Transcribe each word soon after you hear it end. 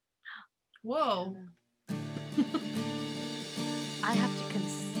Whoa. I have to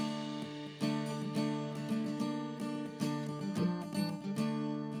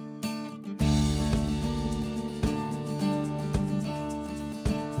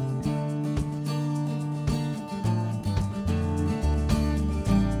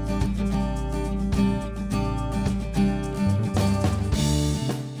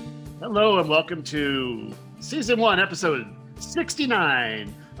Hello and welcome to Season 1, Episode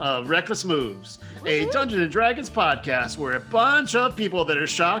 69 of Reckless Moves, a Dungeons and Dragons podcast where a bunch of people that are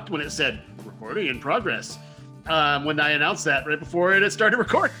shocked when it said recording in progress. When I announced that right before it started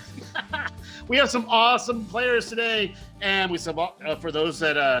recording. We have some awesome players today, and we some for those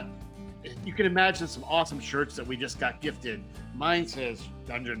that you can imagine some awesome shirts that we just got gifted. Mine says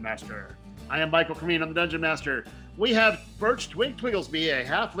Dungeon Master. I am Michael Cremeen, I'm the Dungeon Master. We have Birch Twig Twigglesby, a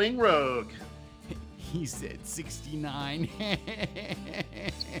halfling rogue. He said 69.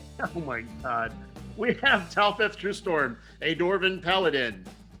 Oh my god. We have Talfeth Truestorm, a Dwarven paladin.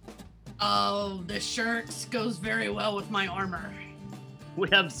 Oh, the shirt goes very well with my armor. We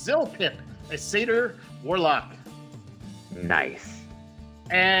have Zilpip, a satyr warlock. Nice.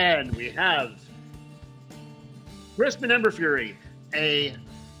 And we have Crispin Emberfury, a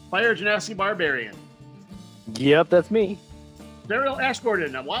fire genasi barbarian. Yep, that's me. Daryl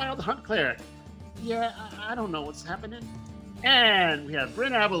Ashgordon, a wild hunt cleric. Yeah, I don't know what's happening. And we have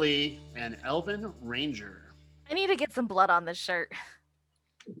Bryn Abilene, an elven ranger. I need to get some blood on this shirt.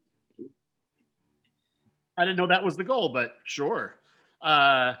 I didn't know that was the goal, but sure.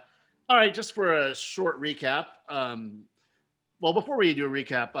 All right, just for a short recap. Well, before we do a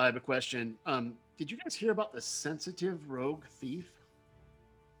recap, I have a question. Did you guys hear about the sensitive rogue thief?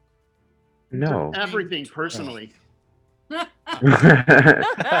 No. Everything personally.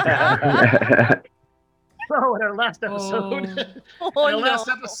 So in our last episode,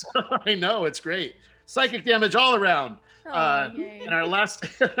 I know it's great. Psychic damage all around. In our last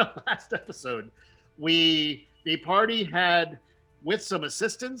episode, the party had, with some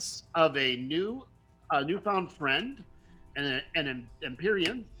assistance of a newfound friend, an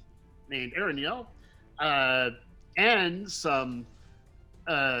Empyrean named Araniel, and some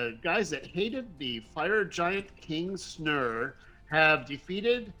guys that hated the fire giant King Snur, have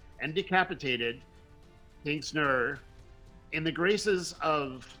defeated and decapitated King Snur in the graces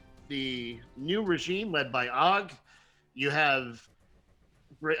of the new regime led by Og. You have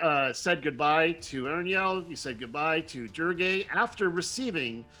said goodbye to Araniel. You said goodbye to Durgay after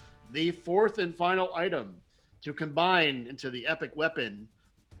receiving the fourth and final item to combine into the epic weapon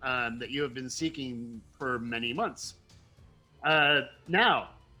that you have been seeking for many months.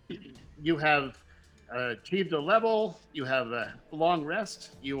 Now, you have achieved a level. You have a long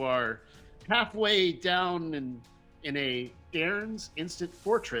rest. You are halfway down in a Dairn's instant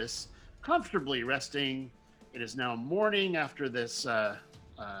fortress, comfortably resting. It is now morning after this end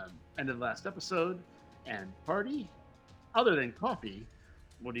of the last episode. And party, other than coffee,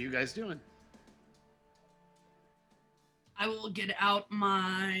 what are you guys doing? I will get out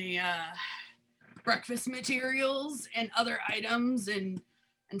my breakfast materials and other items and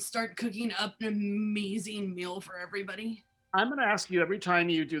start cooking up an amazing meal for everybody. I'm going to ask you every time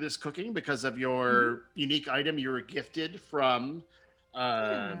you do this cooking because of your unique item you were gifted from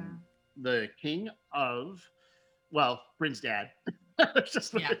the king of, well, Bryn's dad.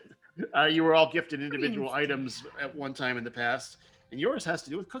 You were all gifted individual items at one time in the past, and yours has to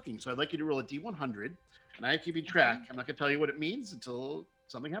do with cooking. So I'd like you to roll a D100, and I'm keeping track. I'm not going to tell you what it means until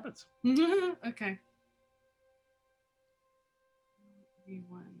something happens. Okay.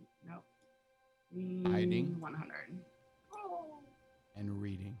 D1, nope. Hiding. 100. And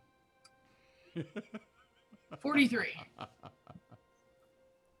reading. 43.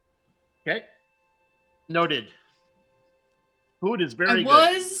 Okay. Noted. Food is very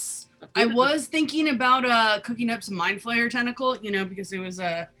good. I was thinking about cooking up some Mind Flayer tentacle, because it was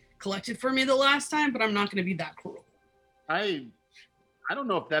collected for me the last time, but I'm not going to be that cruel. I don't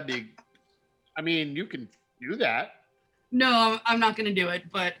know if that'd be. I mean, you can do that. No, I'm not going to do it,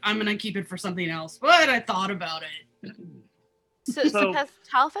 but I'm going to keep it for something else. But I thought about it. So has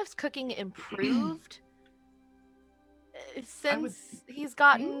Talfeth's cooking improved since he's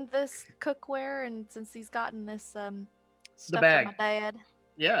gotten this cookware and since he's gotten this stuff bag. from my dad?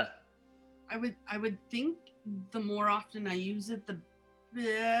 Yeah. I would think the more often I use it, the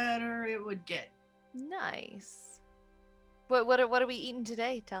better it would get. Nice. What are we eating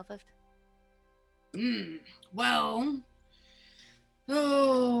today, Talfeth? Well,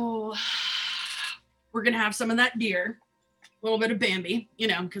 we're gonna have some of that deer, a little bit of Bambi,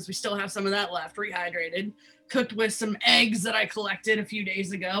 because we still have some of that left, rehydrated. cooked with some eggs that I collected a few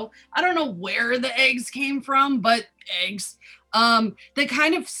days ago. I don't know where the eggs came from, but eggs. They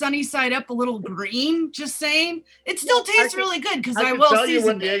kind of sunny side up a little green, just saying. It still tastes really good because I will tell you season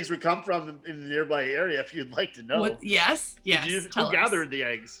when the eggs would come from in the nearby area if you'd like to know. Yes. Who gathered the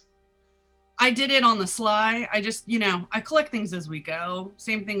eggs? I did it on the sly. I just, I collect things as we go.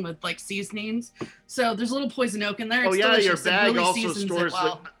 Same thing with like seasonings. So there's a little poison oak in there. Oh it's yeah, your delicious. bag really also stores.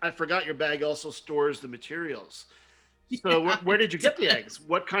 I forgot your bag also stores the materials. So where did you get the eggs?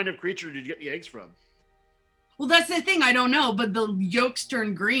 What kind of creature did you get the eggs from? Well, that's the thing. I don't know, but the yolks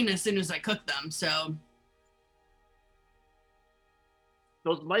turn green as soon as I cook them. So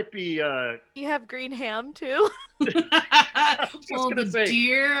those might be. You have green ham too. Well, the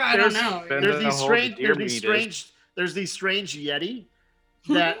deer. I don't know. There's these strange yeti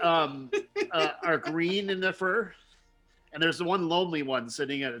that are green in the fur, and there's the one lonely one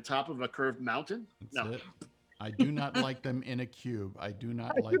sitting at the top of a curved mountain. That's it. I do not like them in a cube. I do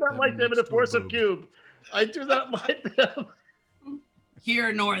not like them in a foursome cube. I do not like them.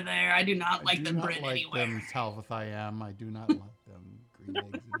 Here nor there. I do not like them bred anywhere. I do not like them Salvathiam. I do not like them green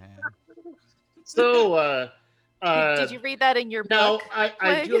eggs and ham. So, did you read that in your now, book?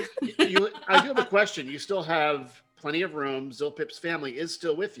 I do have a question. You still have plenty of room. Zilpip's family is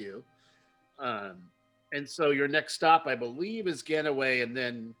still with you. And so your next stop, I believe, is Ganaway. And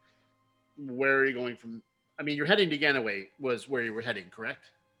then where are you going from? I mean, you're heading to Ganaway was where you were heading,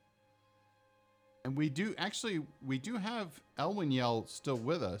 correct? And we do have Elwyn still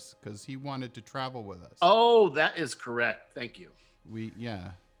with us because he wanted to travel with us. Oh, that is correct. Thank you.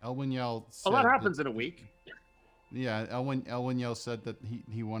 Elwyn a lot happens in a week. Yeah, Elwyn said that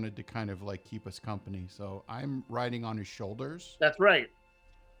he wanted to kind of like keep us company. So I'm riding on his shoulders. That's right.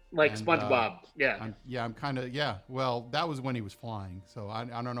 Like SpongeBob. I'm kind of, well, that was when he was flying. So I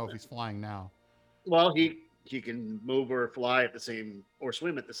don't know if he's flying now. Well, he can move or fly at the same, or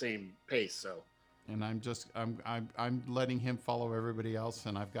swim at the same pace, so. And I'm letting him follow everybody else,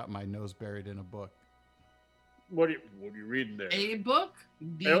 and I've got my nose buried in a book. What are you reading there? A book?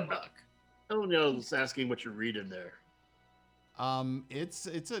 The book. Oh no, just asking what you're reading there.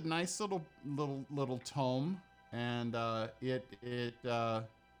 It's a nice little tome, and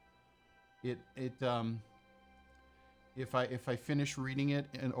if I finish reading it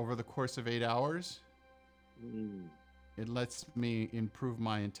over the course of 8 hours, it lets me improve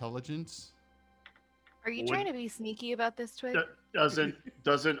my intelligence. Are you trying to be sneaky about this, Twig?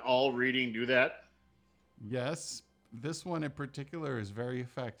 Doesn't all reading do that? Yes, this one in particular is very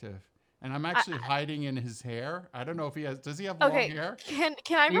effective. And I'm actually hiding in his hair. I don't know if he has. Does he have long hair? Can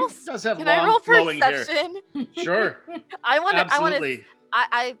I roll? He does have can long, I roll flowing perception? Hair. Sure. I want to. Absolutely.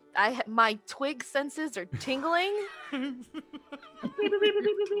 My twig senses are tingling, and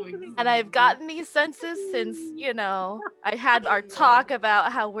I've gotten these senses since I had our talk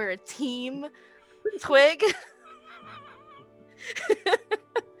about how we're a team. Twig.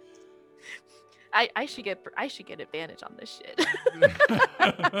 I should get advantage on this shit.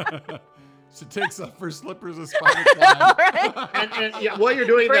 She takes off her slippers and spider climb. Right? And while you're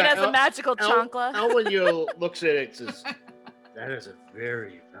doing Brain that, has a magical chancla. Elwyn looks at it and says, "That is a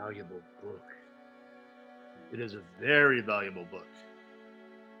very valuable book. It is a very valuable book."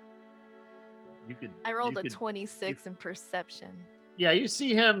 I rolled a 26 in perception. Yeah, you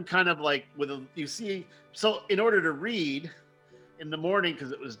see him kind of like so in order to read in the morning,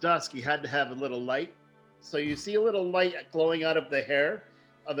 because it was dusk, he had to have a little light. So you see a little light glowing out of the hair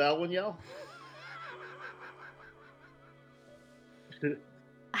of Elwyn.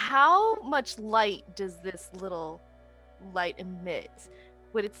 How much light does this little light emit?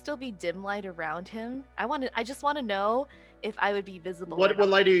 Would it still be dim light around him? I just want to know if I would be visible. What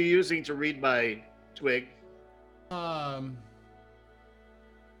light are you using to read my Twig? Well,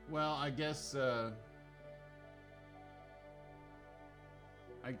 I guess I'm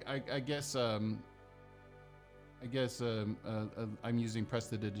using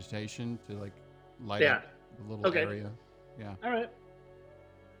prestidigitation to like light up the little area. Yeah. All right.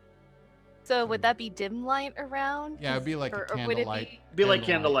 So would that be dim light around? Yeah, it'd be like a candlelight. Be like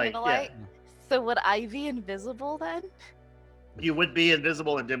candlelight. Yeah. So would I be invisible then? You would be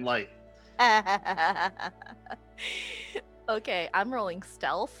invisible in dim light. Okay, I'm rolling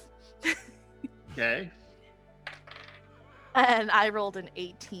stealth. Okay. And I rolled an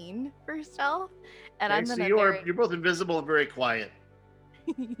 18 for stealth. And I'm gonna you're both invisible and very quiet.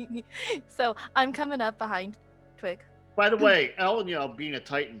 So I'm coming up behind Twig. By the way, Elwyn, being a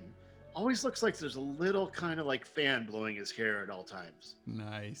Titan, always looks like there's a little kind of like fan blowing his hair at all times.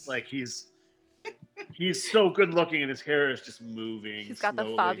 Nice. Like he's so good looking and his hair is just moving. He's got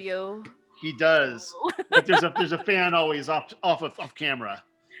slowly. the Fabio He does. Like there's a fan always off camera.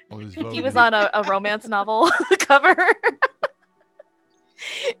 Always He voting. was on a romance novel cover.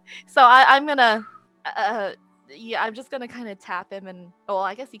 So I'm gonna, I'm just gonna kind of tap him, and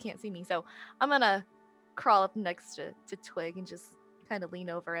I guess he can't see me, so I'm gonna crawl up next to Twig and just kind of lean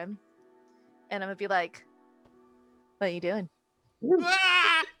over him, and I'm gonna be like, "What are you doing?"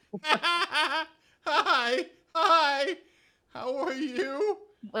 Hi, how are you?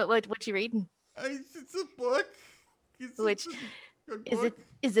 What you reading? It's a book. Which a good is book.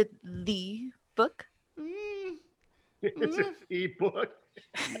 it the book? It's an ebook.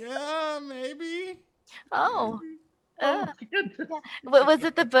 Yeah, maybe. Oh, Maybe. Oh, goodness. was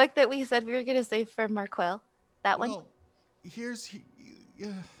it the book that we said we were gonna save for Marquel? That one? Well, here's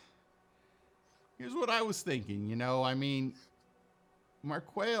what I was thinking. You know, I mean,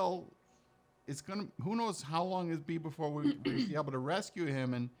 Marquel is gonna. Who knows how long it'll be before we'll be able to rescue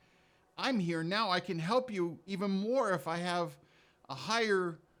him? And I'm here now. I can help you even more if I have a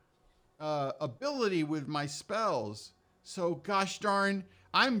higher ability with my spells. So, gosh darn,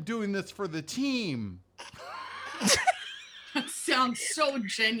 I'm doing this for the team. That sounds so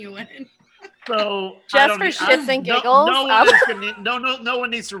genuine. So Just for shits and giggles? No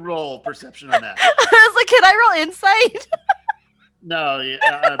one needs to roll perception on that. I was like, can I roll insight? No,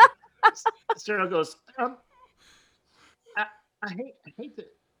 Cyril goes. I hate to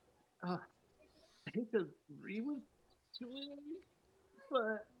agree with Julian,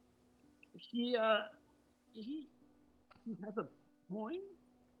 but he has a point.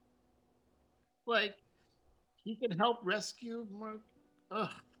 Like he can help rescue Mark.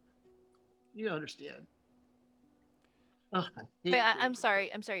 You understand? Wait, I'm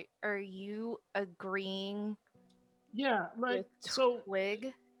sorry. Are you agreeing Yeah, like with so.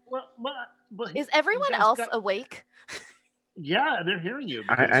 Twig? But Is everyone else awake? Yeah, they're hearing you.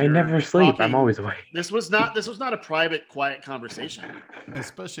 I never sleep. I'm always awake. This was not a private, quiet conversation.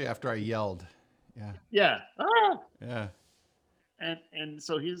 Especially after I yelled. Yeah. Yeah. Yeah. And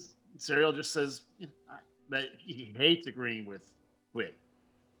so Cyril just says that he hates agreeing with Twig.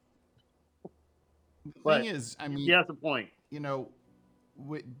 The thing is, I mean, he has a point. You know,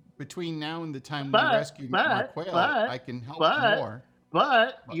 between now and the time we rescue Marquel, I can help more.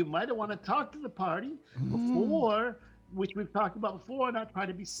 But you might want to talk to the party before, which we've talked about before, not try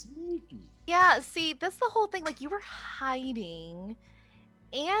to be sneaky. Yeah, see, that's the whole thing. Like, you were hiding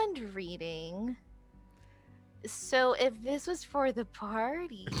and reading. So if this was for the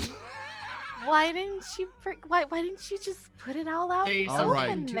party, why didn't you just put it all out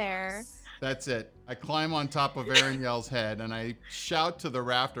in there? That's it. I climb on top of Ariel's head and I shout to the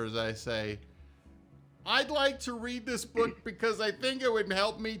rafters. I say, I'd like to read this book because I think it would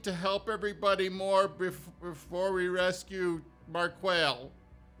help me to help everybody more before we rescue Marquel.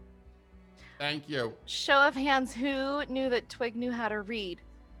 Thank you. Show of hands, who knew that Twig knew how to read?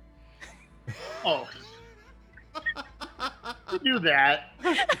 Oh. You knew that.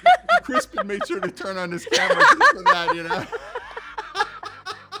 Crispin made sure to turn on his camera just for that, you know?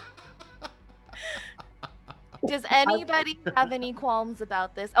 Does anybody have any qualms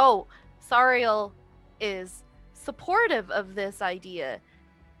about this? Oh, Sariel is supportive of this idea.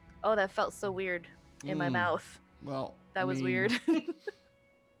 Oh, that felt so weird in my mouth. Well, that was weird.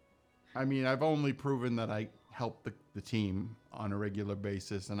 I mean, I've only proven that I help the team on a regular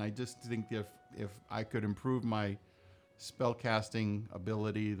basis, and I just think if I could improve my spellcasting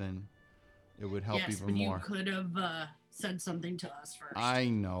ability, then it would help even more. Yes, but you could have said something to us first. I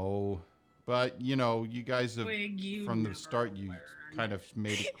know, but you know, you guys have from the start. You kind of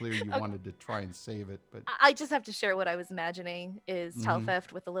made it clear you wanted to try and save it, but I just have to share what I was imagining is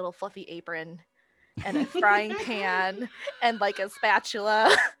Telfeft with a little fluffy apron and a frying pan and like a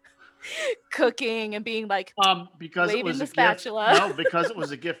spatula. Cooking and being like because it was the a spatula. Gift, no, because it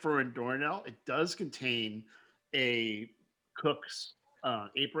was a gift for Endornell. It does contain a cook's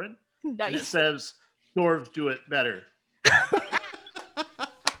apron. Nice. And it says dwarves do it better.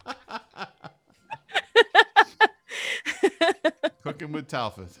 Cooking with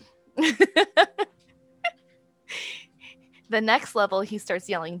Talfith. The next level, he starts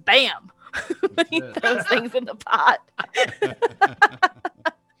yelling, "Bam!" when he throws things in the pot.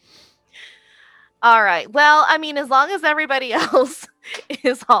 All right. Well, I mean, as long as everybody else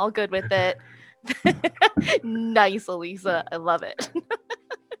is all good with it. Nice, Elisa. I love it.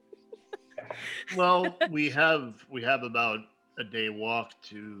 Well, we have about a day walk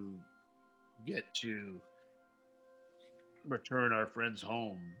to get to return our friends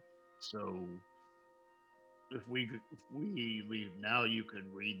home. So if we leave now, you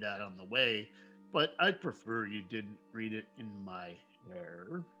can read that on the way. But I'd prefer you didn't read it in my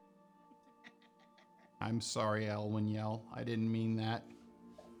hair. I'm sorry, Elwyn Yell. I didn't mean that.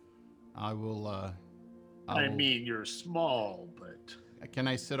 I will. I mean, you're small, but. Can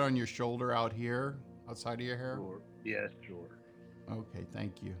I sit on your shoulder out here, outside of your hair? Sure. Yeah, sure. Okay,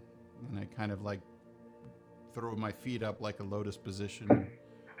 thank you. And I kind of like throw my feet up like a lotus position.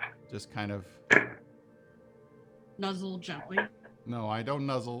 Just kind of. Nuzzle gently. No, I don't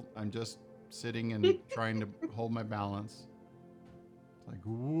nuzzle. I'm just sitting and trying to hold my balance. It's like,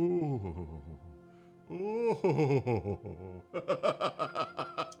 ooh. Ooh.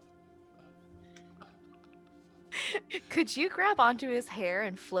 Could you grab onto his hair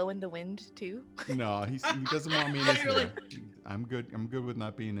and flow in the wind too? No, he doesn't want me in his hair. I'm good. I'm good with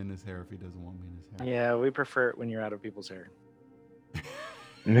not being in his hair if he doesn't want me in his hair. Yeah, we prefer it when you're out of people's hair.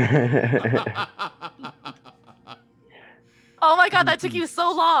 Oh my god, that took you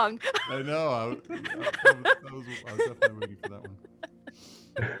so long. I know. I was definitely waiting for that one.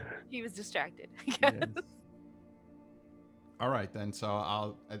 He was distracted. Yes. All right, then. So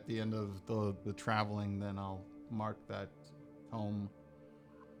I'll, at the end of the traveling, then I'll mark that tome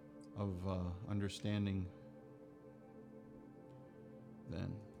of understanding.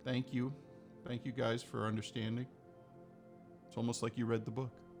 Then thank you guys for understanding. It's almost like you read the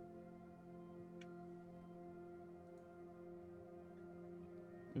book.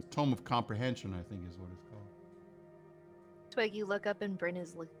 A tome of comprehension, I think, is what it's called. Twig, you look up and Bryn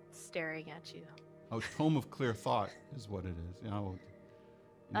is staring at you. Oh, tome of clear thought is what it is. You know.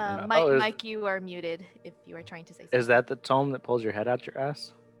 Mike, you are muted if you are trying to say something. Is that the tome that pulls your head out your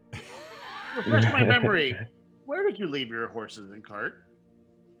ass? Refresh my memory. Where did you leave your horses and cart?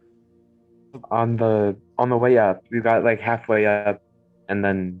 On the way up, we got like halfway up, and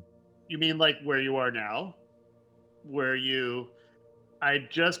then. You mean like where you are now? I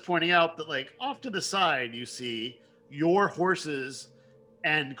just pointing out that like off to the side you see your horses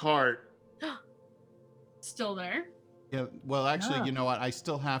and cart. Still there? Yeah. Well, actually, you know what? I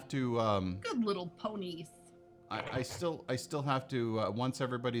still have to. Good little ponies. I still have to. Once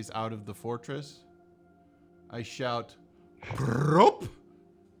everybody's out of the fortress, I shout, "Prop!"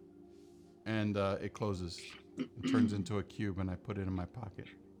 and it closes. It turns into a cube, and I put it in my pocket.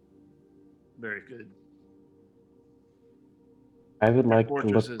 Very good. I would like to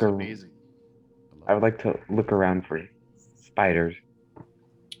Fortress look. is amazing. I would like to look around for spiders.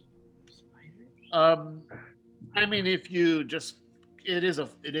 I mean, if you just, there is a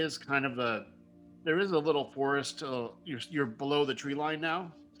little forest. You're below the tree line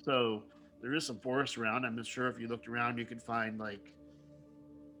now, so there is some forest around. I'm not sure if you looked around, you could find like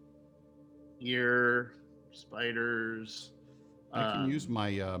ear spiders. I can use my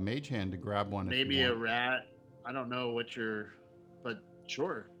mage hand to grab one. Maybe if you a want. rat. I don't know but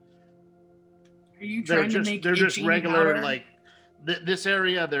sure. Are you trying to make they're just itching regular powder? like this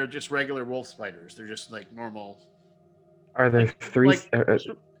area. They're just regular wolf spiders. They're just like normal. Are there Like- three? like- Sort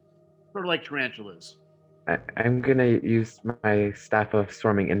of like tarantulas. I'm gonna use my staff of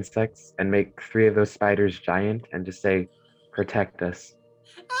swarming insects and make 3 of those spiders giant, and just say, "Protect us."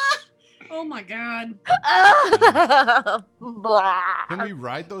 Oh my god. Blah. Can we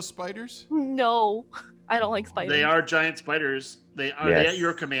ride those spiders? No, I don't like spiders. They are giant spiders. They are they Yes. at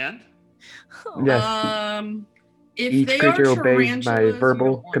your command? Yes. If Each they creature are obeys tarantulas, my you don't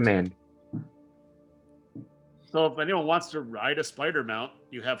verbal want to. command. So if anyone wants to ride a spider mount,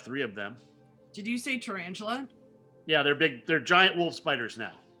 you have 3 of them. Did you say tarantula? Yeah, they're big. They're giant wolf spiders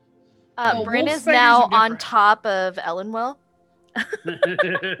now. Oh, Bryn wolf is spiders now are on different. top of Ellenwell.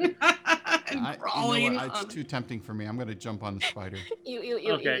 And crawling It's on- too tempting for me. I'm going to jump on the spider.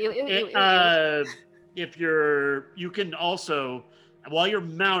 Okay. If you can also, while you're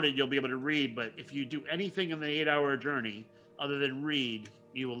mounted, you'll be able to read. But if you do anything in the 8-hour journey other than read,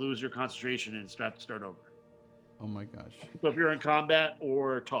 you will lose your concentration and have to start over. Oh my gosh. So if you're in combat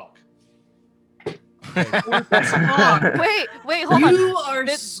or talk. Fuck. Wait, hold on. You are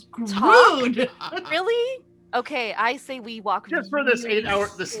This screwed. Really? Okay, I say we walk Just for this really 8 hour,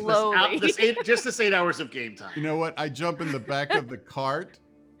 slowly. this 8 hours of game time. You know what? I jump in the back of the cart,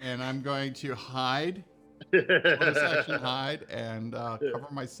 and I'm going to hide. Bonus action hide and cover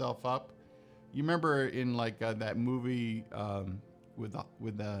myself up. You remember in like that movie with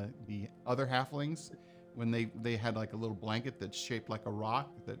the other halflings when they had like a little blanket that's shaped like a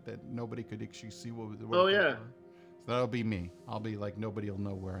rock that nobody could actually see what was. Oh, yeah. So that'll be me. I'll be like nobody will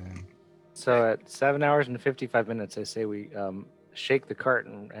know where I am. So at 7 hours and 55 minutes, I say we shake the cart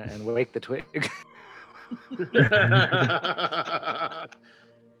and wake the twig.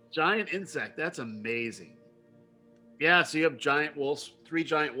 Giant insect. That's amazing. Yeah, so you have 3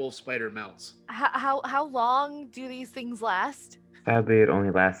 giant wolf spider mounts. How long do these things last? Sadly, it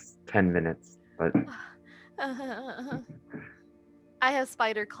only lasts 10 minutes, but I have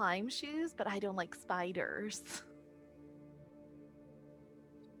spider climb shoes, but I don't like spiders.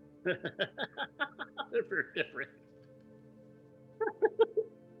 They're very different.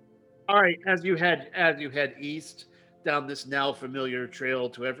 All right, as you head east down this now familiar trail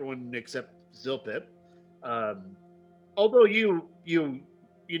to everyone except Zilpip, although you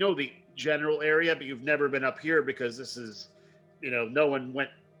know the general area, but you've never been up here because this is, no one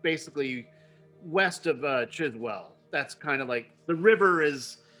went basically west of Chiswell. That's kind of like the river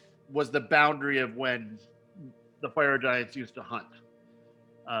was the boundary of when the fire giants used to hunt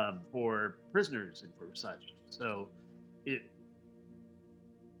for prisoners and for such. So it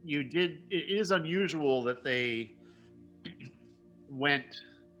is unusual that they went.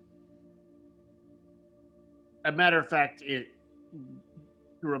 A matter of fact, to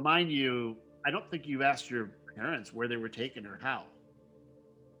remind you, I don't think you asked your parents where they were taken or how.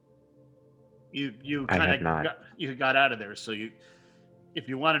 You I kind have not. of got out of there. So if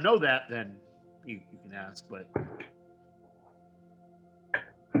you want to know that, then you can ask. But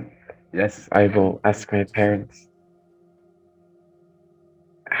Yes, I will ask my parents.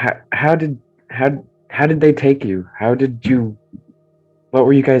 How did they take you? What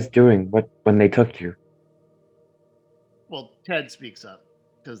were you guys doing? When they took you? well, Ted speaks up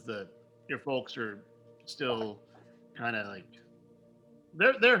because your folks are still kind of like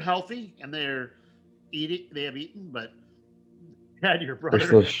they're healthy and they're eating. They have eaten, but Ted, your brother,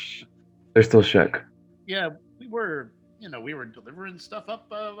 They're still shook. yeah, we were delivering stuff up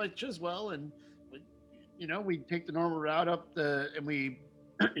like Chiswell, and we'd take the normal route and we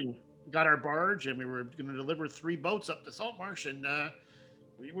got our barge, and we were going to deliver 3 boats up to Saltmarsh, and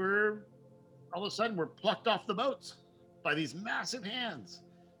we were all of a sudden we're plucked off the boats by these massive hands.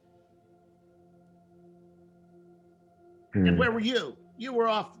 And where were you? You were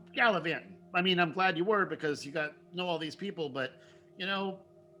off gallivanting. I mean, I'm glad you were because you know all these people, but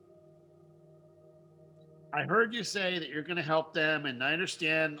I heard you say that you're going to help them, and I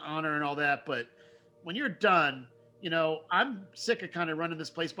understand honor and all that, but when you're done, I'm sick of kind of running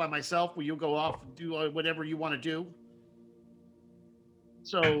this place by myself where you go off and do whatever you want to do.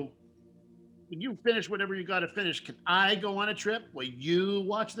 So when you finish whatever you got to finish, can I go on a trip while you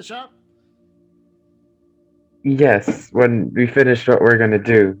watch the shop? Yes, when we finish what we're gonna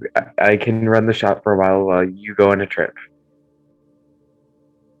do, I can run the shop for a while you go on a trip.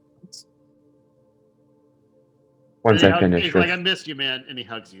 Once I finish He's with, like, I missed you, man, and he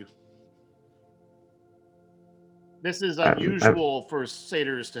hugs you. This is unusual for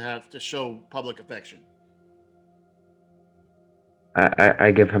satyrs to have to show public affection.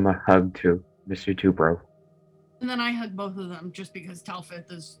 I give him a hug too, Mr. Two-Bro. And then I hug both of them just because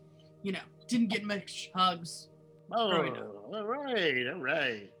Talfith is, didn't get much hugs. Oh, growing up. all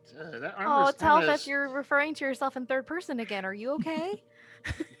right. That Oh, armor's Talfeth, you're referring to yourself in third person again. Are you okay?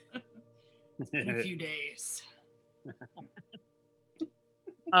 In a few days.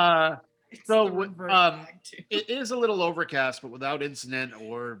 It's So, the revert back to- it is a little overcast, but without incident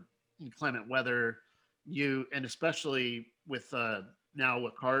or inclement weather, and especially with now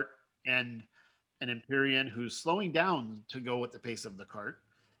a cart and an Empyrean who's slowing down to go at the pace of the cart.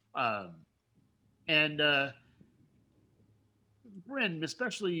 And Bryn,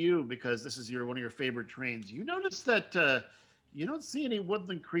 especially you, because this is one of your favorite trains, you notice that you don't see any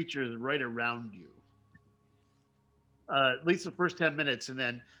woodland creatures right around you. At least the first 10 minutes, and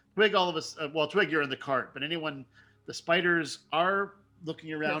then Twig, all of us, Twig, you're in the cart, but the spiders are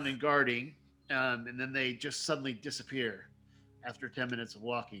looking around and guarding, and then they just suddenly disappear after 10 minutes of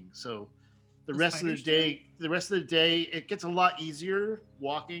walking. So the rest of the day, it gets a lot easier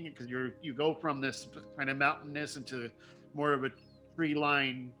walking because you go from this kind of mountainous into more of a tree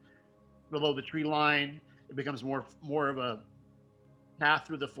line. Below the tree line, it becomes more of a path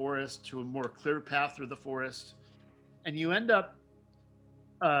through the forest to a more clear path through the forest, and you end up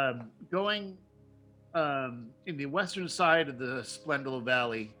going in the western side of the Splendid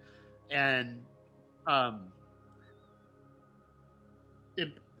Valley, and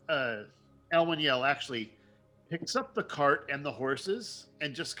Elwyn Yell actually picks up the cart and the horses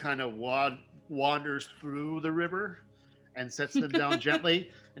and just kind of wanders through the river and sets them down gently.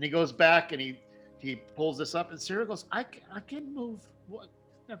 And he goes back and he pulls this up, and Sarah goes, I can move. What?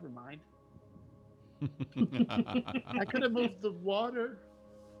 Never mind. I could have moved the water.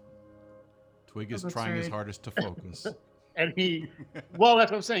 Twig is that's trying his right. hardest to focus. And that's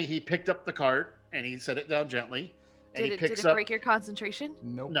what I'm saying. He picked up the cart and he set it down gently. And Did he it picks break your concentration?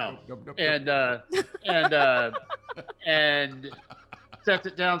 Nope. No. Nope. And sets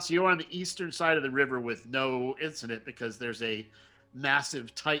it down. So you're on the eastern side of the river with no incident because there's a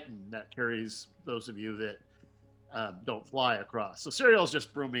massive Titan that carries those of you that don't fly across. So Serial's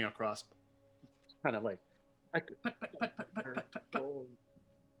just brooming across, kind of like I could,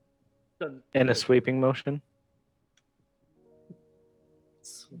 In a sweeping motion.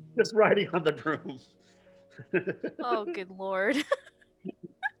 just riding on the broom. Oh, good lord.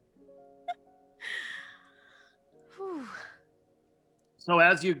 Whew. So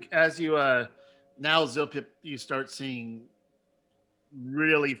as you now Zilpip, you start seeing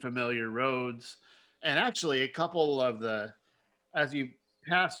really familiar roads, and actually a couple of the as you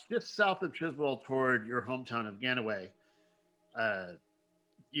pass just south of Chiswell toward your hometown of Ganaway, a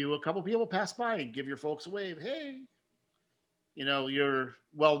couple people pass by and give your folks a wave. Hey, you're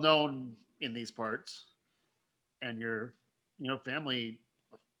well known in these parts, and your family.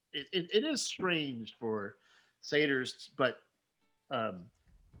 It is strange for satyrs, but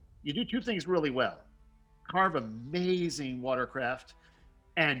you do two things really well: carve amazing watercraft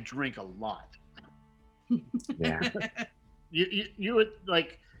and drink a lot. Yeah. You would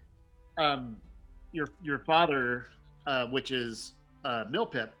like your father, which is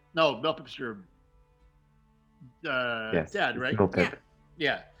Millpip. No, Millpip's your Yes. dad, right? Millpip.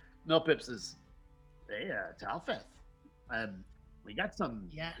 Yeah, Millpip's is hey, Talfeth. We got some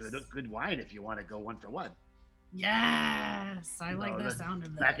Yes. good wine if you want to go one for one. Yes, I like No, the sound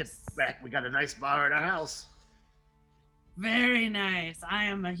of Back this. we got a nice bar at our house. Very nice. I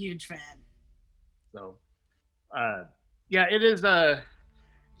am a huge fan. So, yeah, it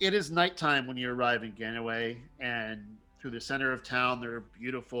is nighttime when you arrive in Ganaway, and through the center of town there are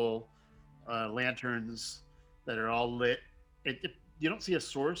beautiful lanterns that are all lit. You don't see a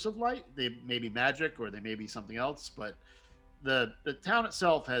source of light. They may be magic or they may be something else, but the town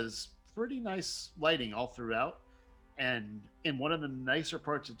itself has pretty nice lighting all throughout. And in one of the nicer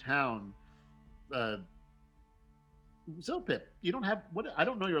parts of town, Zilpip, you don't have I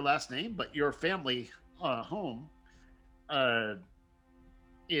don't know your last name, but your family home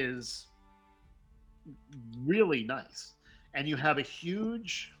is really nice, and you have a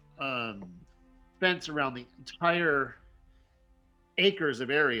huge fence around the entire acres of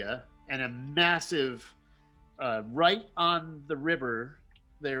area, and a massive right on the river.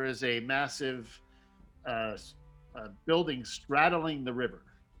 There is a massive building straddling the river,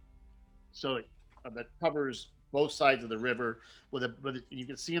 so that covers both sides of the river with you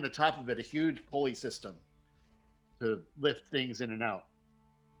can see on the top of it a huge pulley system to lift things in and out.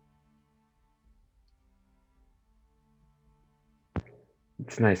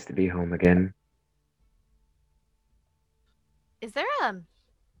 It's nice to be home again. Is there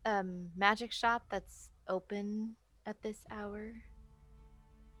a magic shop that's open at this hour?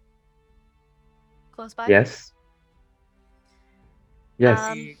 Close by? Yes. Yes.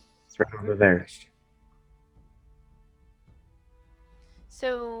 Um, It's right over there.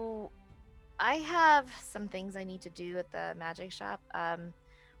 So I have some things I need to do at the magic shop.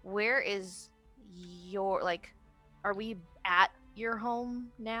 Where is your are we at your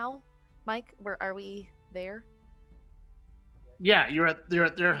home now, Mike? Where are we there? Yeah, you're at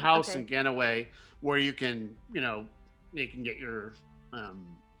their house Okay. in Ganaway, where you can get your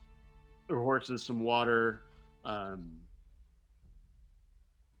horses some water,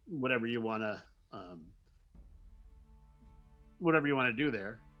 whatever you want to do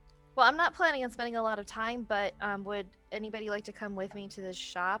there. Well, I'm not planning on spending a lot of time, but would anybody like to come with me to this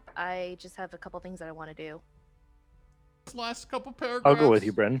shop? I just have a couple things that I want to do. This last couple paragraphs. I'll go with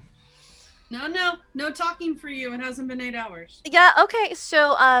you, Bren. No talking for you. It hasn't been 8 hours. Yeah, okay.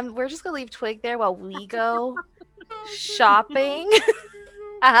 So we're just gonna leave Twig there while we go shopping.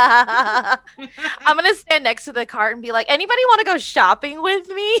 I'm gonna stand next to the cart and be like, anybody want to go shopping with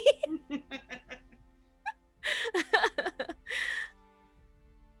me?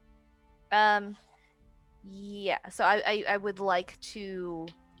 Yeah, so I would like to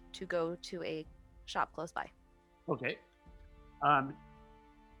go to a shop close by. Okay.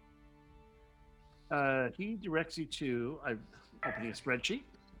 He directs you to. I'm opening a spreadsheet.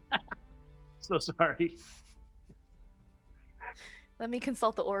 So sorry. Let me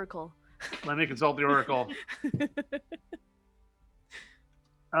consult the oracle. Let me consult the oracle.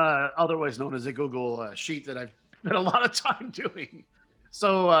 Otherwise known as a Google sheet that I've spent a lot of time doing.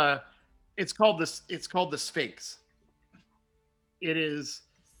 So it's called the Sphinx. It is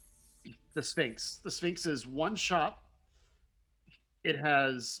the Sphinx. The Sphinx is one shop. It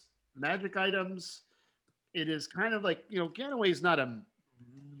has magic items. It is kind of like, Ganaway is not a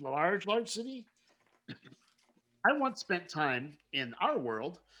large city. I once spent time in our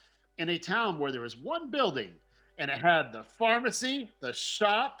world in a town where there was one building, and it had the pharmacy, the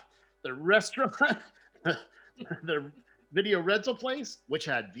shop, the restaurant, the video rental place, which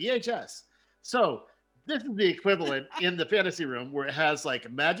had VHS. So this is the equivalent in the fantasy room where it has like a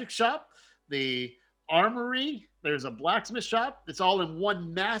magic shop, the armory, there's a blacksmith shop. It's all in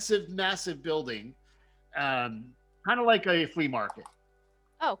one massive, massive building, kind of like a flea market.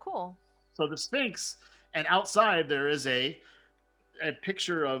 Oh, cool. So the Sphinx, and outside there is a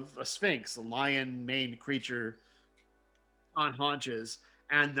picture of a Sphinx, a lion-maned creature on haunches,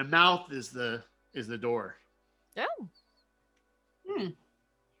 and the mouth is the door. Oh.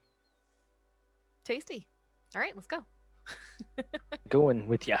 Tasty. All right, let's go. Going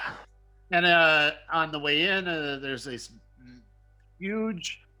with ya. And on the way in, there's this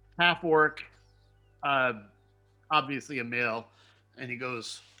huge half orc, obviously a male, and he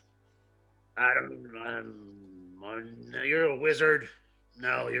goes, you're a wizard.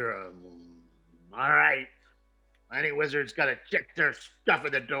 No, all right. Any wizard's got to check their stuff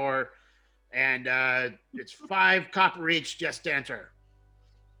at the door, and it's 5 copper each just to enter.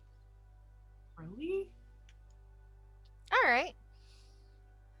 Really? All right.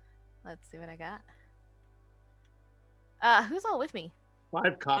 Let's see what I got. Who's all with me?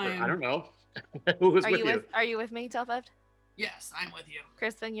 5 copper. I I'm- don't know. Who was with you? Are you with me, Telfeft? Yes, I'm with you.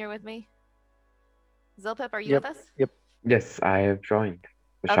 Kristen, you're with me. Zilpip, are you Yep. with us? Yes, I have joined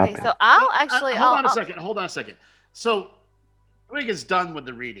the Okay, shop. so I'll actually. Hold on a second. Hold on a second. So, Rick is done with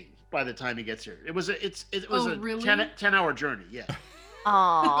the reading by the time he gets here. It was a really? 10-hour journey. Yeah.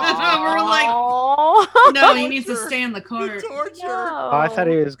 Aww. We're like, Oh, No, he needs to Torture. stay in the car. The torture. no. Oh, I thought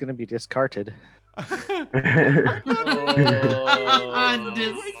he was going to be discarded.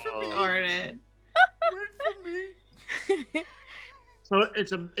 Discarded. So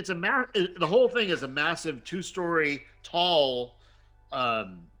the whole thing is a massive 2-story tall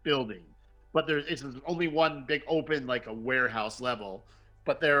building, but it's only one big open, like a warehouse level.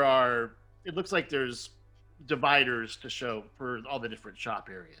 But it looks like there's dividers to show for all the different shop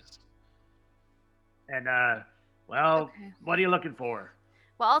areas. And Okay. what are you looking for?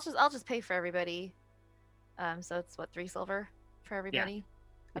 Well, I'll just pay for everybody. So it's what, 3 silver for everybody?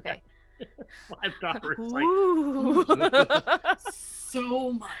 Okay. 5 copper. It's like, Ooh.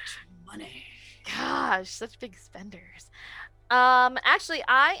 So much money. Gosh, such big spenders. Actually,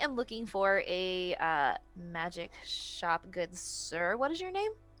 I am looking for a magic shop, good sir. What is your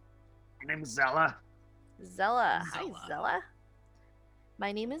name? my name's Zella. Zella. Hi, Zella. Zella.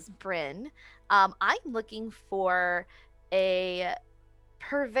 My name is Bryn. I'm looking for a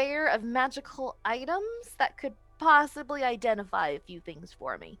purveyor of magical items that could possibly identify a few things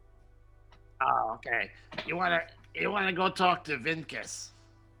for me. Oh, okay. You wanna go talk to Vincus?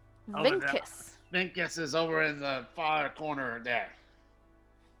 Over there. Vincus. Vincus is over in the far corner there.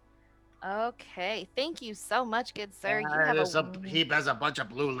 Okay, thank you so much, good sir. You have He has a bunch of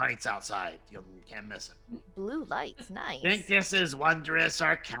blue lights outside. You can't miss him. blue lights. Nice. Vincus is wondrous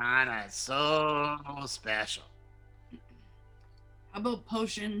arcana. It's so special. How about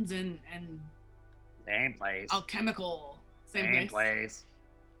potions and Same place. alchemical? Same Same place. place.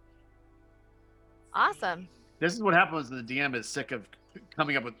 Awesome. This is what happens when the DM is sick of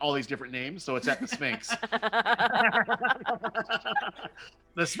coming up with all these different names, so it's at the Sphinx.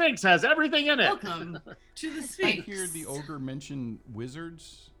 The Sphinx has everything in it. Welcome to the I Sphinx. hear the ogre mention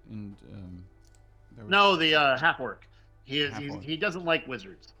wizards, and there was- No, the half orc. Half-orc. He doesn't like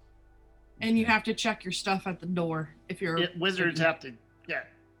wizards. And you have to check your stuff at the door if you're. Wizards have to. Yeah,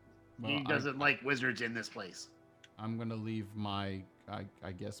 Well, he doesn't like wizards in this place. I'm gonna leave my,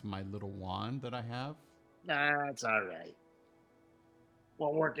 I guess, my little wand that I have. That's all right.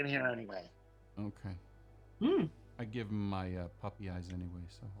 We'll work in here anyway. Okay. Hmm. I give him my puppy eyes anyway,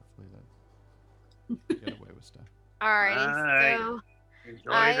 so hopefully that get away with stuff. Alrighty, Alright. so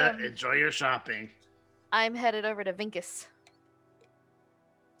Enjoy enjoy your shopping. I'm headed over to Vincus.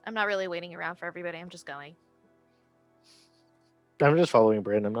 I'm not really waiting around for everybody. I'm just going. I'm just following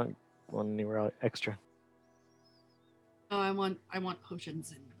Bryn. I'm not going anywhere extra. Oh, I want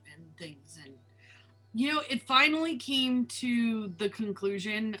potions and things, and it finally came to the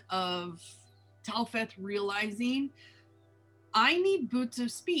conclusion of Telfeth realizing I need boots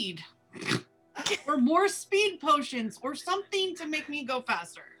of speed or more speed potions or something to make me go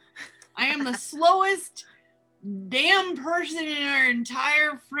faster. I am the slowest damn person in our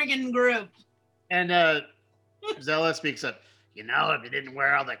entire friggin' group. And Zella speaks up. If you didn't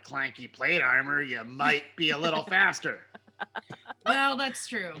wear all the clanky plate armor, you might be a little faster. Well, that's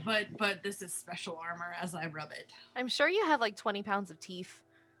true, but this is special armor as I rub it. I'm sure you have like 20 pounds of teeth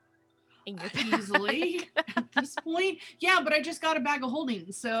in your bag. Easily at this point. Yeah, but I just got a bag of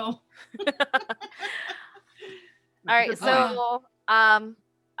holding, so All right, Good so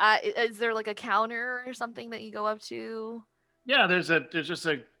is there like a counter or something that you go up to? Yeah, there's just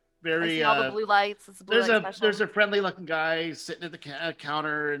a I Very. see all the blue lights. It's a blue light special. There's a friendly looking guy sitting at the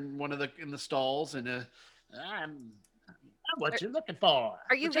counter in in the stalls, and I'm what you're looking for.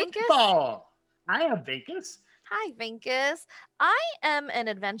 Are you What looking Vinkus? for? I am Vinkus. Hi, Vinkus. I am an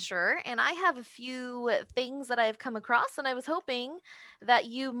adventurer, and I have a few things that I have come across, and I was hoping that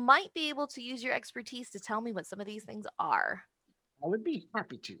you might be able to use your expertise to tell me what some of these things are. I would be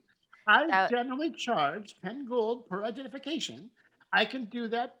happy to. I That- generally charge 10 gold per identification. I can do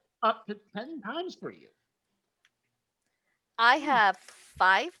that up to 10 times for you. I have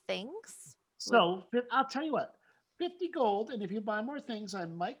 5 things. So I'll tell you what, 50 gold, and if you buy more things, I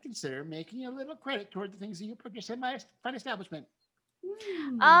might consider making a little credit toward the things that you purchase in my fine establishment.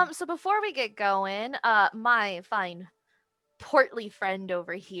 So before we get going, my fine portly friend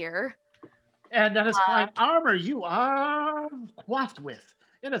over here. And that is fine armor you are coiffed with.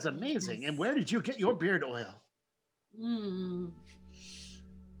 It is amazing. And where did you get your beard oil? Mm,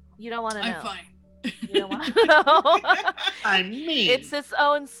 You don't want to know. I'm fine. You don't want to know. I mean, It's its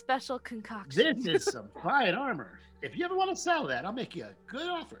own special concoction. this is some fine armor. If you ever want to sell that, I'll make you a good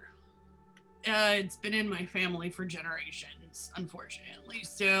offer. It's been in my family for generations, unfortunately.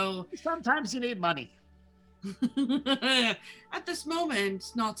 So Sometimes you need money. at this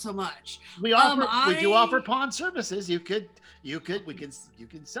moment, not so much. We offer we do I- offer pawn services. You can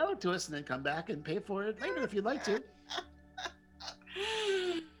sell it to us and then come back and pay for it later if you'd like to.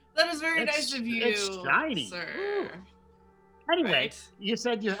 That is very It's- nice of you, it's shiny. sir. Ooh. Anyway, Right. you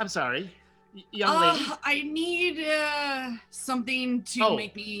said I'm sorry, young lady. I need something to Oh.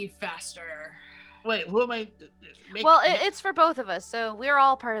 make me faster. Wait, who am I? Well, it's for both of us, so we're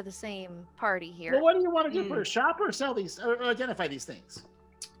all part of the same party here. Well, what do you want to do for a shop or sell these or identify these things?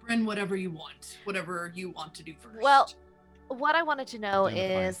 Bren, whatever you want. Whatever you want to do first. Well, what I wanted to know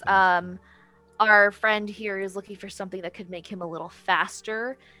Identify is, things. our friend here is looking for something that could make him a little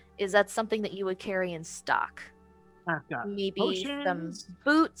faster. Is that something that you would carry in stock? I've got Maybe some potions.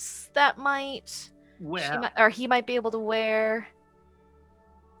 boots that Well, he might be able to wear,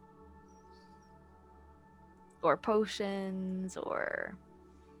 or potions, or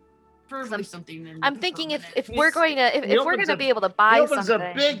preferably some- something. I'm thinking if permanent. we're going to if we're opens going to a- be able to he buy opens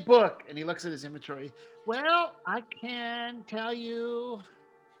something. a big book and he looks at his inventory. Well, I can tell you,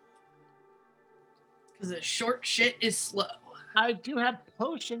 Because the short shit is slow. I do have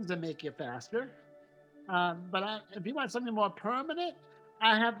potions that make you faster. But if you want something more permanent,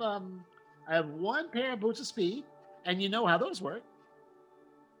 I have one pair of boots of speed, and you know how those work.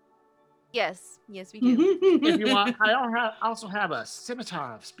 Yes, we do. If you want, I also have a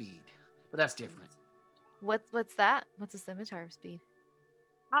scimitar of speed, but that's different. What's that? What's a scimitar of speed?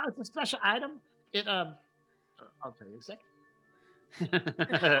 It's a special item. I'll tell you in a second.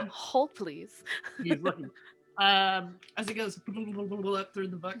 Hold, please. He's looking. As it goes up through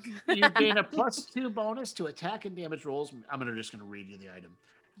the book. You gain a +2 bonus to attack and damage rolls. Just gonna read you the item.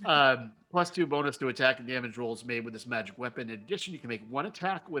 +2 bonus to attack and damage rolls made with this magic weapon. In addition, you can make one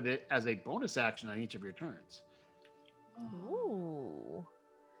attack with it as a bonus action on each of your turns. Ooh,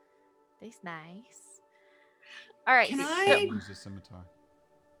 that's nice. All right. Can so- I- Use a scimitar.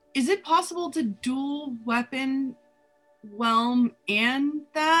 Is it possible to dual weapon whelm and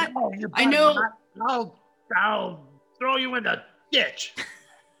that? No, you I better know- not. I'll throw you in the ditch.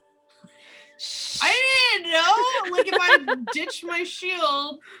 I didn't know. Like if I ditch my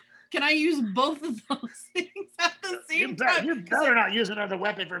shield, can I use both of those things at the same time? You better not use another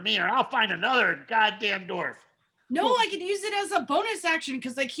weapon for me, or I'll find another goddamn dwarf. No, I could use it as a bonus action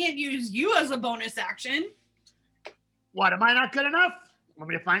because I can't use you as a bonus action. What? Am I not good enough? Want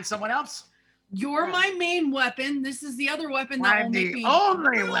me to find someone else? You're my main weapon. This is the other weapon that will I'm make the me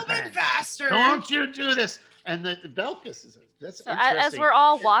only a little weapon. bit faster. Don't you do this? And the Belkus is that's So as interesting. we're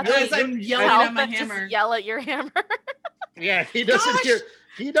all watching, As I'm yelling Alpha at my just hammer. yell at your hammer. Yeah, he doesn't Gosh, hear.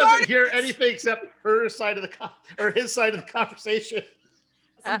 He doesn't hear anything except her side of the or his side of the conversation.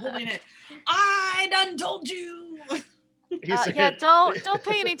 I'm holding it. I done told you. He's Yeah, saying- don't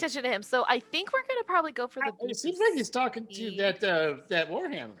pay any attention to him. So I think we're gonna probably go for the. It boots seems of like he's talking to speed. that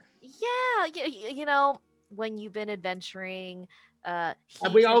Warhammer. Yeah, you know, when you've been adventuring, And he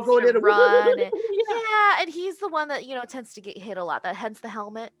we all tends go to in. run. And, Yeah. yeah, and he's the one that tends to get hit a lot. That hence the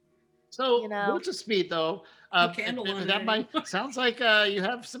helmet. So You know. boots of speed though. candle on it, that eh? might sounds like you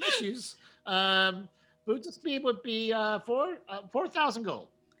have some issues. Boots of speed would be 4,000 gold.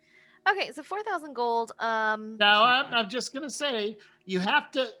 Okay, so 4,000 gold. Now I'm just gonna say you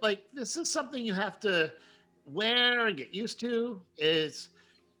have to this is something you have to wear and get used to. Is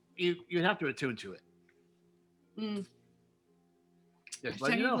you have to attune to it. Mm. Just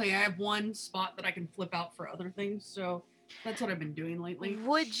let you know. Technically, I have one spot that I can flip out for other things. So That's what I've been doing lately.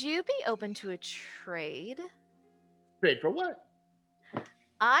 Would you be open to a trade? Trade for what?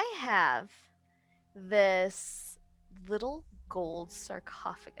 I have this little gold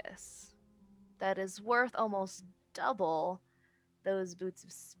sarcophagus that is worth almost double those boots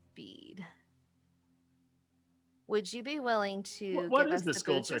of speed. Would you be willing to What give is us this the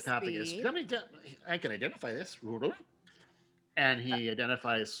gold boots of sarcophagus? speed? Tell me, I can identify this. And he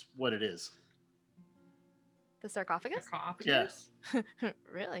identifies what it is. The sarcophagus? Sarcophagus?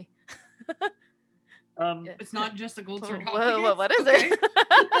 Really? Yeah. It's not just a gold Whoa, sarcophagus. what is Okay.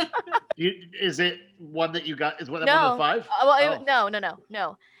 it? Is it one that you got? Is one No. of the 5?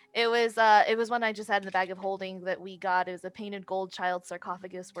 No. It was one I just had in the bag of holding that we got. It was a painted gold child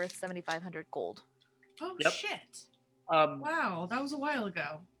sarcophagus worth 7,500 gold. Oh Yep. shit! Um, Wow, that was a while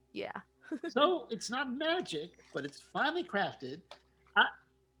ago. Yeah. so it's not magic, but it's finely crafted.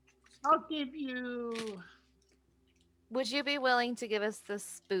 I'll give you. Would you be willing to give us the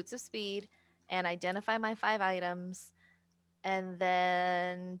boots of speed and identify my 5 items and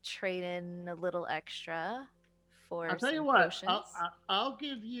then trade in a little extra for I'll tell you some what. potions? I'll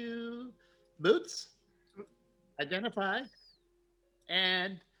give you boots, identify,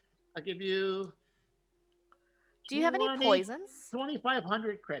 and I'll give you. Do you have any poisons?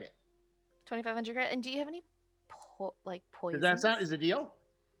 2,500 credit. 2,500 credit. And do you have any poisons? Does that sound is a deal?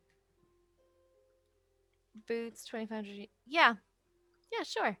 Boots 2,500. Yeah. Yeah,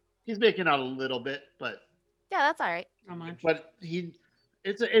 sure. He's making out a little bit, but Yeah, that's all right. How much? it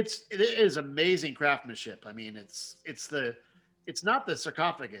is amazing craftsmanship. I mean, it's not the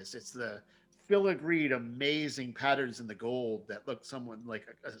sarcophagus, it's the filigreed amazing patterns in the gold that look someone like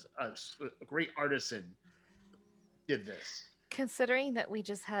a great artisan did this. Considering that we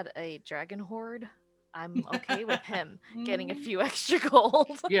just had a dragon horde, I'm okay with him getting a few extra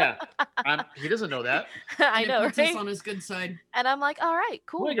gold. Yeah, he doesn't know that. I And it know, puts us right? on his good side. And I'm like, all right,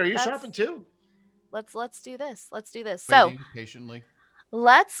 cool. Wait, are you that's- shopping too? Let's do this. Let's do this. So Waiting patiently.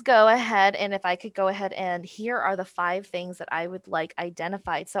 let's go ahead, and if I could go ahead, and here are the 5 things that I would like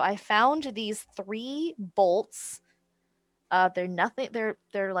identified. So I found these 3 bolts. They're nothing.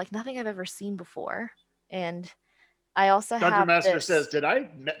 They're like nothing I've ever seen before, and I also Dungeon have Master this. says, "Did I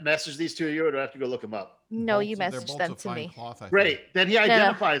message these to you, or do I have to go look them up?" No, Bolts you they're messaged bolts them of to fine me. Cloth, I think. Great. Then he no.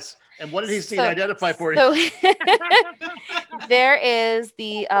 identifies. And what did he see So- to identify for you? So there is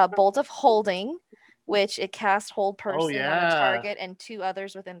the bolt of holding, which it casts hold person on yeah. a target and 2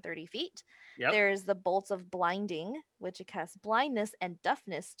 others within 30 feet. Yep. There's the bolts of blinding, which it casts blindness and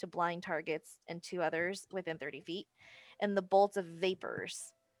deafness to blind targets and 2 others within 30 feet. And the bolts of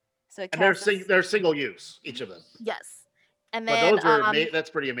vapors. So it And they're casts they're single use, each of them. yes. And But then those are that's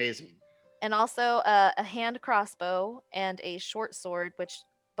pretty amazing. and also a hand crossbow and a short sword, which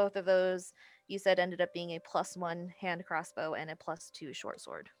both of those you said ended up being a +1 hand crossbow and a +2 short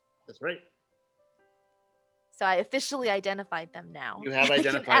sword. That's right. So I officially identified them now. You have I can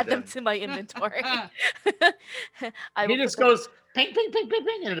identified add them them. to my inventory. I He will just put them- goes ping, ping, ping, ping,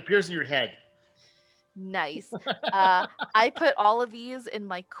 ping, and it appears in your head. nice. I put all of these in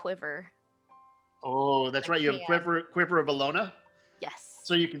my quiver. Oh, that's I right. You have can. quiver of Alona, Yes.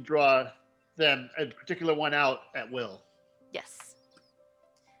 so you can draw them a particular one out at will. Yes.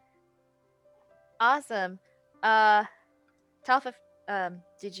 Awesome. Talfa,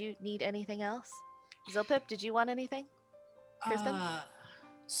 did you need anything else? Zilpip, did you want anything? Kristen?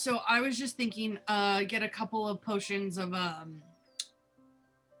 So I was just thinking, get a couple of potions of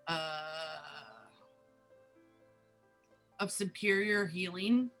superior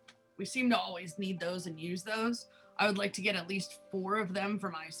healing. We seem to always need those and use those. I would like to get at least 4 of them for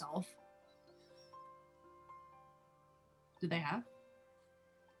myself. Do they have?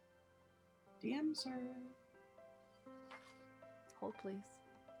 DM, sorry. Hold, please.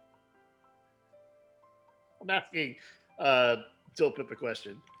 I'm asking Zilpip a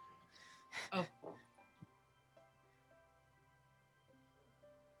question. Oh.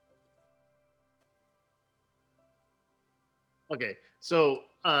 Okay, so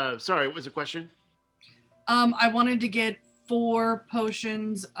sorry, what was the question? I wanted to get 4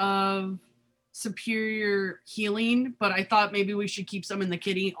 potions of superior healing, but I thought maybe we should keep some in the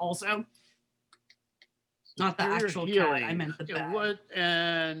kitty also. Not the Superior actual healing. cat. I meant the Yeah, bag. what?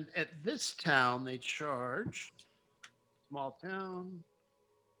 And at this town, they charge small town.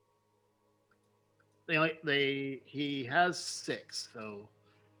 He has 6, so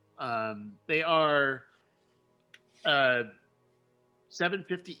they are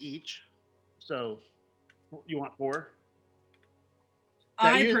 $750 each. So you want 4?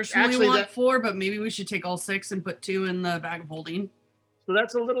 I personally want that- 4, but maybe we should take all 6 and put 2 in the bag of holding. So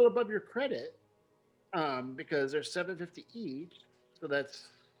that's a little above your credit. because they're $7.50 each. So that's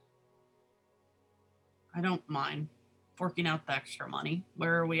I don't mind forking out the extra money.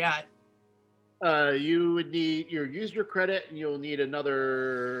 Where are we at? you would need use your credit, and you'll need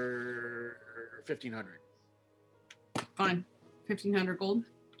another 1,500. Fine. 1,500 gold.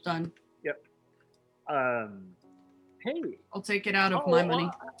 Done. Yep. Hey. I'll take it out of my money.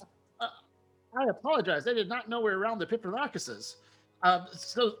 I apologize. I did not know we were around the Piplanacuses. Young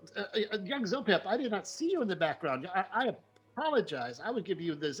Zilpip, I did not see you in the background. I apologize. I would give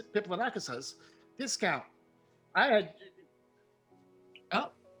you this Piplanacuses discount. I had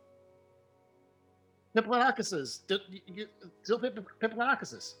Piplanacuses. Zilpip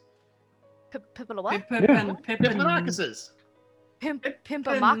Piplanacuses. Pippa what? Piplanacuses.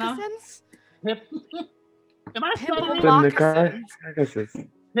 Pimpa moccasins? Am I Pimple spelling it? moccasins.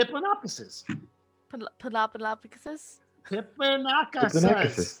 Piplanacuses. Palapalapicus?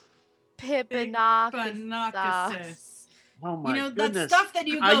 Piplanacuses. Pippinocus. Oh my You know, goodness. that stuff that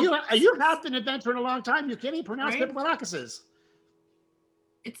you go. Are you have been adventuring a long time? You can't even pronounce Right? Piplanacuses.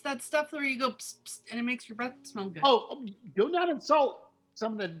 It's that stuff where you go psst, psst, and it makes your breath smell good. Oh, do not insult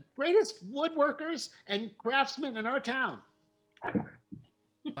some of the greatest woodworkers and craftsmen in our town.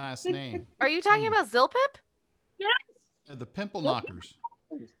 Last name. Are you talking about Zilpip? The Pimple Knockers.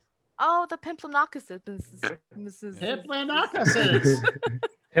 Oh, the Pimplonocuses. Mrs. Piplanacuses.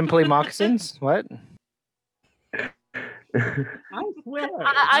 Pimply moccasins? What? I swear.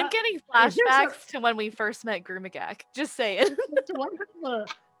 I'm getting Is this flashbacks to when we first met Grumagak. Just saying.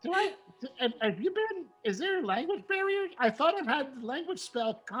 Have you been? Is there a language barrier? I thought I've had language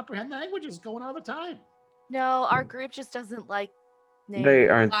spell comprehend languages going all the time. No, our group just doesn't like names. They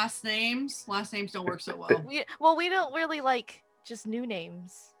aren't. Last names don't work so well. We don't really like just new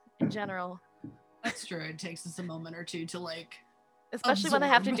names in general. That's true. It takes us a moment or two to like. Especially when they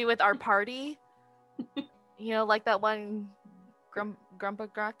have to Absorb. do with our party. You know, like that one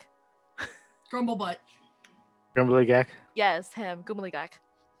Grumpagrak? Grumble butt. Grumbly Gak? Yes, him. Gumligak.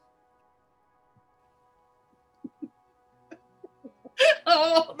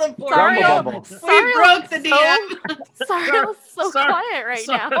 Oh, the poor Sorry, girl. Bumble. We broke the DM. Sorry, so Sorry, quiet right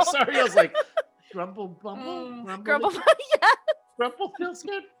now. Sorry, I was like, Grumble Bumble? Oh. Grumble, yeah. Grumble feels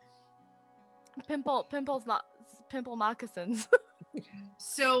good. Pimples not pimple moccasins.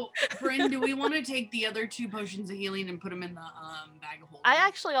 So, Bryn, do we want to take the other 2 potions of healing and put them in the bag of holding? I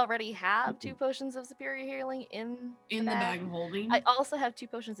actually already have 2 potions of superior healing in in the bag of holding. I also have 2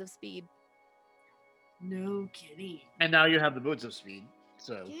 potions of speed. No kidding. And now you have the boots of speed.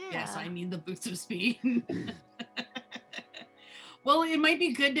 So Yeah. Yes, I need the boots of speed. Well, it might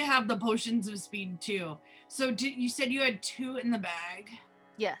be good to have the potions of speed too. So you said you had 2 in the bag.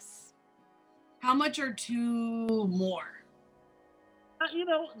 Yes. How much are 2 more? you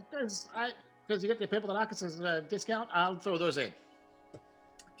know, because you get the Piplanacuses discount, I'll throw those in.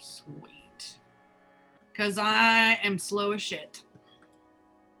 Sweet. Because I am slow as shit.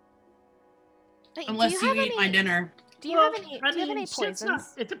 Hey, Unless you eat my dinner. Do you have any? Do you have any shit's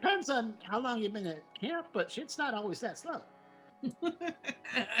poisons? it depends on how long you've been at camp, but shit's not always that slow.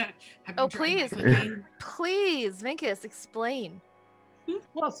 Have Oh, you tried my please. cooking? Please, Vinkus, explain.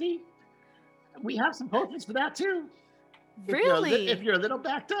 Well, see, we have some potions for that too. Really? If you're a little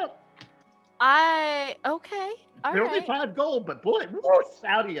backed up. Okay. All They're only right. 5 gold, but boy, whoosh,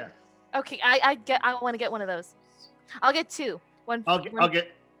 out of you. Okay, I want to get one of those. I'll get 2. One. I'll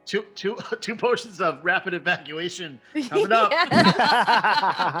get two potions of rapid evacuation coming up.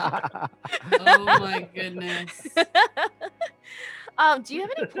 Oh my goodness. Do you have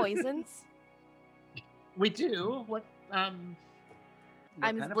any poisons? We do. What I'm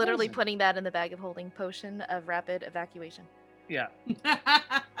kind of literally poison? putting that in the bag of holding. Potion of rapid evacuation. Yeah,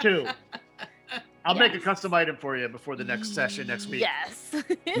 2. I'll make a Yes. custom item for you before the next session next week. Yes.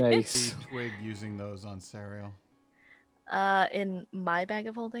 Nice. See Twig using those on Serial. In my bag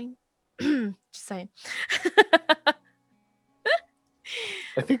of holding. Just saying.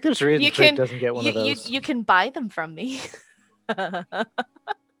 I think there's a reason You Twig can- doesn't get one of those. You can buy them from me.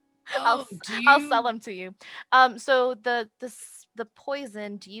 Oh, I'll sell them to you. So the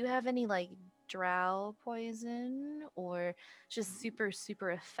poison, do you have any like drow poison or just super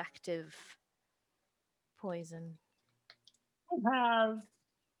effective poison? I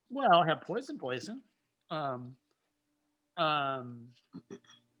have poison.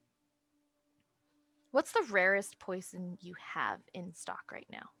 What's the rarest poison you have in stock right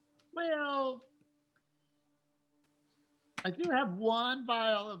now? Well, I do have 1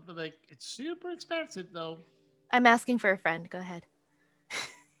 vial of it's super expensive though. I'm asking for a friend. Go ahead.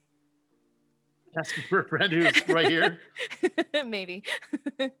 Asking for a friend who's right here. Maybe.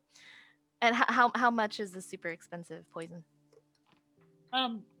 And how much is the super expensive poison?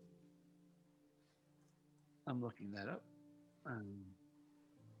 I'm looking that up.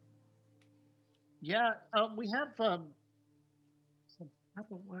 Yeah, we have some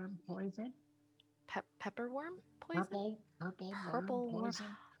purple worm poison. Pepperworm poison? Purple Purple worm worm. poison.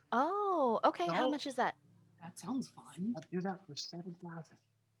 Oh, okay. How No. much is that? That sounds fun. I'll do that for 7,000.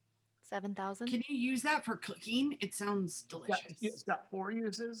 7,000. Can you use that for cooking? It sounds delicious. It's got 4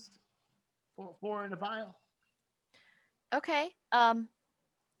 uses. Four in a vial. Okay. I'll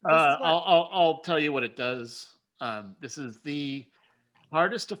tell you what it does. This is the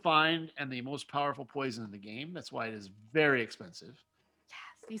hardest to find and the most powerful poison in the game. That's why it is very expensive. Yes.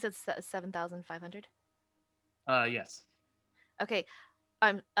 You said 7,500. Yes. Okay.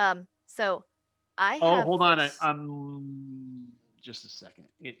 So I Oh, have hold on. this- Just a second.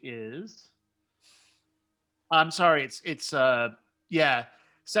 It is. I'm sorry. It's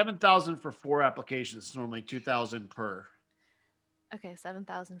 7,000 for 4 applications. It's normally 2,000 per. Okay,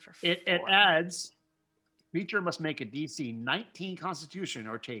 7,000 for It 4. adds. Creature must make a DC 19 Constitution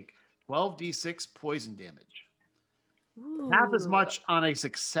or take 12d6 poison damage. Half as Ooh. much on a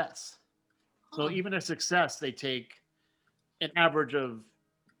success. So Huh. even a success, they take an average of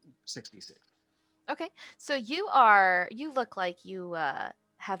 66. Okay, so you look like you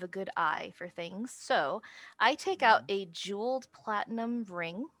have a good eye for things. So I take out a jeweled platinum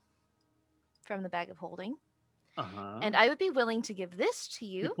ring from the bag of holding, and I would be willing to give this to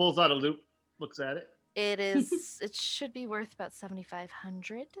He you. pulls out a loop, looks at it. It should be worth about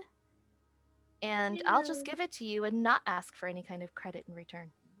 7,500, and I'll just give it to you and not ask for any kind of credit in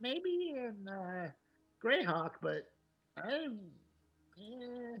return. Maybe in Greyhawk, but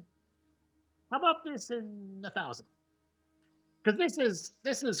how about this in 1,000? Because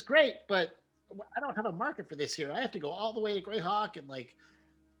this is great, but I don't have a market for this here. I have to go all the way to Greyhawk, and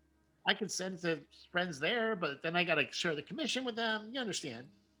I can send it to friends there, but then I got to share the commission with them. You understand?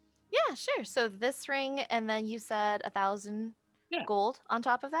 Yeah, sure. So this ring, and then you said 1,000 Yeah. gold on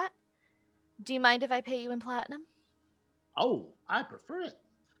top of that. Do you mind if I pay you in platinum? Oh, I prefer it.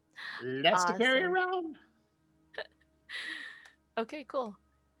 Less to carry Awesome. around. Okay, cool.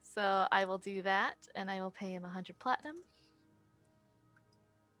 So I will do that, and I will pay him 100 platinum.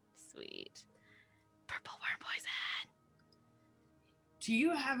 Sweet. Purple worm poison. Do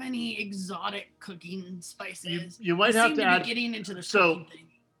you have any exotic cooking spices? You might I have seem to be add. getting into the So- cooking thing.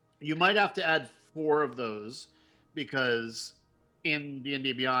 You might have to add 4 of those because in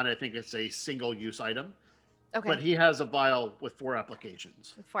D&D Beyond, I think it's a single-use item. Okay. But he has a vial with 4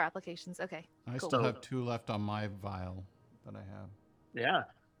 applications. With 4 applications. Okay. I Cool. still have 2 left on my vial that I have. Yeah,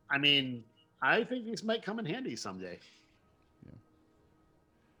 I mean, I think these might come in handy someday.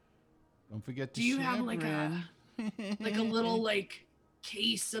 Don't forget to Do you have like Chagrin. a little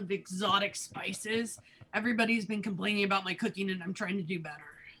case of exotic spices? Everybody's been complaining about my cooking, and I'm trying to do better.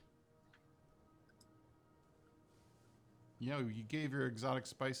 You know, you gave your exotic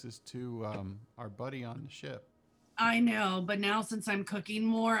spices to our buddy on the ship. I know, but now since I'm cooking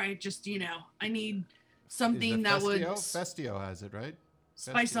more, I just I need Is something it that would Festio has it, right?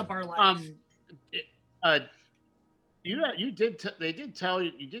 spice Festio. up our life. You did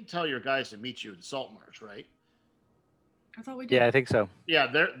tell your guys to meet you in Saltmarsh, right? I thought we did. Yeah, I think so. Yeah,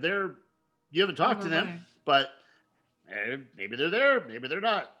 they're you haven't talked to them, Right. but maybe they're there, maybe they're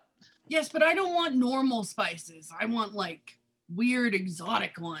not. Yes, but I don't want normal spices. I want weird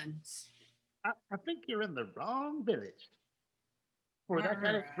exotic ones. I think you're in the wrong village for that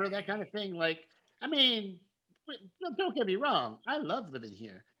kind of thing. I mean, don't get me wrong. I love living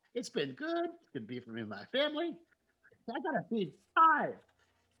here. It's been good. It's good to be for me and my family. I gotta feed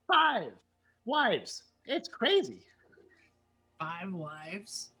five wives. It's crazy. 5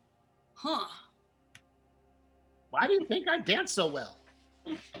 wives. Huh. Why do you think I dance so well?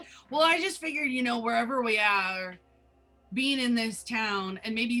 Well, I just figured, wherever we are, being in this town,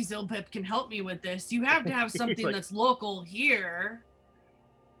 and maybe Zilpip can help me with this, you have to have something like- that's local here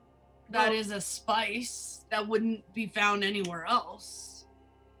that Well- is a spice that wouldn't be found anywhere else.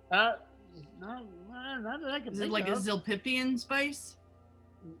 No, not that I can Is think it like a of. Zilpipian spice?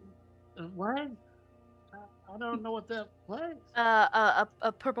 What? I don't know what that. What?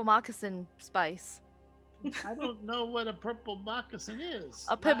 A purple moccasin spice. I don't know what a purple moccasin is.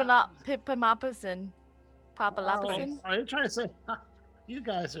 A pipamopicin. Papalapicin. Are you trying to say? You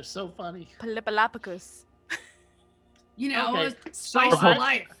guys are so funny. Palipalapicus. Okay, A spice so of I-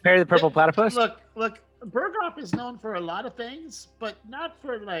 life. Perry the Purple Platypus? Look. Berghoff is known for a lot of things, but not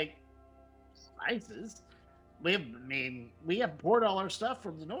for spices. We have poured all our stuff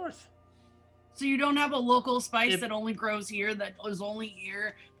from the north. So you don't have a local spice If- that only grows here, that is only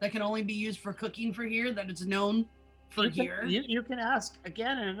here, that can only be used for cooking for here, that it's known for here. You can ask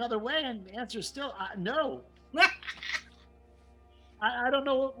again in another way, and the answer is still no. I don't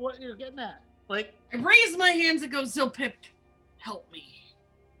know what you're getting at. Like, I raise my hands and go, Zilpip, help me.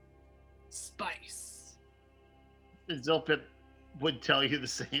 Spice. Zilpip would tell you the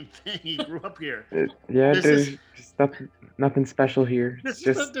same thing. He grew up here. Yeah, This there's is- just nothing special here. This It's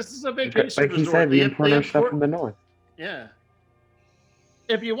is just this is a vacation like he resort. said, we They import our stuff import- from the north. Yeah.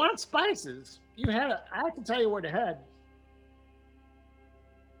 If you want spices, I can tell you where to head.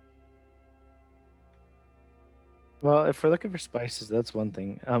 Well, if we're looking for spices, that's one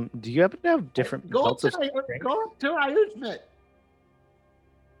thing. Do you happen to have different Go up belts to of strength? go up to Ayushmit.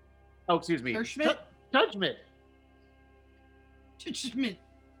 Oh, excuse me. Hirschmidt? Tudgmit. Tushmit.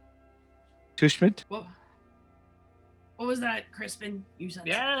 Tushmit? What was that, Crispin? You said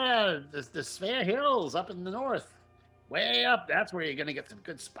Yeah, the Svea Hills up in the north. Way up. That's where you're gonna get some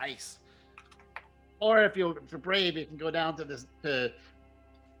good spice. Or if you're brave, you can go down to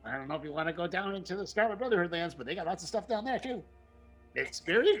I don't know if you want to go down into the Scarlet Brotherhood lands, but they got lots of stuff down there too. It's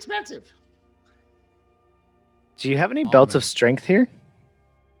very expensive. Do you have any belts of Almond. strength here?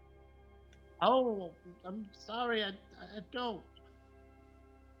 Oh, I'm sorry, I don't.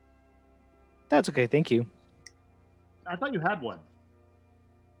 That's okay, thank you. I thought you had one.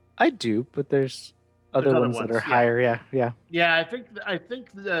 I do, but there's other other ones that ones, are yeah. higher. Yeah. Yeah, I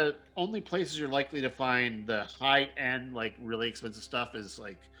think the only places you're likely to find the high end, like really expensive stuff is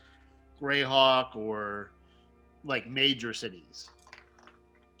like Greyhawk or like major cities.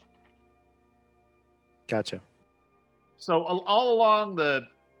 Gotcha. So all along the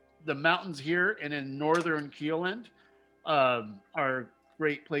mountains here and in northern Keeland are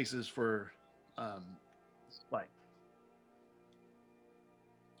great places for spice.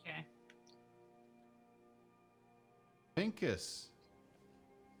 Okay. Pincus.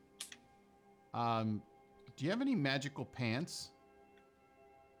 Do you have any magical pants?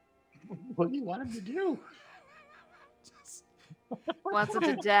 What do you want him to do? Wants him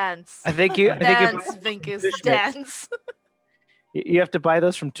to dance. I think you Dance, Vinkus, dance. you have to buy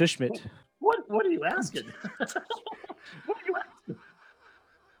those from Tushmit. What are you asking? What are you asking?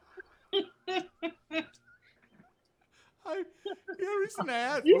 The reason I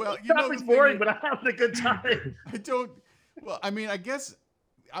asked, You well, think you know, it's the boring, thing but I'm having a good time. I don't. Well, I mean, I guess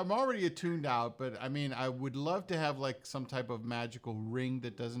I'm already attuned out, but I mean, I would love to have like some type of magical ring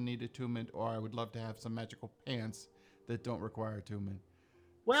that doesn't need attunement, or I would love to have some magical pants that don't require attunement.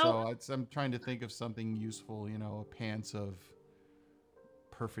 Well, So I'm trying to think of something useful, you know, pants of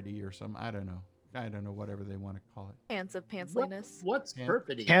perfidy or some. I don't know, whatever they want to call it. Pants of pantsliness. what's Yeah.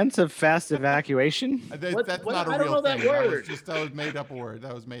 perfidy? Pants of fast evacuation. That's not a I don't real know that thing. That word. was made up a word.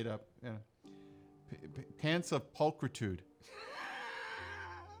 That was made up. Yeah. Pants of pulchritude.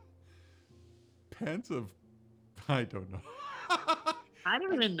 Pants of, I don't know. I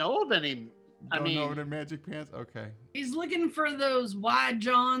don't even know of any. I Don't mean, know what a magic pants. Okay. He's looking for those wide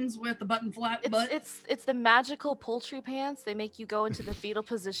johns with the button flat butt. It's the magical poultry pants. They make you go into the fetal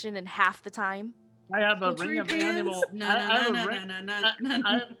position in half the time. I have a Poultry ring of pants? animal. No, I no, have a no, ring- no, no, no,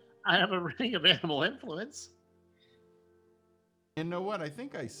 no. I have a ring of animal influence. You know what? I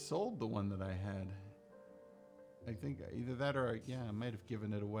think I sold the one that I had. I think either that or I might have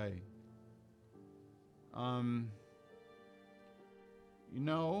given it away.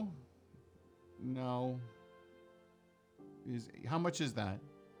 No. How much is that?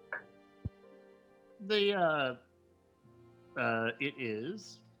 It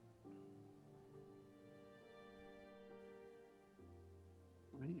is.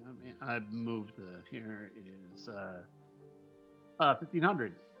 I've moved here. It is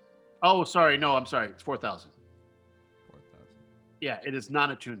 1,500. Oh, sorry. No, I'm sorry. It's 4,000. 4,000. Yeah, it is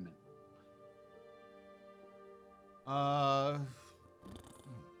non-attunement.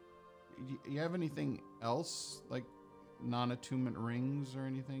 You have anything else like non-attunement rings or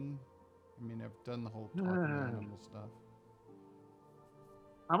anything? I mean, I've done the whole talking animal stuff.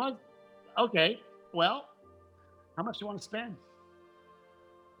 How much? Okay. Well, how much do you want to spend?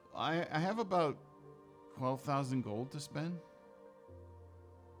 I have about 12,000 gold to spend.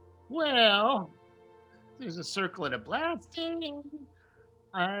 Well, there's a circlet of blasting.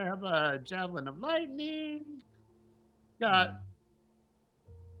 I have a javelin of lightning. Got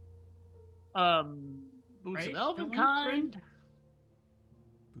boots Right? of elven Don't we, kind.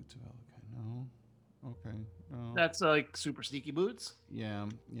 Boots of Elka. No. Okay. No. That's like super sneaky boots. Yeah.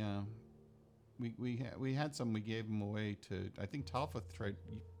 We had some. We gave them away to. I think Talfa tried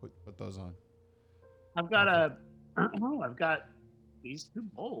put those on. I've got I've got these two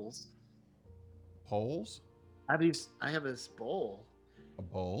bowls. poles. I have this bowl. A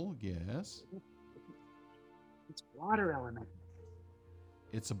bowl, yes. It's water element.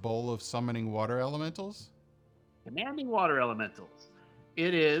 It's a bowl of summoning water elementals. Commanding water elementals.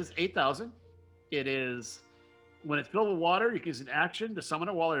 It is 8,000. It is when it's filled with water, you can use an action to summon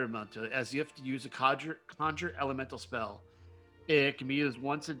a water elemental as you have to use a conjure elemental spell. It can be used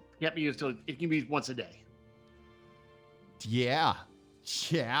can't be used till it can be used once a day. Yeah.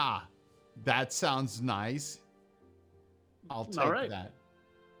 That sounds nice. I'll take that.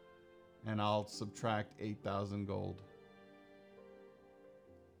 And I'll subtract 8,000 gold.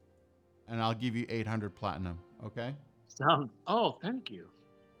 And I'll give you 800 platinum, okay? Thank you.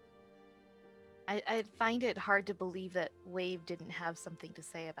 I find it hard to believe that Wave didn't have something to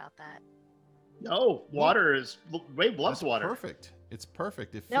say about that. No, Wave loves water. Perfect. It's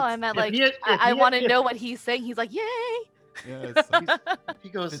perfect. No, I meant I want to know what he's saying. He's like, yay! Yeah, he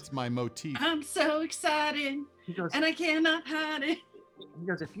goes, it's my motif. I'm so excited, and I cannot hide it. He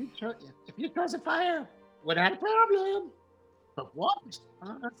goes, if you cause a fire, without a problem. But what?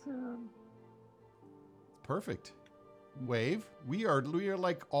 Awesome. Perfect. Wave, we are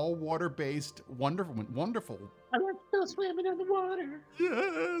like all water-based, wonderful. I like still swimming in the water.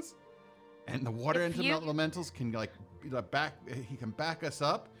 Yes. And the water elementals can he can back us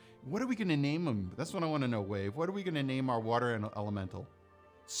up. What are we gonna name him? That's what I want to know, Wave. What are we gonna name our water elemental?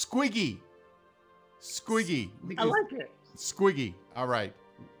 Squiggy. I like it. Squiggy. All right.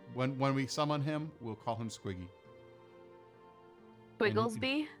 When we summon him, we'll call him Squiggy.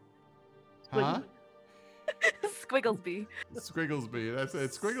 Squigglesby? Huh? Squigglesby. Squigglesby. That's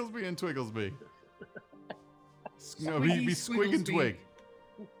it. Squigglesby and Twigglesby. No, Squiggy, be Squig and Squigglesby.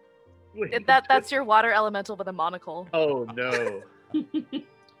 Twig. That's your water elemental with a monocle. Oh no.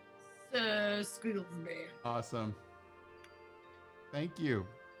 Squigglesby. Awesome. Thank you.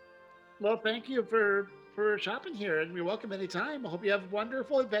 Well, thank you for shopping here, and you're welcome anytime. I hope you have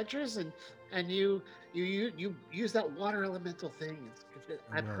wonderful adventures, and you use that water elemental thing.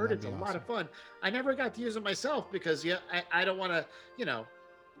 I've heard it's a lot of fun. I never got to use it myself because I don't want to, I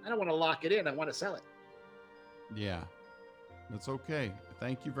don't want to lock it in. I want to sell it. Yeah, that's okay.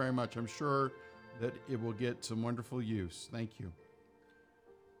 Thank you very much. I'm sure that it will get some wonderful use. Thank you.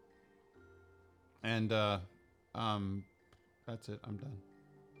 And that's it. I'm done.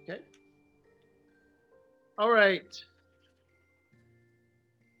 Okay. All right.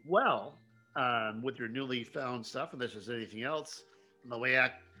 Well, with your newly found stuff, unless there's anything else, on the way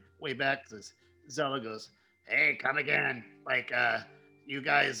back, Zella goes, "Hey, come again! You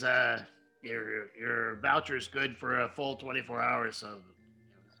guys, your voucher's good for a full 24 hours, so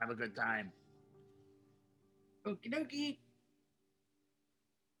have a good time." Okie dokie.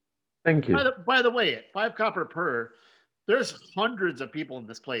 Thank you. By the way, at 5 copper per, there's hundreds of people in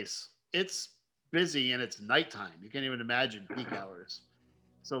this place. It's busy and it's nighttime. You can't even imagine peak hours.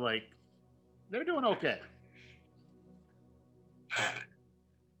 So they're doing okay.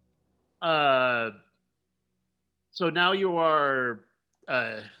 So now you are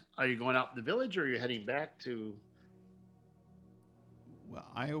you going out in the village or are you heading back to? Well,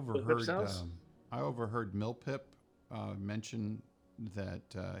 I overheard Millpip mention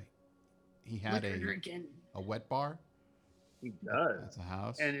that he had a wet bar. He does. That's a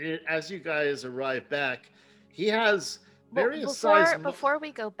house. And as you guys arrive back, he has various Before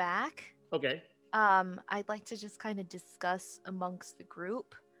we go back, okay. I'd like to just kind of discuss amongst the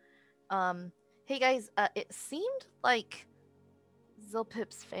group. Hey guys, it seemed like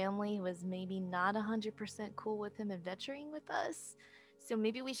Zilpip's family was maybe not 100% cool with him adventuring with us. So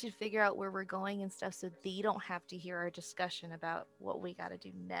maybe we should figure out where we're going and stuff so they don't have to hear our discussion about what we got to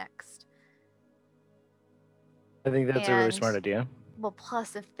do next. I think that's a really smart idea. Well,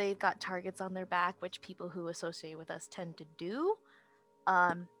 plus if they've got targets on their back, which people who associate with us tend to do,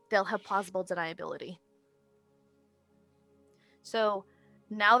 they'll have plausible deniability. So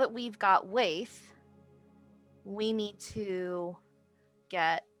now that we've got Waith, we need to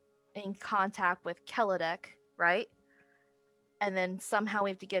get in contact with Kelladek, right? And then somehow we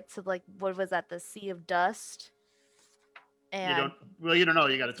have to get to what was that, the Sea of Dust? And you don't know.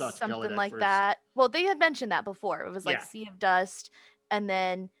 You got to talk to Kelladek something like first. that. Well, they had mentioned that before. It was Sea of Dust, and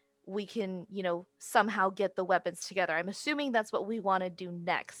then we can, somehow get the weapons together. I'm assuming that's what we want to do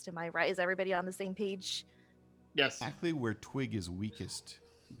next. Am I right? Is everybody on the same page? Yes. Exactly where Twig is weakest.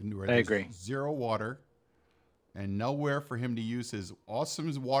 I agree. 0 water, and nowhere for him to use his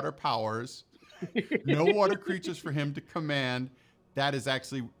awesome water powers. No water creatures for him to command. That is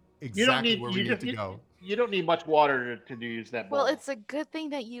actually exactly where we need to go. You don't need much water to use that ball. Well, it's a good thing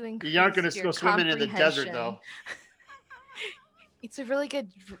that you increased You aren't going to go swimming in the desert, though. It's a really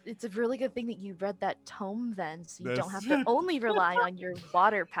good thing that you read that tome then, so you don't have to That's- only rely on your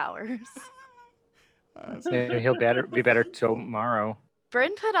water powers. Maybe he'll be better tomorrow.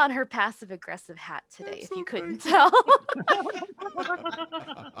 Bryn put on her passive aggressive hat today, That's if you so couldn't thank tell.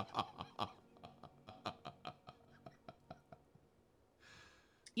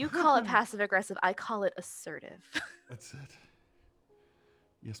 You call it passive aggressive, I call it assertive. That's it.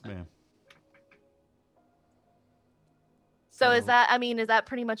 Yes, ma'am. So is that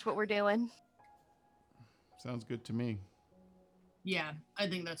pretty much what we're doing? Sounds good to me. Yeah, I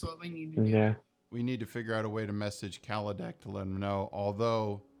think that's what we need to do. Yeah. We need to figure out a way to message Kaladeck to let him know.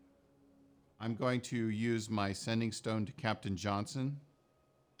 Although I'm going to use my sending stone to Captain Johnson.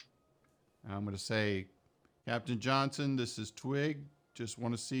 I'm going to say, Captain Johnson, this is Twig. Just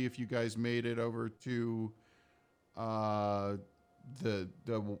want to see if you guys made it over to the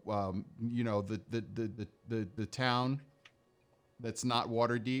town that's not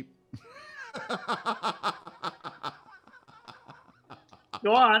Waterdeep.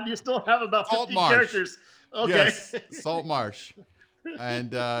 Go on. You still have about 50 Saltmarsh. characters. Okay. Yes, Saltmarsh.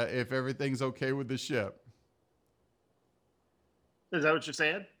 And if everything's okay with the ship. Is that what you're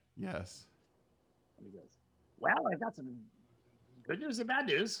saying? Yes. He goes, well, I got some good news and bad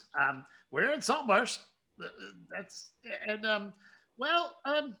news. We're in Saltmarsh. You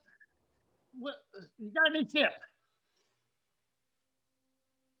got a new ship.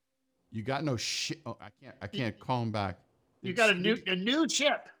 You got no shit. Oh, I can't call him back. You got a new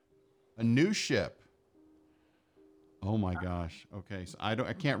ship. A new ship. Oh my gosh. Okay, so I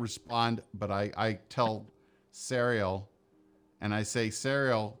can't respond, but I tell Serial, and I say,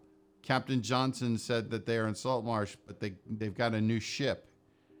 Serial, Captain Johnson said that they are in Saltmarsh, but they've got a new ship,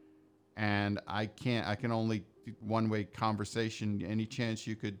 and I can only do one-way conversation. Any chance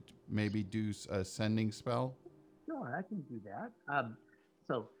you could maybe do a sending spell? Sure, I can do that.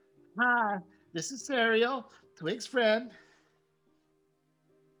 So, hi, this is Serial, Twig's friend.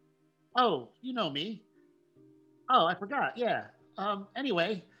 Oh, you know me. Oh, I forgot. Yeah.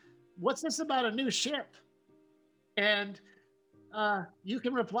 Anyway, what's this about a new ship? And you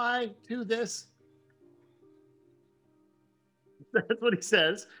can reply to this. That's what he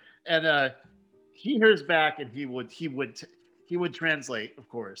says. And he hears back, and he would translate, of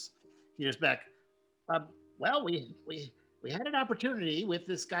course. He hears back. Well, we had an opportunity with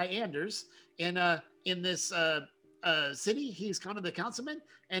this guy Anders in this city. He's kind of the councilman,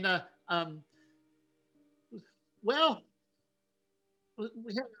 and well,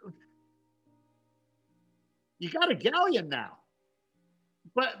 you got a galleon now,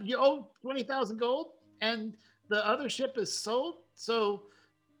 but you owe 20,000 gold, and the other ship is sold. So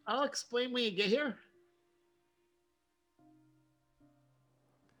I'll explain when you get here.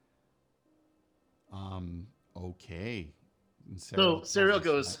 Okay. So Serial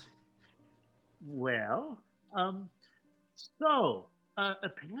goes, well,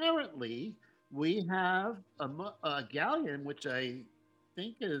 apparently we have a galleon, which I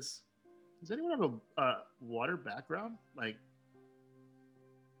think does anyone have a water background? Like,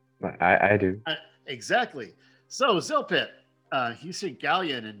 I do. Exactly. So Zilpit, you see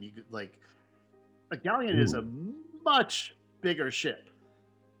galleon, and you like, a galleon is a much bigger ship,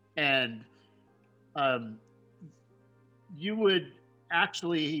 and you would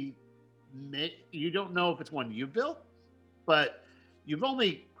actually you don't know if it's one you built, but you've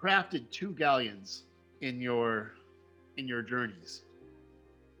only crafted 2 galleons in your journeys.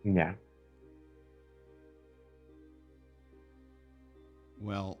 Yeah.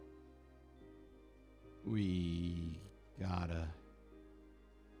 Well, we gotta.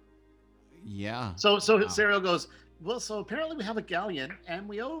 Yeah. So Wow. Serial goes, well, so apparently we have a galleon, and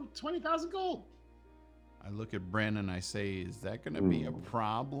we owe 20,000 gold. I look at Bryn and I say, is that going to be a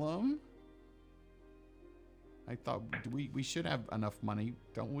problem? I thought we should have enough money,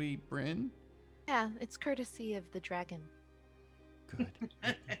 don't we, Bryn? Yeah, it's courtesy of the dragon. Good.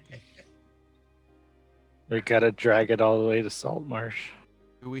 We gotta drag it all the way to Saltmarsh.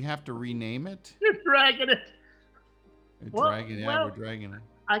 Do we have to rename it? You're dragging it. Well, We're dragging it.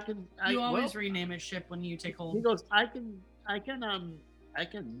 You always rename a ship when you take He hold. goes, I can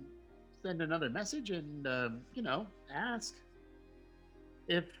send another message and ask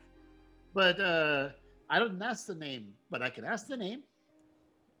but I didn't ask the name, but I can ask the name,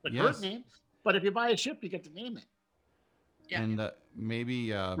 the Yes. current name. But if you buy a ship, you get to name it, Yeah. And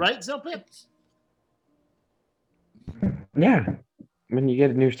maybe right, Zilpit? Yeah. When you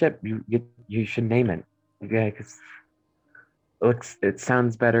get a new ship, you should name it. Yeah, because it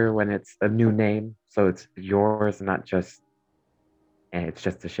sounds better when it's a new name, so it's yours, not just, and it's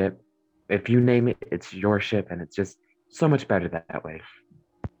just a ship. If you name it, it's your ship, and it's just so much better that way.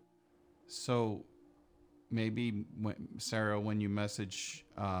 So maybe Sarah, when you message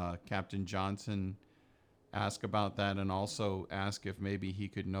Captain Johnson, ask about that, and also ask if maybe he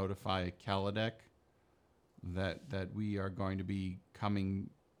could notify Kaladek that we are going to be coming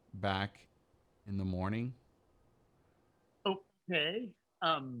back in the morning. Okay.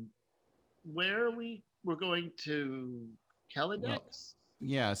 Where are we? We're going to Kaladex?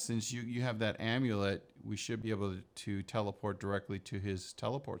 Yeah, since you have that amulet, we should be able to teleport directly to his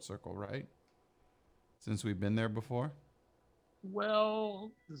teleport circle, right? Since we've been there before.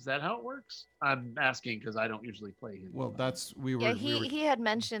 Well, is that how it works? I'm asking because I don't usually play him. Well, that's we were. Yeah, we were, he had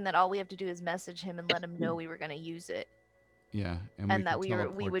mentioned that all we have to do is message him and let him know we were going to use it, yeah, and that could we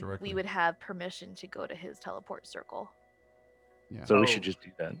teleport would directly. we would have permission to go to his teleport circle. Yeah. So we should just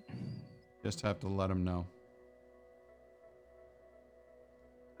do that. Just have to let him know.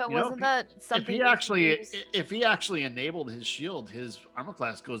 But You know, wasn't that something? If he actually enabled his shield, his armor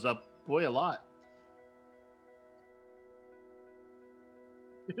class goes up a lot.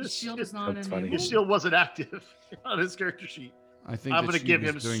 The shield is not That's funny. enabled. His shield wasn't active on his character sheet. I think I'm that gonna she give was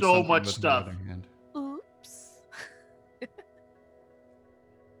him doing so something much with her stuff. other hand. Oops.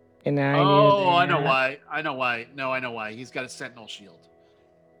 And now Oh, I know why. No, I know why. He's got a sentinel shield.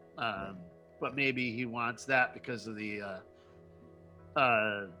 But maybe he wants that because of the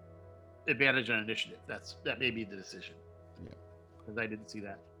advantage on initiative. That may be the decision. Yeah. Because I didn't see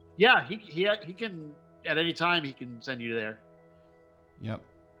that. Yeah, he can at any time he can send you there. Yep.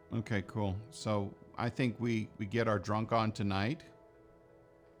 Okay, cool. So I think we get our drunk on tonight,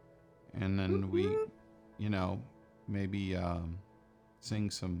 and then we, maybe sing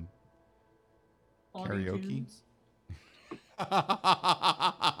some Audio karaoke. tunes.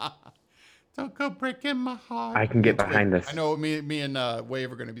 Don't go breaking my heart. I can get behind this. I know me and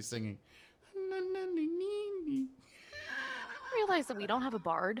Wave are going to be singing. I realize that we don't have a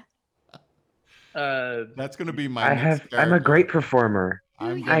bard. That's going to be my next I'm a character. great performer.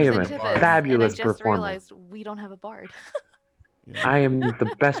 I'm I am gonna a be Into bard. this, fabulous and I just performer. realized we don't have a bard. Yeah. I am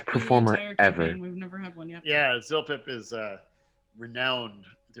the best In the performer entire ever. campaign, we've never had one yet. Yeah, Zilpip is renowned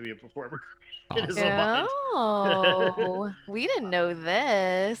to be a performer. In his own Awesome. mind. Oh, we didn't know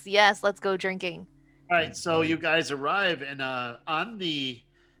this. Yes, let's go drinking. All right, so you guys arrive, and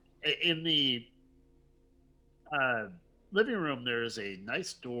in the living room, there is a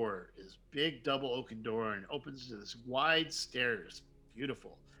nice door, this big double oaken door, and it opens to this wide stairs,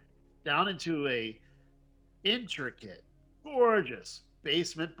 beautiful, down into a intricate, gorgeous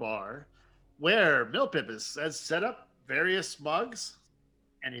basement bar, where Millpip has set up various mugs,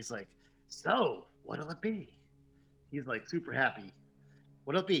 and he's like, "So, what'll it be?" He's like super happy.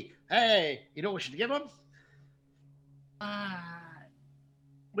 What'll it be? Hey, you know what we should give him?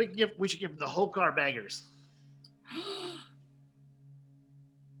 We should give him the Hokar bangers.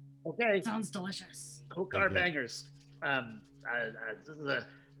 Okay. Sounds delicious. Hokar Okay. bangers. This is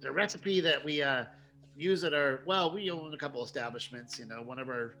the recipe that we use at our. Well, we own a couple establishments. One of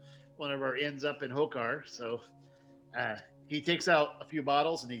our inns up in Hokar. So he takes out a few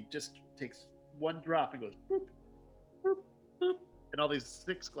bottles and he just takes one drop and goes boop, boop, boop, in all these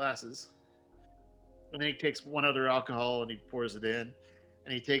 6 glasses. And then he takes one other alcohol and he pours it in.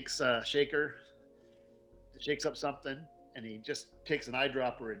 And he takes a shaker, shakes up something, and he just takes an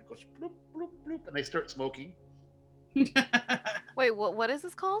eyedropper and goes bloop, bloop, bloop, and they start smoking. Wait, what is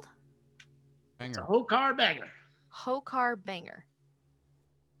this called? It's a Banger. Hokar banger. Hokar banger.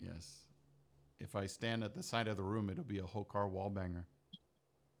 Yes. If I stand at the side of the room, it'll be a Hokar wall banger.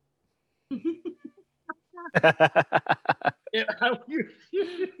 Yeah,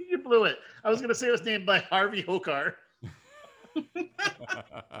 you blew it. I was going to say it was named by Harvey Hokar.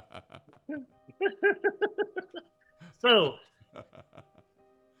 So,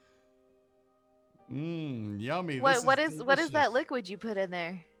 Yummy. What is that delicious. liquid you put in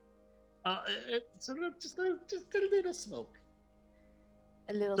there? it's sort of just a little smoke.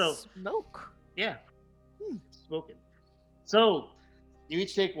 A little So- smoke. Yeah, smoking. So, you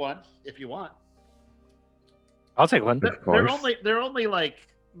each take one if you want. I'll take one. They're course. only like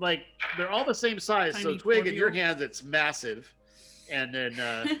they're all the same size. So Tiny Twig in your cordial. hands, it's massive, and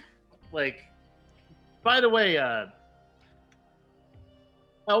then like. By the way,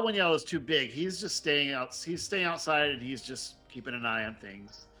 Elwynyo is too big. He's just staying out. He's staying outside, and he's just keeping an eye on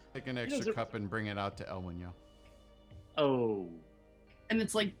things. Take an does extra it- cup and bring it out to Elwynyo. Oh, And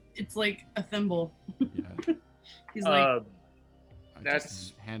it's like a thimble. Yeah. He's like, I That's-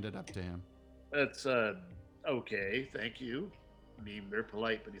 just hand it up to him. that's okay. Thank you. I mean, they're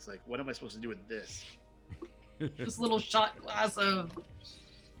polite, but he's like, "What am I supposed to do with this?" this little shot glass of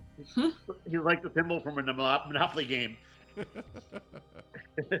He's like the thimble from a Monopoly game.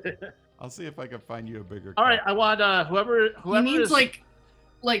 I'll see if I can find you a bigger. All right, cup. I want whoever He needs is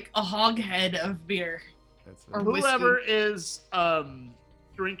like a hogshead of beer. That's or it. whoever whiskey. is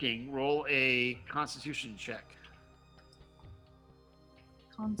drinking, roll a Constitution check.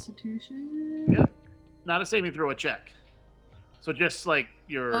 Constitution. Yep. Not a saving throw, a check. So just like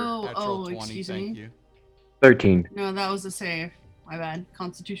your Natural 20, excuse thank me. you. 13. No, that was a save. My bad.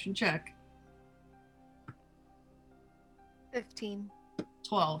 Constitution check. 15.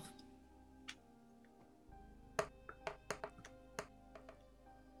 12.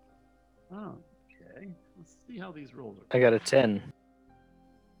 Oh, okay. Let's see how these rolls are. I got a 10.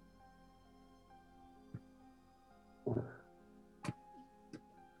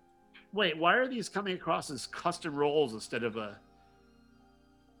 Wait, why are these coming across as custom rolls instead of a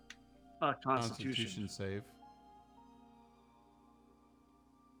Constitution? Constitution save.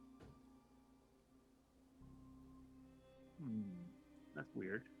 That's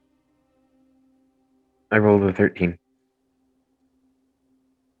weird. I rolled a 13.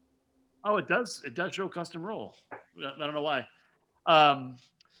 Oh, it does. It does show custom roll. I don't know why.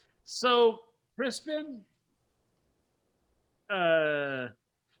 So Crispin,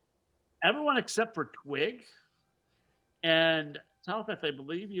 everyone except for Twig and Talfeth, I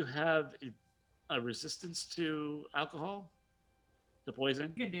believe you have a resistance to alcohol, to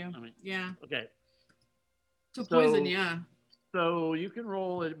poison. You can do. I mean, Yeah. okay. To So- poison, yeah. So you can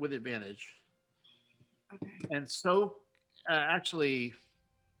roll it with advantage. Okay. And so, actually,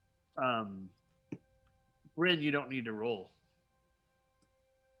 Bryn, you don't need to roll.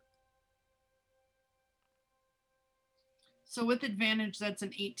 So with advantage, that's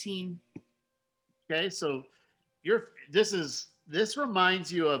an 18. Okay, so this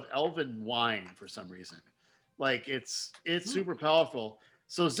reminds you of elven wine for some reason. Like it's super powerful.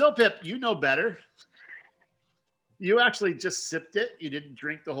 So Zilpip, you know better. You actually just sipped it. You didn't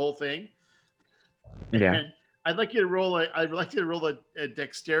drink the whole thing. Yeah. And I'd like you to roll a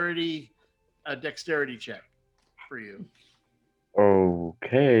dexterity check for you.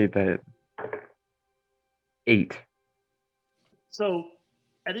 Okay, that 8. So,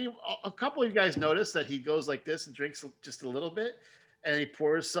 a couple of you guys notice that he goes like this and drinks just a little bit, and he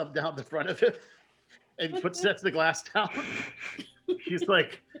pours some down the front of him, and sets the glass down. He's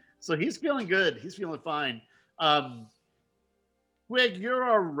like, so he's feeling good. He's feeling fine. Twig, you're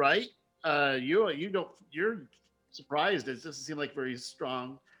all right. You're surprised. It doesn't seem like very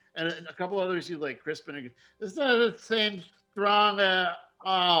strong. And a couple others, you like Crispin. It's not the same strong at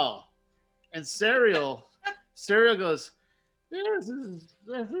all. And Serial goes, this is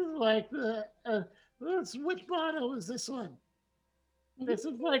like the which bottle is this one? This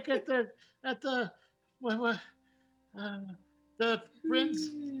is like at the Prince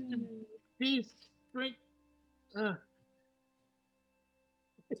Peace drink.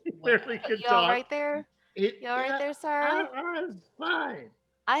 He barely can You all talk. right there? You all right there, sir? I'm fine.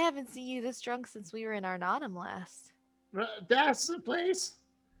 I haven't seen you this drunk since we were in Arnottum last. That's the place.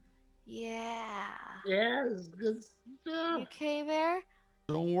 Yeah. Yes. You okay there?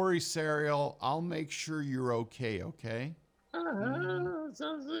 Don't worry, Serial. I'll make sure you're okay. Okay.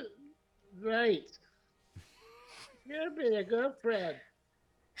 Sounds right. You're being a good friend.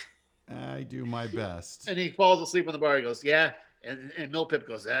 I do my best. And he falls asleep on the bar. He goes, yeah. And Millpip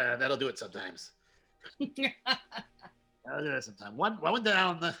goes, that'll do it sometimes. I'll do it sometime. One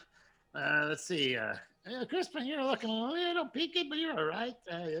down. Let's see. Crispin, you're looking a little peaked, but you're all right.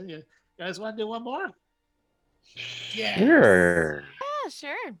 You guys want to do one more? Yeah. Sure. Yeah,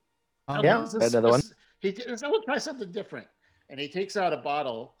 sure. Yeah, another one. We'll try something different. And he takes out a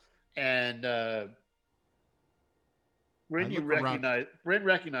bottle, and Bryn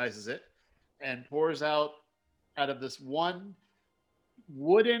recognizes it, and pours out of this one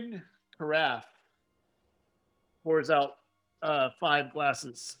wooden carafe. Pours out 5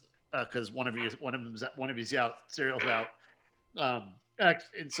 glasses because one of you's out. Cereal's out. And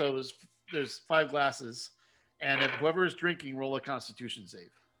so there's 5 glasses, and if whoever is drinking, roll a Constitution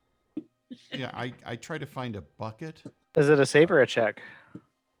save. Yeah, I try to find a bucket. Is it a save or a check?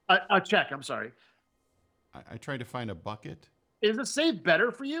 A check. I'm sorry. I try to find a bucket. Is the save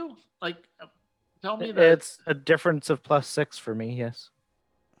better for you? Like, tell me that. It's a difference of +6 for me. Yes.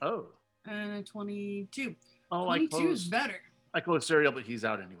 Oh. And a 22. Oh, 22 is better. I closed Serial, but he's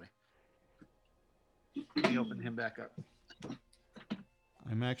out anyway. Let me open him back up.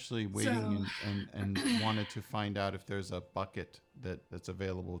 I'm actually waiting and wanted to find out if there's a bucket that's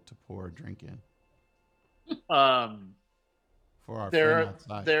available to pour a drink in for our friend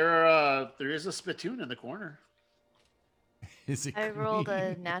outside. There is a spittoon in the corner. Is it I rolled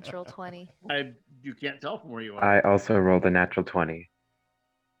a clean? natural 20. You can't tell from where you are. I also rolled a natural 20.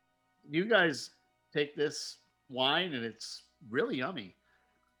 You guys take this wine and it's really yummy.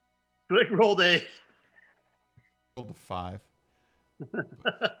 Twig rolled a Rolled a 5.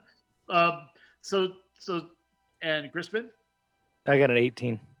 so and Crispin? I got an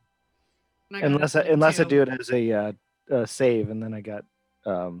 18. And I got a Unless I 22. do it as a save, and then I got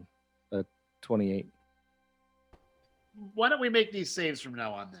a 28. Why don't we make these saves from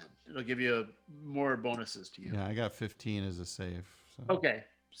now on then? It'll give you more bonuses to you. Yeah, I got 15 as a save. So. Okay,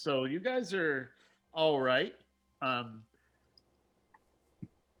 so you guys are all right.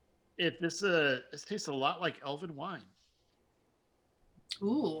 This tastes a lot like elven wine.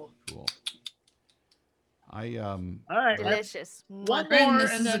 Ooh. Cool. I All right, Delicious. one Mwah. more,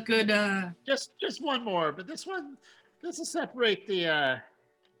 This and is a then good just one more, but this will separate the.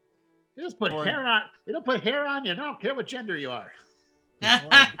 You just put Or- hair on. It'll put hair on you. I don't care what gender you are.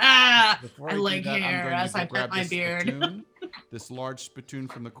 Before I do like that, I'm hair going to as I grab pet my this beard. spittoon, this large spittoon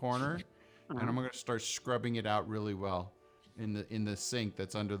from the corner, and I'm going to start scrubbing it out really well in the sink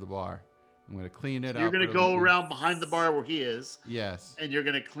that's under the bar. I'm going to clean it You're up. going to go around behind the bar where he is, Yes. and you're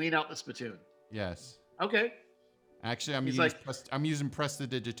going to clean out the spittoon. Yes. Okay. Actually, I'm He's using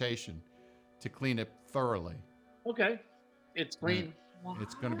prestidigitation to clean it thoroughly. Okay. It's clean.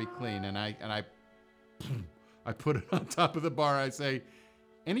 It's going to be clean, and I I put it on top of the bar. I say,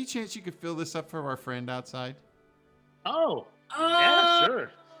 any chance you could fill this up for our friend outside? Oh. Yeah,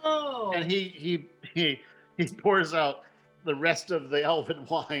 sure. Oh. And he pours out the rest of the elven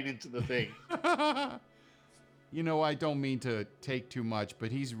wine into the thing. You know, I don't mean to take too much,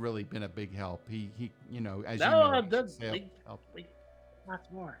 but he's really been a big help. He you know, as No, you know, that's he's help. Lots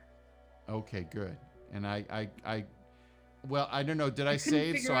more. Okay, good. And well, I don't know. Did I couldn't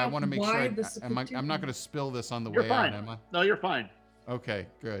save? So figure I out want to make why sure. the I'm not spittoon- going to spill this on the You're way fine. out, am I? No, you're fine. Okay,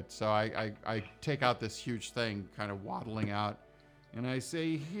 good. So I take out this huge thing, kind of waddling out, and I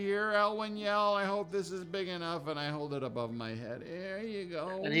say, "Here, Elwyn Yell. I hope this is big enough." And I hold it above my head. There you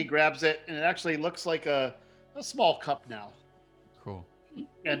go. And he grabs it, and it actually looks like a small cup now. Cool.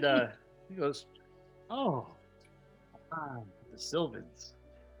 And he goes, "Oh, the Sylvans."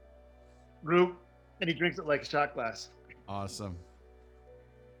 Root, and he drinks it like a shot glass. Awesome.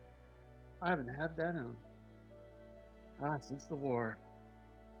 I haven't had that since the war.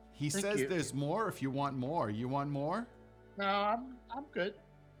 He Thank says you. there's more if you want more. You want more? No, I'm good.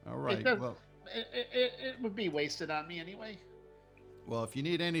 All right. does- Well, It would be wasted on me anyway. if you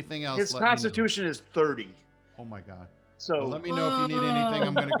need anything else, His let me know. constitution is 30. Oh my God. So Well, let me know if you need anything.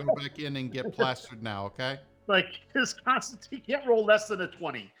 I'm going to go back in and get plastered now. Okay. like his constitution, he can't roll less than a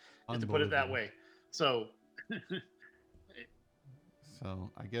 20, to put it that Unbelievable. way. So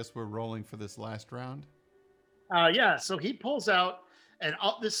So I guess we're rolling for this last round. yeah, so he pulls out, and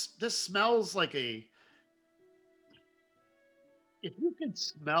this smells like a. If you can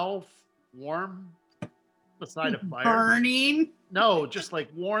smell warm beside a fire, Burning. no, just like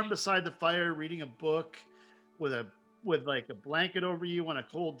warm beside the fire, reading a book, with like a blanket over you on a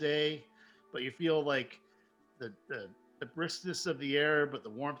cold day, but you feel like the briskness of the air, but the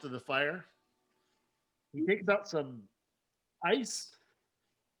warmth of the fire. He takes out some ice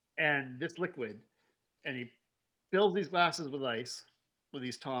and this liquid, and he fills these glasses with ice with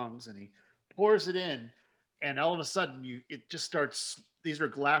these tongs, and he pours it in, and all of a sudden it just starts. These are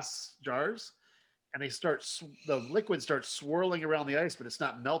glass jars, and the liquid starts swirling around the ice, but it's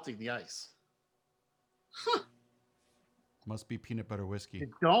not melting the ice. Must be peanut butter whiskey.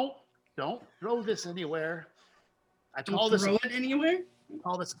 Don't throw this anywhere. I call Don't this throw it anywhere.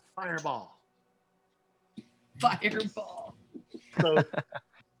 a fireball. Fireball. So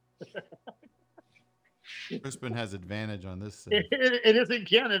Crispin has advantage on this. Save. it isn't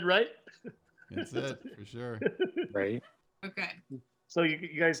canon, right? That's it for sure. Right. Okay. So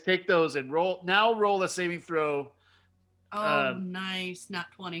you guys take those and roll a saving throw. Oh, nice. Not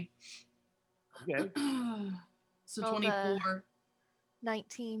 20. Okay. So Rolled a- 24.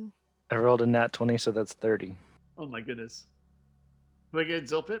 19. I rolled a nat 20, so that's 30. Oh my goodness. Do I get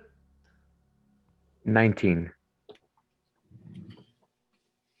Zilpit? 19.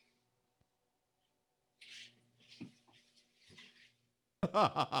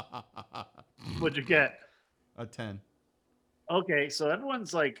 What'd you get? A 10. Okay, so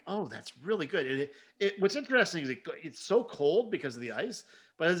everyone's like, "Oh, that's really good." What's interesting is it's so cold because of the ice,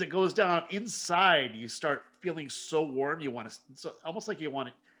 but as it goes down inside, you start feeling so warm. You want to, so almost like you want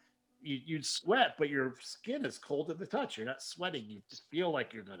to, you'd sweat, but your skin is cold to the touch. You're not sweating. You just feel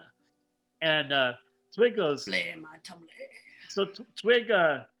like you're gonna. And Twig goes. Play my tumbler. So Twig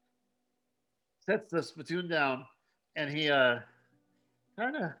sets the spittoon down, and he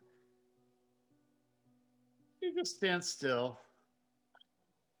kind of he just stands still,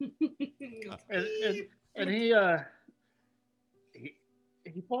 and he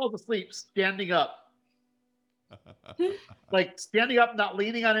falls asleep standing up, like standing up, not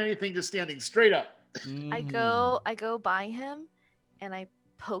leaning on anything, just standing straight up. I go by him, and I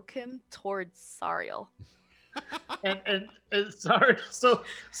poke him towards Sariel. and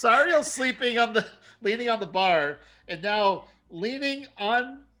Sariel's sleeping leaning on the bar, and now leaning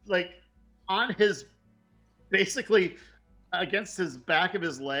on his, basically against his back of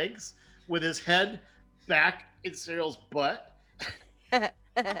his legs, with his head back in Sariel's butt.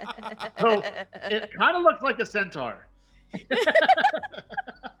 So it kind of looks like a centaur.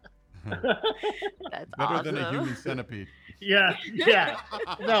 That's Better than a awesome. human centipede. Yeah.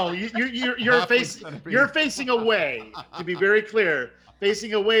 No, you're facing away. To be very clear,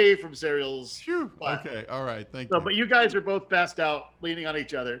 facing away from Sariel's. Phew. butt. Okay, all right, thank So, you. but you guys are both passed out, leaning on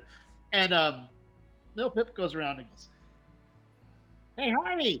each other, and Lil Pip goes around and goes, "Hey,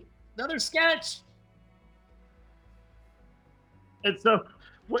 Harvey, another sketch." And so,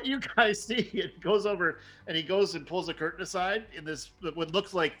 what you guys see, it goes over, and he goes and pulls a curtain aside in this what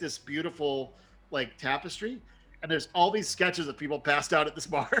looks like this beautiful like tapestry, and there's all these sketches of people passed out at this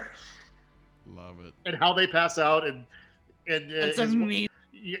bar, Love it. and how they pass out, and That's amazing.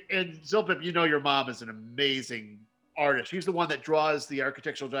 and Zilpip, you know your mom is an amazing artist. She's the one that draws the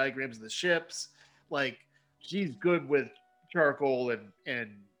architectural diagrams of the ships. Like, she's good with charcoal and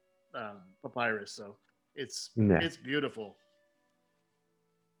papyrus. So it's beautiful.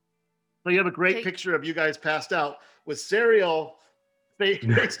 So you have a great picture of you guys passed out with Sariel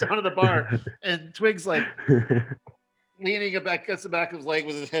face down at the bar, and Twig's like leaning against the back of his leg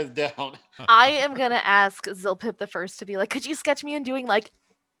with his head down. I am gonna ask Zilpip the first to be like, could you sketch me in doing like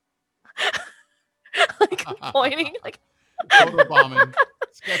pointing like Photo bombing.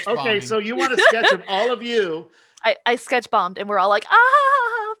 Sketch Okay, bombing. so you want to sketch of all of you. I sketch bombed and we're all like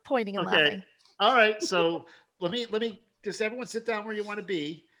ah pointing and Okay. laughing. All right, so let me just everyone sit down where you want to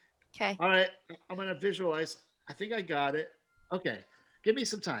be. Okay. All right, I'm gonna visualize. I think I got it. Okay, give me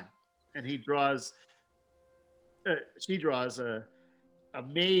some time. And he draws. She draws a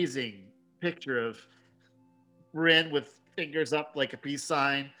amazing picture of Bryn with fingers up like a peace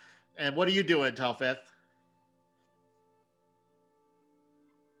sign. And what are you doing, Talfeth?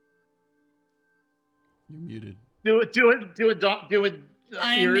 You're muted. Doing.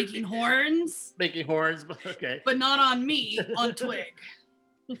 I am making horns, Making horns. Okay. but not on me, on Twig.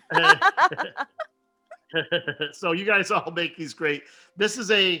 So you guys all make these great. This is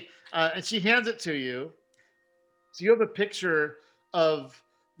and she hands it to you. So you have a picture of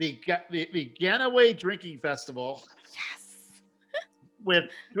the Ganaway Drinking Festival. Yes. With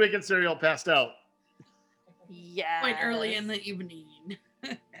Twig and Sariel passed out. Yeah. Quite early in the evening.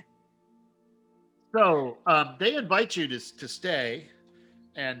 So they invite you to stay,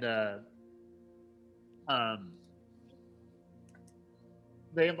 and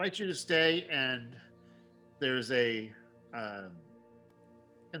they invite you to stay, and there's in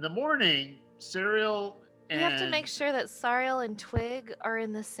the morning, Sariel and We have to make sure that Sariel and Twig are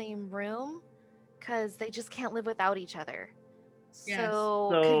in the same room because they just can't live without each other. Yes. So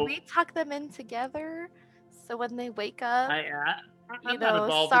So- could we tuck them in together so when they wake up, I'm you not know,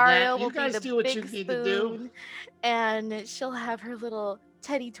 involved in that. Sariel You will guys be the do what big you need spoon, to do. and she'll have her little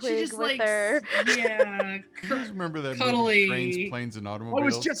teddy She Twig just with likes, her. yeah. You guys remember that Cuddly. movie Trains, Planes, and I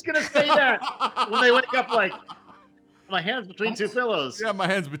Automobiles? was just gonna say that when they wake up, like my hands between two pillows. Yeah, my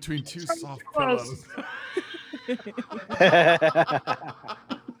hands between two soft Close. pillows.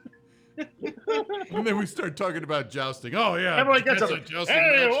 And then we start talking about jousting. Oh yeah, Everyone gets that's up. a jousting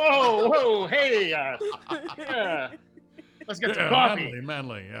Hey, match. whoa, hey, yeah. Let's get some Yeah, coffee.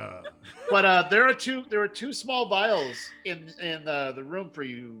 manly, yeah. But there are two small vials in the room for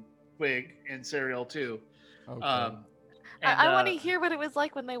you, Twig and Sariel too. Okay. I want to hear what it was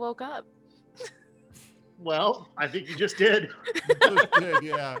like when they woke up. Well, I think you just did. Just did,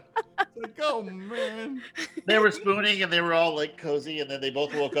 yeah. It's like, oh man. They were spooning and they were all like cozy, and then they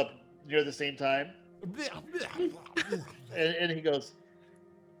both woke up near the same time. And he goes,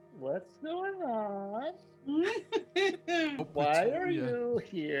 "What's going on? Oh, Why are Petunia, you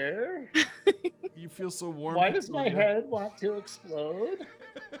here? You feel so warm. Why does my Petunia. head want to explode?"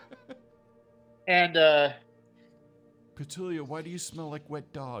 And Petunia, why do you smell like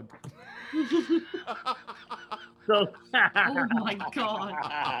wet dog? so Oh my god.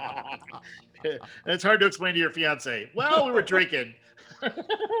 it's hard to explain to your fiance. Well, we were drinking.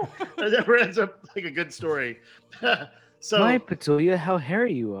 It never ends up like a good story. So My Petulia, how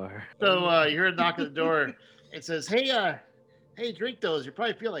hairy you are. you hear a knock at the door, it says, hey, drink those. You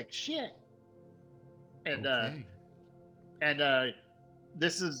probably feel like shit. And Okay.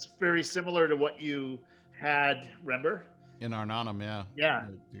 this is very similar to what you had. Remember? In Arnanum, yeah. Yeah.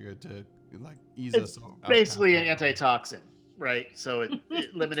 To like ease It's us out basically an past that. antitoxin, right? So it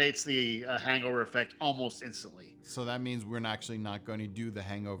eliminates the hangover effect almost instantly. So that means we're actually not going to do the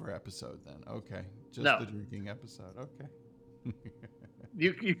hangover episode then. Okay. Just No. the drinking episode. Okay.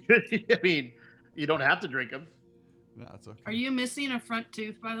 You could, I mean, you don't have to drink them. No, it's okay. Are you missing a front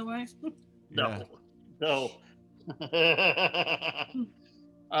tooth, by the way? Yeah. No.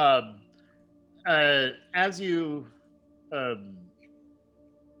 As you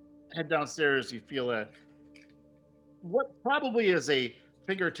head downstairs, you feel what probably is a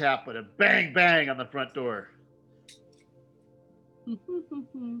finger tap, but a bang bang on the front door.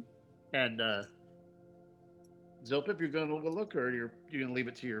 And Zilpip, you're going to look, or you're going to leave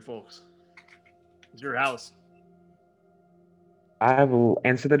it to your folks? It's your house. I will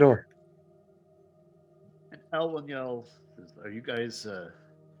answer the door. And Elwyn yells, "Are you guys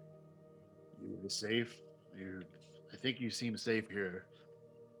safe? I think you seem safe here.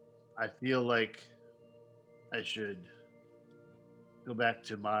 I feel like I should go back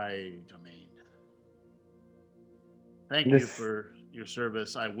to my domain. Thank you This- for your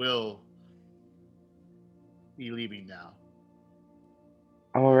service. I will be leaving now."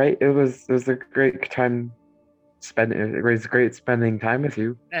 All right. It was a great time it was great spending time with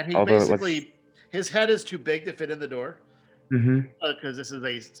you. And he Although it was- basically, his head is too big to fit in the door Mm-hmm. because this is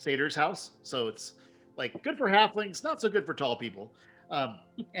a satyr's house. So it's like good for halflings, not so good for tall people.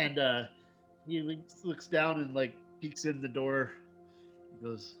 And he looks down and like peeks in the door. He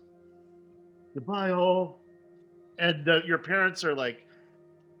goes, "Goodbye, all." And your parents are like,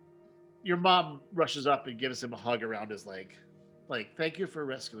 your mom rushes up and gives him a hug around his leg, like, "Thank you for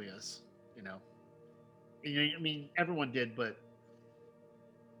rescuing us." You know, I mean, everyone did, but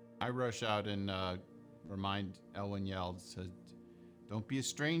I rush out and remind Elwyn Yeld, said, "Don't be a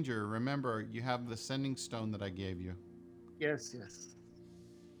stranger. Remember, you have the sending stone that I gave you." yes.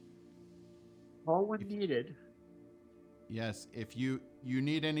 All when needed. Yes, if you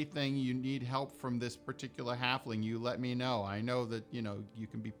need anything, you need help from this particular halfling, you let me know. I know that, you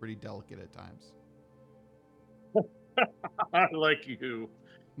can be pretty delicate at times. I like you.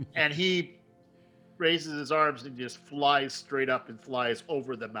 And he raises his arms and just flies straight up and flies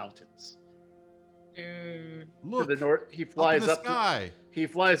over the mountains. Look, To the north, he up in flies the up. sky. He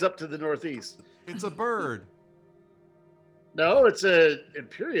flies up to the northeast. It's a bird. No, it's a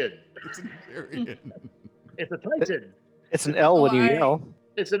period. It's an Arian. It's a titan. It's an L when you I- yell.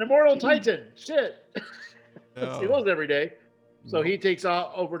 It's an immortal titan. Shit. He No. goes every day. So No. he takes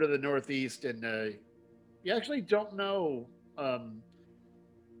off over to the northeast, and you actually don't know.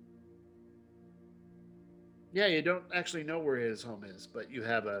 Yeah, you don't actually know where his home is, but he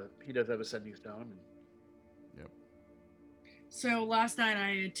does have a sending stone. So last night I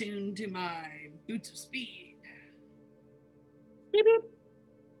attuned to my boots of speed. Beep,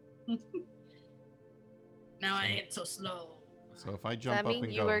 beep. Now I ain't so slow. So if I Does jump that up mean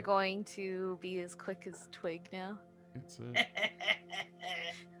and you go, are going to be as quick as Twig now? it's a,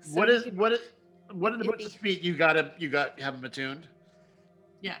 So What you is could- what are the it'd boots of speed? You got have them attuned.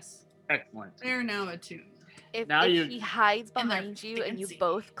 Yes, Excellent. they're now attuned. If, Now if you- he hides And they're behind you and you fancy.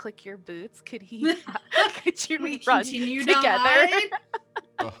 both click your boots, could he? Could you We run continue to together?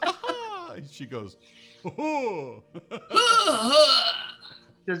 hide. she goes, oh.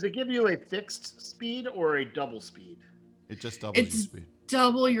 Does it give you a fixed speed or a double speed? It just doubles your It's- speed.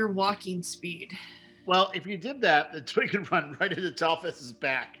 Double your walking speed. Well, if you did that, then Twig can run right into Telfeth's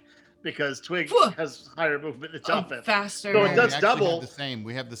back because Twig Phew. has higher movement than Oh, Telfeth. faster. So it No, does we actually have double. the same.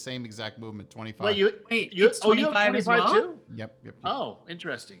 We have the same exact movement, 25. Wait, you Wait, you it's oh, you have 25 as 25 well? too? Yep. Oh,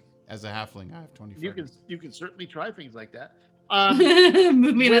 interesting. As a halfling, I have 25. You can certainly try things like that.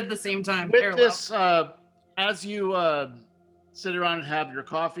 Moving with- at the same time. With Parallel. this, as you sit around and have your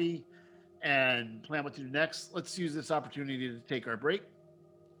coffee and plan what to do next, let's use this opportunity to take our break.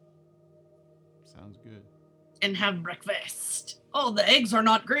 Sounds good. And have breakfast. Oh, the eggs are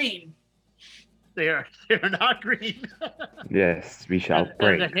not green. They're not green. Yes, we shall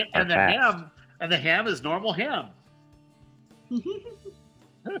break our and the fast. ham is normal ham. You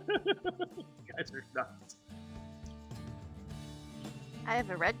guys are nuts. I have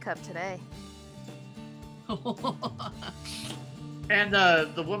a red cup today. And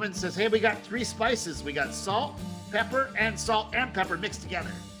the woman says, "Hey, we got 3 spices. We got salt, and pepper mixed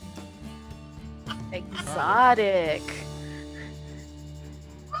together." Exotic.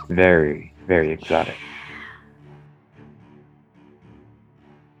 Very, very exotic.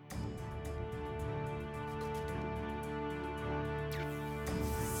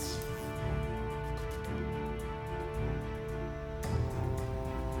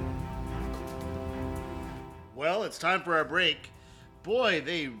 Well, it's time for our break. Boy,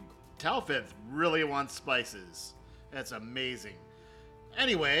 Talfith really wants spices. That's amazing.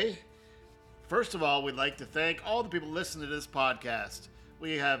 Anyway, first of all, we'd like to thank all the people listening to this podcast.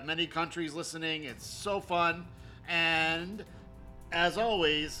 We have many countries listening. It's so fun. And as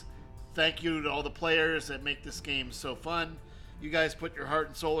always, thank you to all the players that make this game so fun. You guys put your heart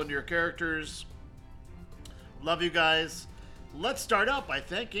and soul into your characters. Love you guys. Let's start out by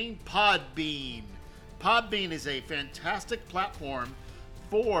thanking Podbean. Podbean is a fantastic platform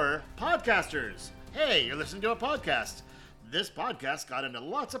for podcasters. Hey, you're listening to a podcast. This podcast got into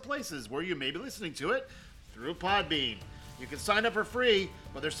lots of places where you may be listening to it through Podbean. You can sign up for free,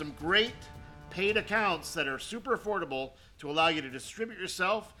 but there's some great paid accounts that are super affordable to allow you to distribute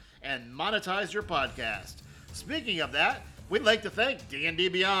yourself and monetize your podcast. Speaking of that, we'd like to thank D&D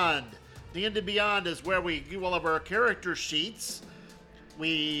Beyond. D&D Beyond is where we do all of our character sheets.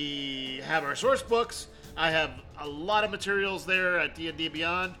 We have our source books. I have a lot of materials there at D&D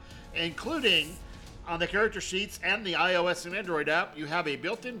Beyond, including on the character sheets and the iOS and Android app, you have a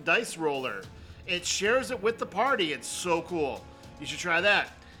built-in dice roller. It shares it with the party. It's so cool. You should try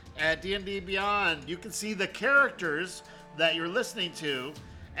that. At D&D Beyond, you can see the characters that you're listening to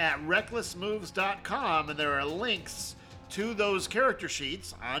at recklessmoves.com, and there are links to those character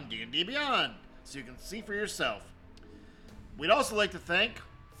sheets on D&D Beyond, so you can see for yourself. We'd also like to thank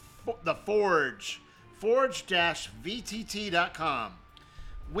the Forge, forge-vtt.com.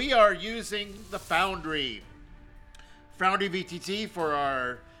 We are using the Foundry VTT for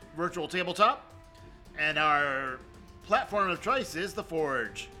our virtual tabletop, and our platform of choice is the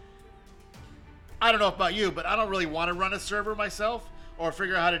Forge. I don't know about you, but I don't really want to run a server myself or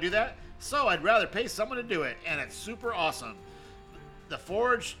figure out how to do that, so I'd rather pay someone to do it, and it's super awesome. The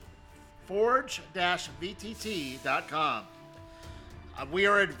Forge, forge-vtt.com. We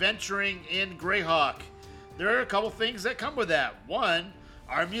are adventuring in Greyhawk. There are a couple things that come with that. One,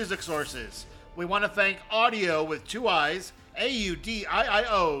 our music sources. We want to thank Audio with 2 I's, AUDIIO.com.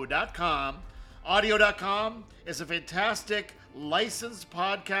 Audio.com is a fantastic licensed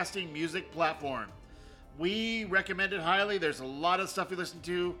podcasting music platform. We recommend it highly. There's a lot of stuff you listen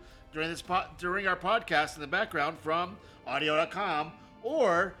to during our podcast in the background from Audio.com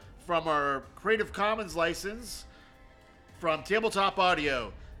or from our Creative Commons license from Tabletop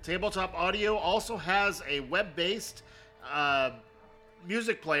Audio. Tabletop Audio also has a web-based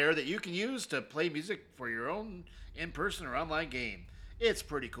music player that you can use to play music for your own in-person or online game. It's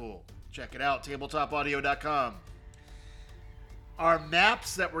pretty cool. Check it out, tabletopaudio.com. Our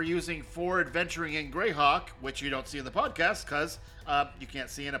maps that we're using for adventuring in Greyhawk, which you don't see in the podcast because you can't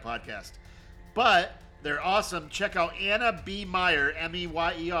see in a podcast, but they're awesome. Check out Anna B. Meyer,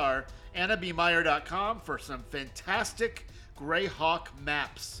 M-E-Y-E-R, AnnaBmeyer.com for some fantastic Greyhawk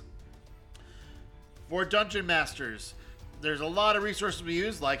maps. For Dungeon Masters, there's a lot of resources we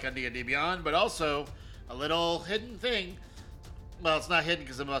use, like on D&D Beyond, but also a little hidden thing. Well, it's not hidden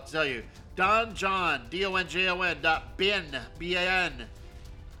because I'm about to tell you. Donjon, donjon.bin, B-A-N.sh,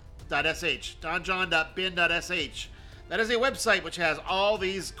 donjon.bin.sh. That is a website which has all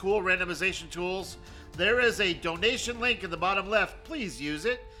these cool randomization tools. There is a donation link in the bottom left. Please use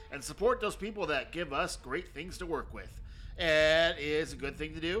it and support those people that give us great things to work with. It is a good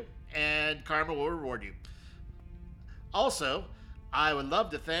thing to do, and karma will reward you. Also, I would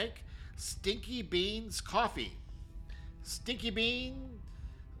love to thank Stinky Beans Coffee.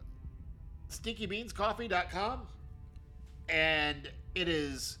 StinkyBeansCoffee.com, and it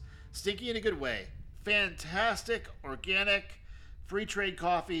is stinky in a good way. Fantastic, organic, free trade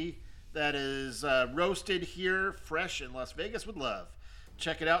coffee that is roasted here, fresh in Las Vegas with love.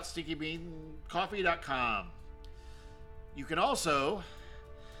 Check it out, StinkyBeansCoffee.com. You can also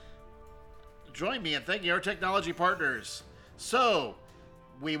join me in thanking our technology partners. So,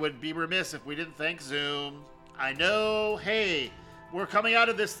 we would be remiss if we didn't thank Zoom. I know, hey, we're coming out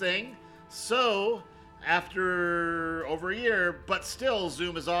of this thing, so after over a year, but still,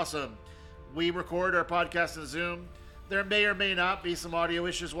 Zoom is awesome. We record our podcast in Zoom. There may or may not be some audio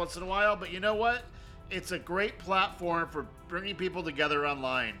issues once in a while, but you know what? It's a great platform for bringing people together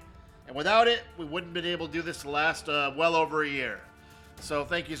online. And without it, we wouldn't have been able to do this to last well over a year. So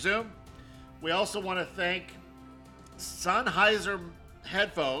thank you, Zoom. We also want to thank Sennheiser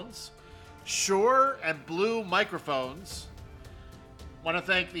headphones, Shure and Blue microphones. Want to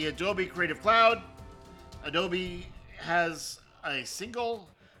thank the Adobe Creative Cloud. Adobe has a single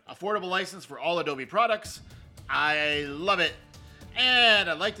affordable license for all Adobe products. I love it. And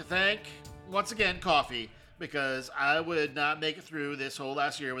I'd like to thank, once again, coffee, because I would not make it through this whole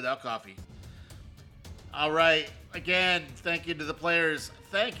last year without coffee. All right. Again, thank you to the players.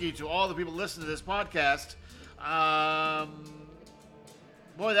 Thank you to all the people listening to this podcast.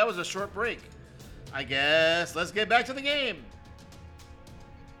 Boy, that was a short break. I guess let's get back to the game.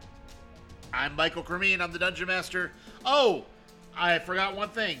 I'm Michael Cremeen. I'm the Dungeon Master. Oh, I forgot one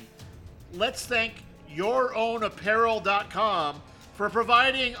thing. Let's thank YourOwnApparel.com for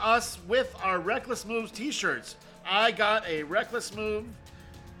providing us with our Reckless Moves t-shirts. I got a Reckless Move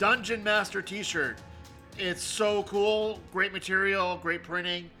Dungeon Master t-shirt. It's so cool. Great material, great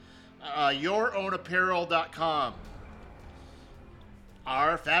printing. YourOwnApparel.com.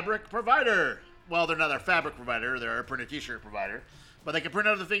 Our fabric provider. Well, they're not our fabric provider. They're our printed t-shirt provider. But they can print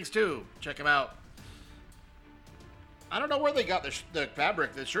other things too. Check them out. I don't know where they got the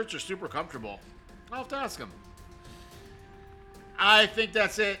fabric. The shirts are super comfortable. I'll have to ask them. I think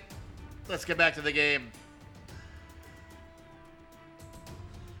that's it. Let's get back to the game.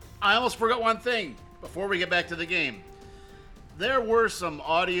 I almost forgot one thing before we get back to the game. There were some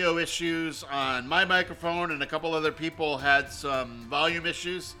audio issues on my microphone, and a couple other people had some volume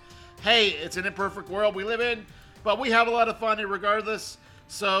issues. Hey, it's an imperfect world we live in, but we have a lot of fun regardless.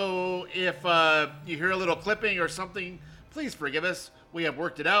 So if you hear a little clipping or something, please forgive us. We have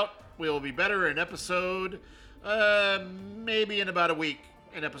worked it out. We will be better in episode, maybe in about a week,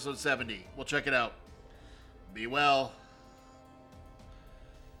 in episode 70. We'll check it out. Be well.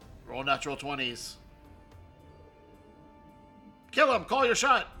 Roll natural 20s. Kill him. Call your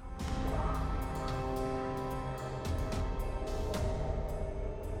shot.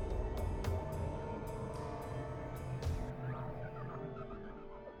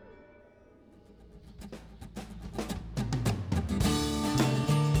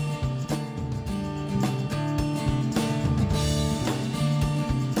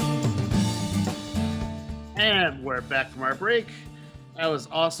 And we're back from our break. That was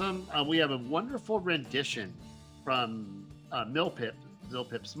awesome. We have a wonderful rendition from Millpip,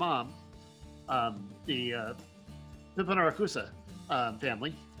 Zilpip's mom, the Pipanarakusa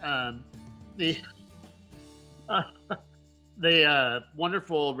family. The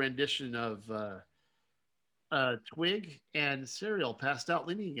wonderful rendition of Twig and Cereal passed out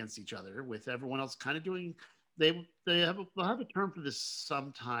leaning against each other, with everyone else kind of doing. They'll have a term for this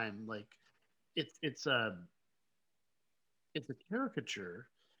sometime. Like it's a caricature,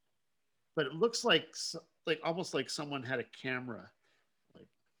 but it looks like almost like someone had a camera. Like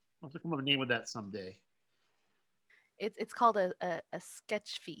I'll have to come up with a name of that someday. It's called a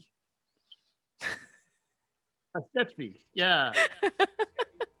sketch fee. A sketch fee, yeah.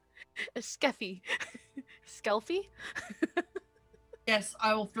 A skeffy. Skelfie? Yes,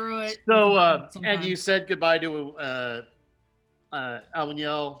 I will throw it. So, and sometime. you said goodbye to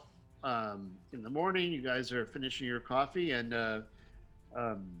Alwiniel in the morning. You guys are finishing your coffee, and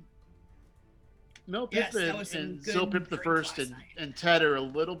Millpip Yes, that was some and good Zilpip the drinks First last and, night. and Ted are a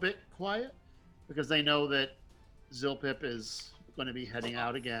little bit quiet because they know that Zilpip is going to be heading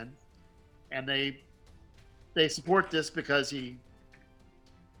out again, and they support this because you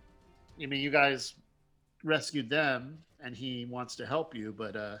guys rescued them, and he wants to help you,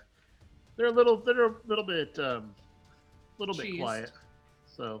 but they're a little bit Cheesed. quiet.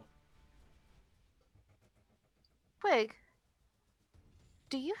 So Twig,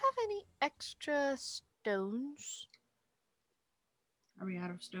 do you have any extra stones? Are we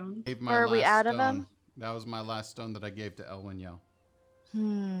out of stone? Gave Or are we last out of stone. them? That was my last stone that I gave to Elwyn Yell.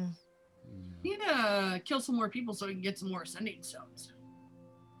 Hmm. Need to kill some more people so we can get some more ascending stones.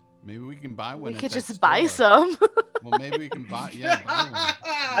 Maybe we can buy one. We at could that just buy store. some. Well, maybe we can buy. Yeah, buy one.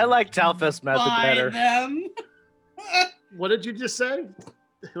 I like Talfus method Buy better. them. what did you just say?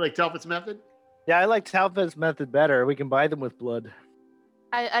 Like Talbot's method? Yeah, I like Talfus method better. We can buy them with blood.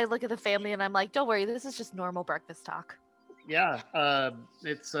 I look at the family and I'm like, don't worry, this is just normal breakfast talk. Yeah.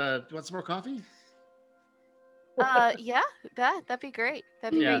 It's do you want some more coffee? Yeah, that'd be great.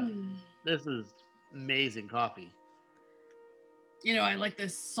 That'd be Yeah. great. This is amazing coffee. You know, I like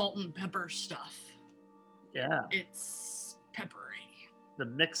this salt and pepper stuff. Yeah. It's peppery. The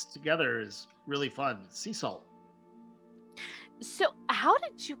mix together is really fun. Sea salt. So, how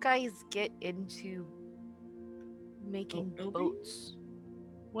did you guys get into making Building? boats?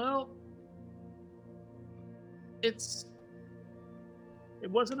 Well, it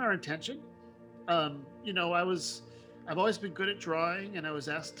wasn't our intention. I've always been good at drawing, and I was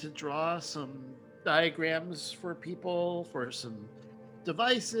asked to draw some diagrams for people for some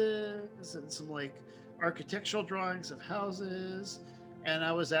devices and some like architectural drawings of houses, and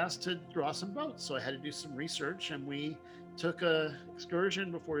I was asked to draw some boats. So I had to do some research, and we took a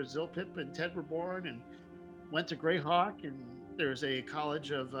excursion before Zilpip and Ted were born, and went to Greyhawk, and there's a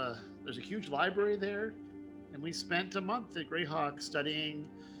there's a huge library there, and we spent a month at Greyhawk studying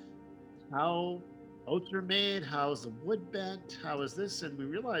how boats are made? How's the wood bent? How is this? And we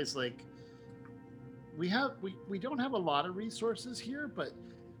realized like we don't have a lot of resources here, but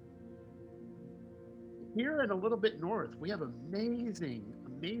here and a little bit north, we have amazing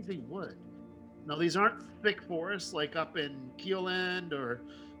wood. Now these aren't thick forests like up in Keeland or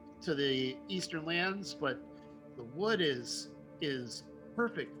to the eastern lands, but the wood is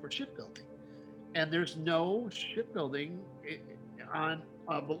perfect for shipbuilding. And there's no shipbuilding on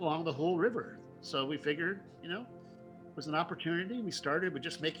along the whole river. So we figured, it was an opportunity. We started with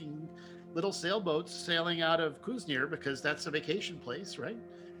just making little sailboats sailing out of Kuznir because that's a vacation place, right?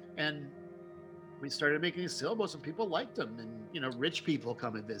 And we started making these sailboats and people liked them. And, rich people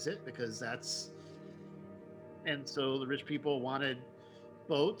come and visit because and so the rich people wanted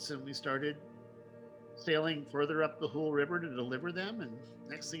boats and we started sailing further up the Hool River to deliver them. And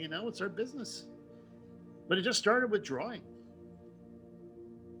next thing you know, it's our business. But it just started with drawing.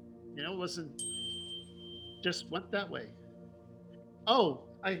 It wasn't just went that way. Oh,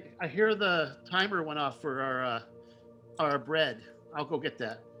 I hear the timer went off for our bread. I'll go get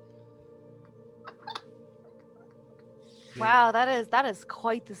that. Wow, that is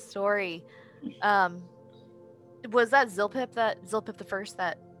quite the story. Was that Zilpip the first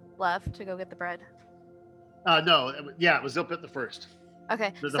that left to go get the bread? No, it was Zilpip the first.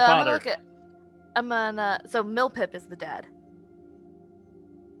 Okay, The so father. so Millpip is the dad.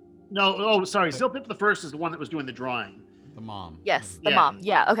 No, sorry. Zilpip the first is the one that was doing the drawing. The mom. Yes, the Yeah. mom.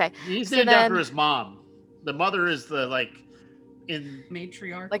 Yeah, okay. He's So named after then- his mom. The mother is the in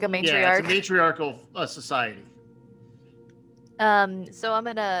Matriarch. Like a yeah, matriarch. it's a matriarchal society. So I'm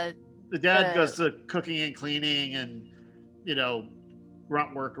gonna The dad does the cooking and cleaning and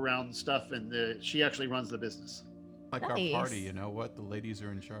grunt work around stuff, and she actually runs the business. Like our Nice. party, you know what? The ladies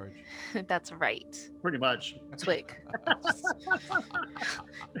are in charge. that's right. Pretty much. Twig.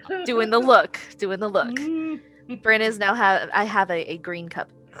 Doing the look. Mm, Bryn is now I have a green cup.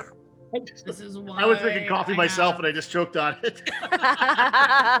 This is why I was drinking coffee I myself, have- and I just choked on it.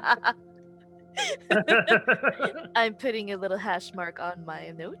 I'm putting a little hash mark on my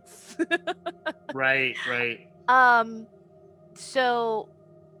notes. Right. So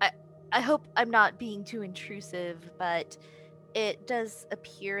I hope I'm not being too intrusive, but it does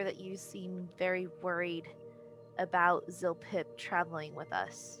appear that you seem very worried about Zilpip traveling with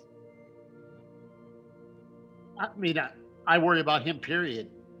us. I mean, I worry about him, period.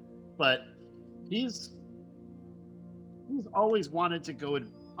 But he's always wanted to go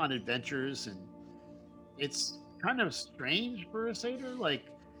on adventures, and it's kind of strange for a satyr.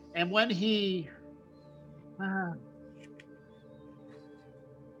 And when he,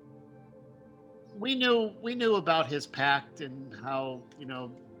 we knew about his pact and how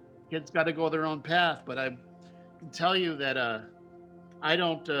kids got to go their own path. But I can tell you that I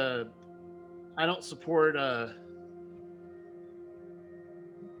don't support.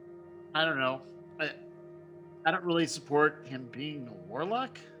 I don't know. I don't really support him being a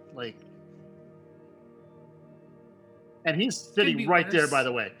warlock. And he's sitting be right there, worse. by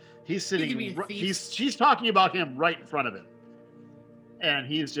the way. He's could be sitting. a thief. She's talking about him right in front of him, and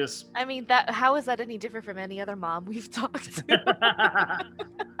he's just. I mean, how is that any different from any other mom we've talked to?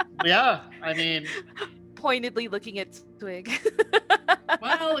 Yeah, I mean, Pointedly looking at Twig.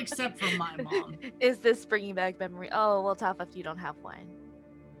 Well, except for my mom. Is this bringing back memory? Oh, well, Tafaf, you don't have one.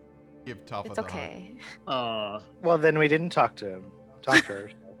 Give Toph It's the heart. okay. Well, then we didn't talk to him. Talk to her.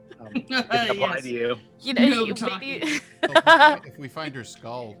 It apply Yes. to you. You know, No maybe. talking. So if we find her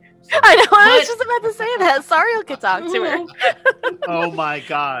skull, I know. I was But- just about to say that. Sariel could talk to her. oh my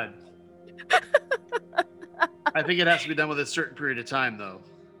god. I think it has to be done with a certain period of time, though.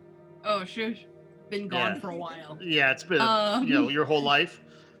 Oh, shush. Been gone Yeah. for a while. Yeah, it's been Um, your whole life.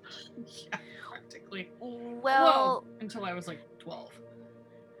 Yeah, practically. Well, Until I was like 12.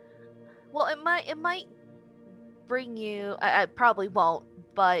 well, it might bring you. I probably won't,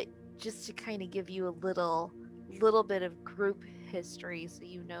 but just to kind of give you a little bit of group history, so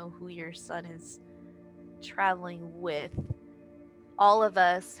you know who your son is traveling with. All of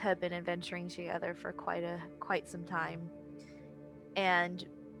us have been adventuring together for quite some time, and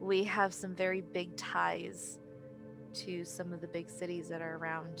we have some very big ties to some of the big cities that are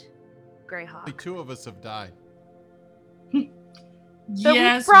around only Greyhawk. two of us have died. So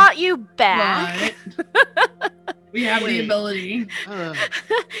Yes, we brought you back. but we have Wait. the ability.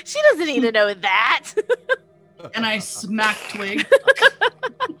 She doesn't need to know that. And I smacked Twig.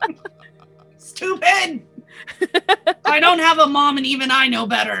 Stupid! I don't have a mom, and even I know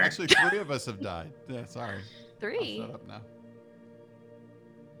better. Actually, three of us have died. Yeah, sorry. I'll 3. shut up now.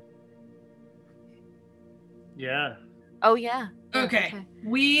 Yeah. Oh yeah. Okay.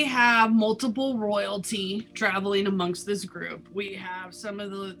 We have multiple royalty traveling amongst this group. We have some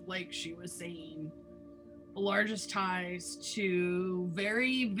of the, like she was saying, the largest ties to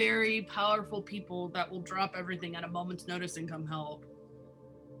very, very powerful people that will drop everything at a moment's notice and come help.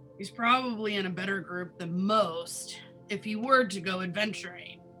 He's probably in a better group than most if he were to go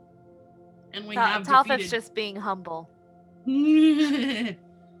adventuring. And we have Talfit's defeated... just being humble. Well,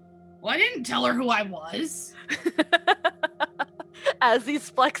 I didn't tell her who I was. As he's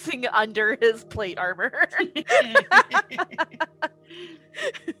flexing under his plate armor.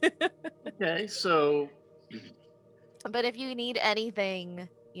 Okay, so. But if you need anything,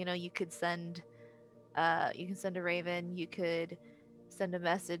 you could send, you can send a raven. You could send a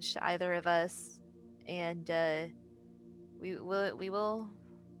message to either of us, and we will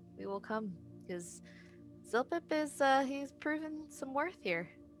come, because Zilpip is he's proven some worth here.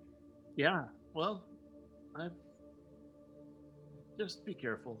 Yeah, well, just be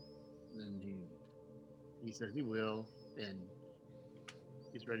careful. And he says he will, and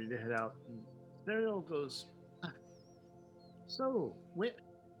he's ready to head out. And Ariel goes, so where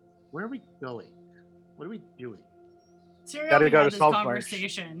are we going? What are we doing? Gotta go to this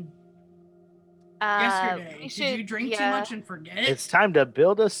conversation yesterday. Did you drink too much and forget? It's time to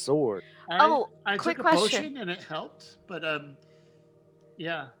build a sword. I quick took a question. potion and it helped, but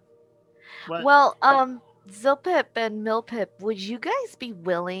yeah. What? Well, Zilpip and Milpip, would you guys be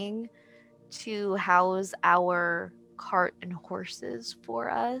willing to house our cart and horses for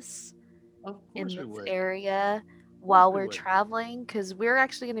us in this area while we're traveling? Because we're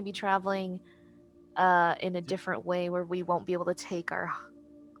actually going to be traveling in a different way where we won't be able to take our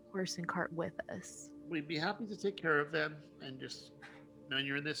horse and cart with us. We'd be happy to take care of them, and just when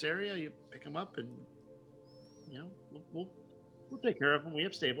you're in this area, you pick them up, and we'll take care of them. We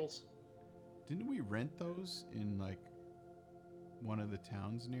have stables. Didn't we rent those in like one of the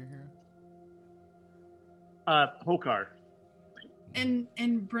towns near here? Hokar.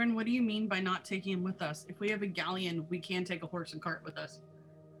 And Bryn, what do you mean by not taking him with us? If we have a galleon, we can take a horse and cart with us.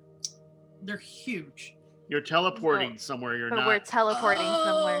 They're huge. You're teleporting somewhere. You're not. We're teleporting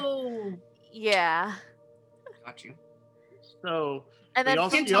somewhere. Yeah. Got you. So. And then you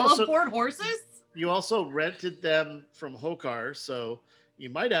can teleport horses? You also rented them from Hokar, so you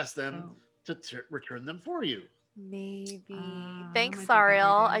might ask them to return them for you. Maybe. Thanks,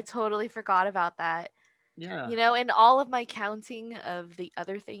 Sariel. I totally forgot about that. Yeah. In all of my counting of the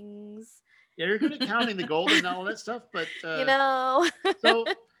other things. Yeah, you're good at counting the gold and all that stuff, but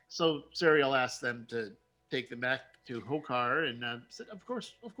So Sariel asked them to take them back to Hokar, and said, "Of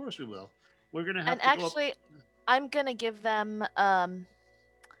course we will. We're gonna have." And actually, I'm gonna give them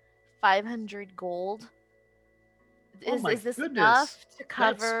 500 gold. Is this enough to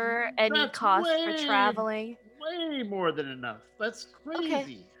cover any cost for traveling? Way more than enough. That's crazy.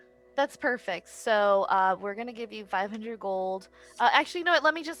 Okay. That's perfect. So we're gonna give you 500 gold. Actually, you know what?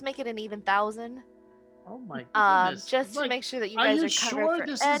 Let me just make it an even 1,000. Oh my goodness! Just to make sure that you guys are covered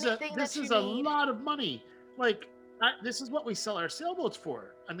for anything this is a lot of money. Like this is what we sell our sailboats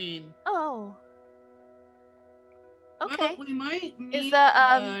for. I mean. Oh. Okay. Well, we might need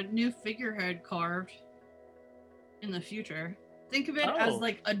a new figurehead carved in the future. Think of it as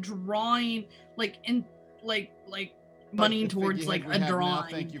like a drawing, like money towards like a drawing. Now,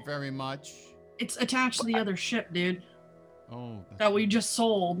 thank you very much. It's attached to the other ship, dude. Oh. That we just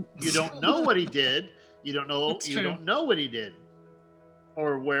sold. You don't know what he did. You don't know. You don't know what he did,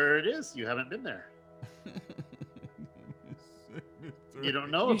 or where it is. You haven't been there. You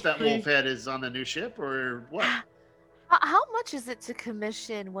don't know if that wolf head is on the new ship or what. How much is it to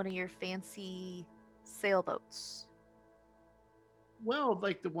commission one of your fancy sailboats? Well,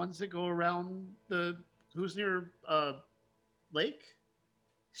 like the ones that go around the who's near lake.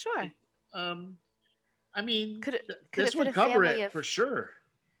 Sure. I mean, could this would cover it for sure.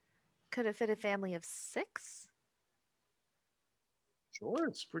 Could it fit a family of 6? Sure,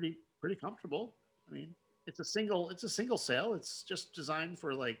 it's pretty comfortable. I mean, it's a single sail. It's just designed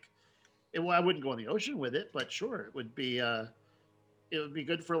for like. I wouldn't go in the ocean with it, but sure, it would be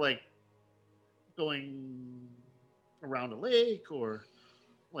good for like going around a lake or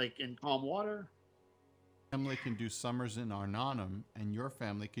like in calm water. Family can do summers in Arnanum, and your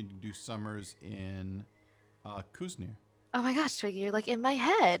family can do summers in Kuznir. Oh my gosh, Twiggy, you're like in my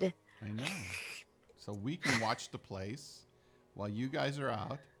head. I know. So we can watch the place while you guys are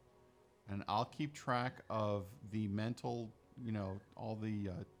out, and I'll keep track of the mental, all the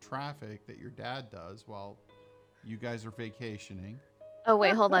traffic that your dad does while you guys are vacationing. Oh,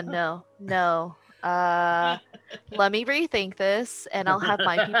 wait, hold on. No. Let me rethink this, and I'll have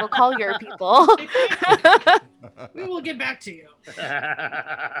my people call your people. We will get back to you.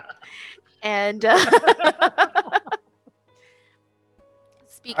 And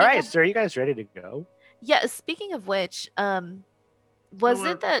speaking All right, of, so are you guys ready to go? yeah, speaking of which, was Well,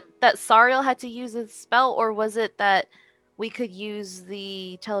 it that Sariel had to use a spell, or was it that we could use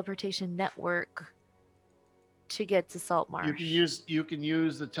the teleportation network to get to Saltmarsh? You can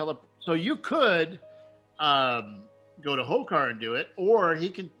use the so you could go to Hokar and do it, or he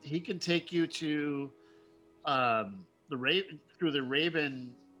can take you to the Raven through the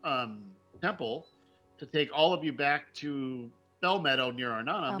Raven temple to take all of you back to Bell Meadow near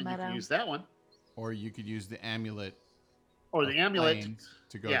Arnanum, and you Meadow. can use that one. Or you could use the amulet Or the of amulet. planes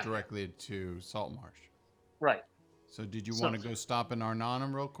to go Yeah. directly to Saltmarsh. Right. So did you So- want to go stop in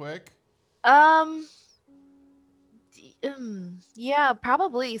Arnanum real quick? Yeah,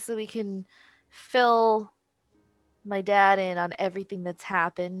 probably, so we can fill my dad in on everything that's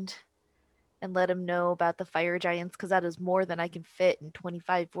happened and let him know about the fire giants, because that is more than I can fit in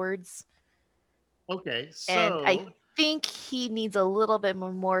 25 words. Okay. So And I think he needs a little bit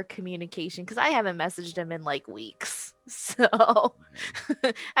more communication, because I haven't messaged him in like weeks. So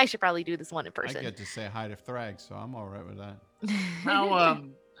I should probably do this one in I person. get to say hi to Thrag, so I'm all right with that.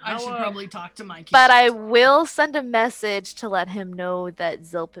 I should probably talk to my But I kids. will send a message to let him know that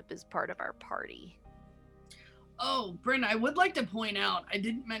Zilpip is part of our party. Oh, Bryn, I would like to point out, I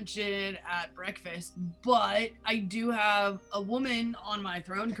didn't mention it at breakfast, but I do have a woman on my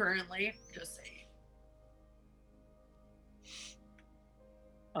throne currently. Just saying.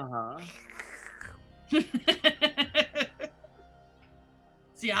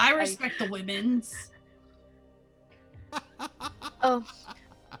 See, I respect the women's. Oh.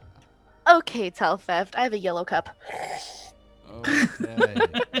 Okay, Telfeft. I have a yellow cup. Okay.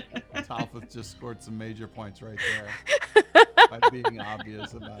 Talfith just scored some major points right there by being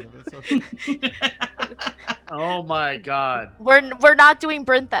obvious about it. It's okay. Oh my God. We're not doing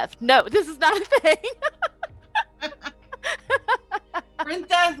Bryn theft. No, this is not a thing.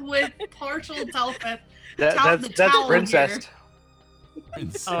 Princess with partial Telfeth. That's towel princess.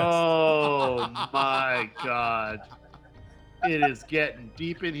 Incest. Oh my God. It is getting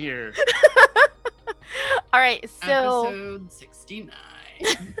deep in here. All right, so Episode 69.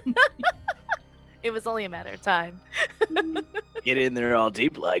 it was only a matter of time. Get in there all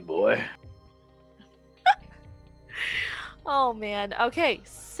deep like boy. Oh man. Okay,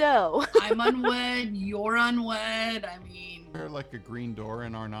 so I'm unwed. You're unwed. I mean, Is there like a green door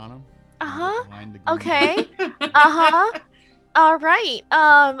in Arnanum? Uh-huh. Behind the green okay. Uh-huh. All right.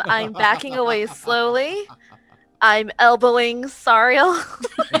 I'm backing away slowly. I'm elbowing Sariel.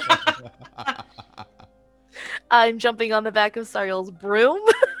 I'm jumping on the back of Sariel's broom.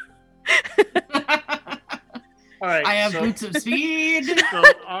 All right. I have so, boots of speed. so,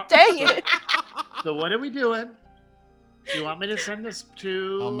 Dang it. So what are we doing? Do you want me to send this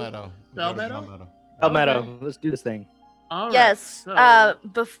to Palmetto. Bell Go to Meadow? Palmetto, let's do this thing. All right. Yes.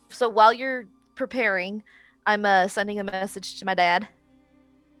 So, So while you're preparing, I'm sending a message to my dad.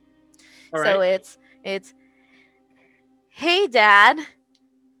 all So right. it's hey dad,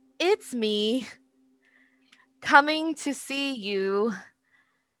 it's me coming to see you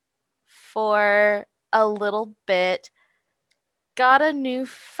for a little bit. Got a new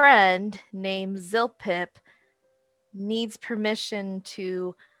friend named Zilpip. Needs permission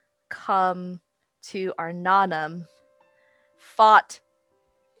to come to Arnanum. Fought.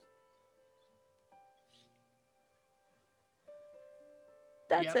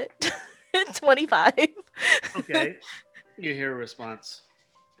 That's Yep. it. 25. Okay. You hear a response.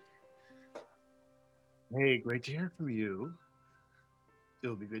 Hey, great to hear from you.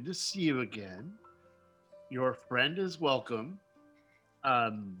 It'll be good to see you again. Your friend is welcome.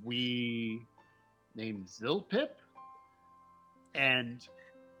 We named Zilpip, and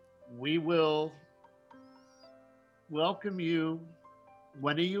we will welcome you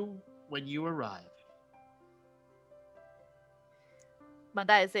when you arrive. My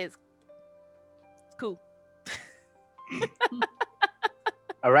dad says, it's cool.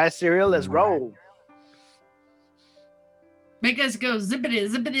 All right, cereal, let's roll. Make us go zippity,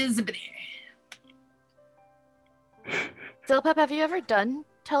 zippity, zippity. Zilpip, have you ever done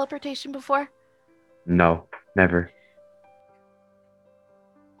teleportation before? No, never.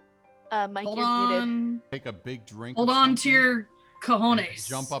 Mike, Hold you're muted. on. Take a big drink. Hold of on to something your and cojones.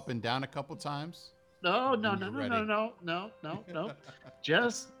 Jump up and down a couple times. No, no, When no, you're no, ready. no.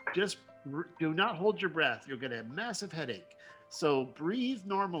 Just do not hold your breath. You'll get a massive headache. So breathe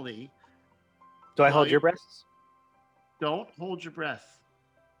normally. Do I Well, hold you- your breasts? Don't hold your breath.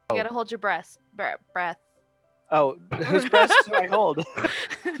 You gotta hold your breath. Breath. Oh, whose breast do I hold?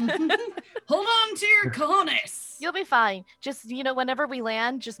 Hold on to your cojones. You'll be fine. Just whenever we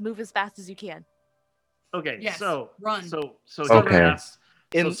land, just move as fast as you can. Okay, Yes, so run. So Okay. casts,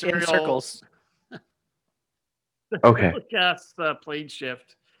 In Serial- circles. Okay. casts plane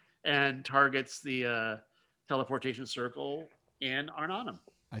shift and targets the teleportation circle in Arnonum.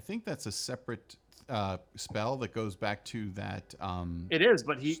 I think that's a separate spell that goes back to that. It is,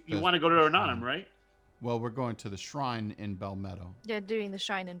 but you want to go to Arnonum, right? Well, we're going to the shrine in Belmeadow. Yeah, doing the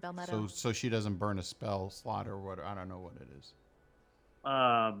shrine in Belmeadow. So she doesn't burn a spell slot or what? I don't know what it is.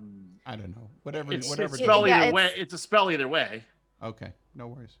 I don't know. Whatever. It's whatever. a spell Yeah, either way. It's a spell either way. Okay. No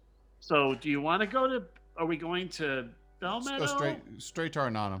worries. So, do you want to go to? Are we going to Let's Belmeadow? go straight to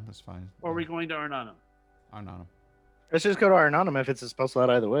Arnonum. That's fine. Or are we going to Arnonum? Arnonum? Let's just go to Arnonum if it's a spell slot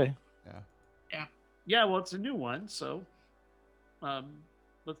either way. Yeah. Yeah, well, it's a new one, so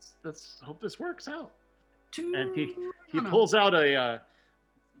let's hope this works out. And he pulls out a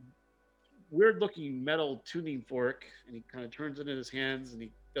weird-looking metal tuning fork, and he kind of turns it in his hands, and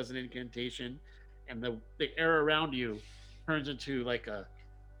he does an incantation, and the air around you turns into like a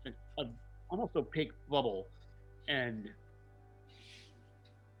almost opaque bubble, and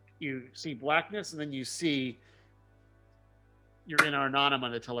you see blackness, and then you see you're in Arnonum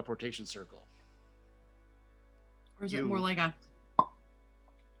on the teleportation circle. Or is it more like a?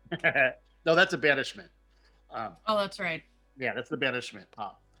 No, that's a banishment. Oh, that's right. Yeah, that's the banishment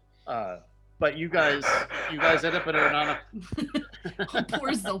pop. But you guys end up in Arnonum. Oh,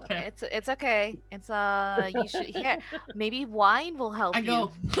 poor Zilpip. It's okay. It's you should here. Maybe wine will help I you.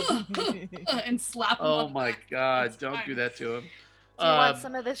 go and slap him. Oh on my the back. God! It's Don't fine. do that to him. Do you want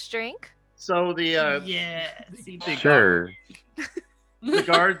some of this drink? So the Yes. the Sure.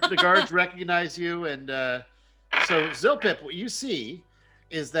 the guards recognize you, and so Zilpip, what you see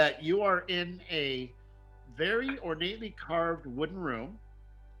is that you are in a very ornately carved wooden room.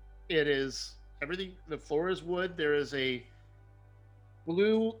 It is everything. The floor is wood. There is a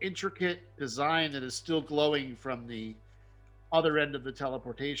blue intricate design that is still glowing from the other end of the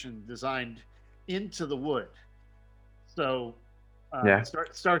teleportation, designed into the wood. So Yeah.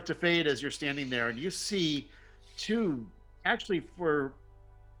 start to fade as you're standing there, and you see two, actually for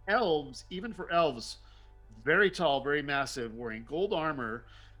elves, even for elves, very tall, very massive, wearing gold armor.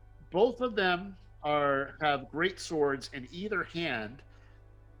 Both of them have great swords in either hand,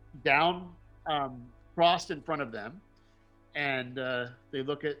 down crossed in front of them, and they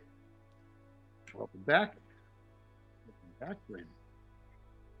look at. Welcome back, Bryn.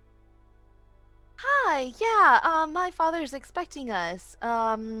 Hi. Yeah. My father's expecting us.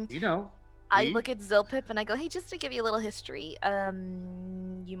 You know, I me? look at Zilpip and I go, hey, just to give you a little history.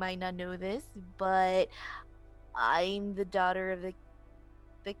 You might not know this, but I'm the daughter of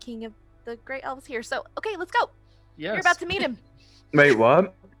the king of the great elves here. So, okay, let's go. Yes. You're about to meet him. Wait,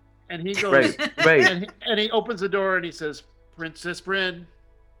 what? And he goes, Wait. and he opens the door and he says, "Princess Bryn."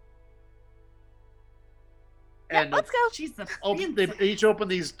 Yeah, And let's go. She's the they princess. each open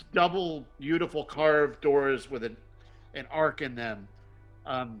these double, beautiful carved doors with an arc in them,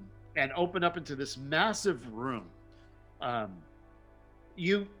 and open up into this massive room.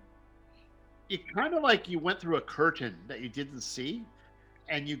 You kind of like you went through a curtain that you didn't see,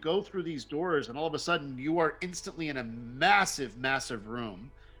 and you go through these doors, and all of a sudden you are instantly in a massive, massive room.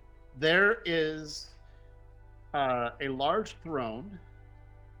 There is a large throne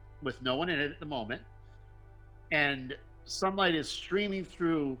with no one in it at the moment, and sunlight is streaming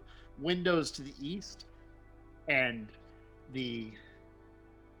through windows to the east, and each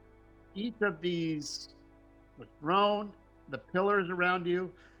of these, the throne, the pillars around you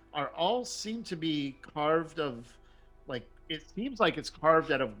are all seem to be carved of, like, it seems like it's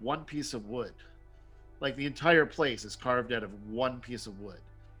carved out of one piece of wood. Like the entire place is carved out of one piece of wood.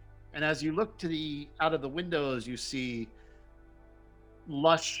 And as you look out of the windows, you see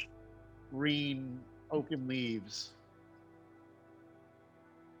lush green oaken leaves.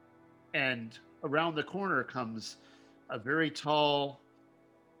 And around the corner comes a very tall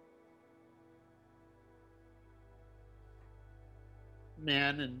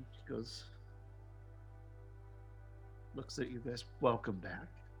man, and he goes, looks at you guys, "Welcome back.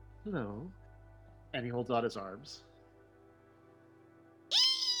 Hello." And he holds out his arms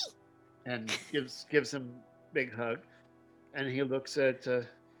and gives him a big hug. And he looks at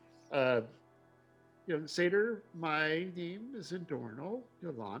young satyr, "My name is Endorno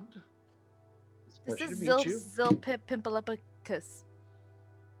Yolande. It's a This pleasure is to meet you." Zilpip Pimpalipicus.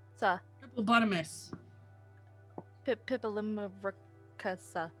 Hippopotamus.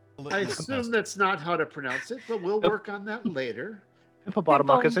 Pipilimuricasa. I assume that's not how to pronounce it, but we'll work on that later.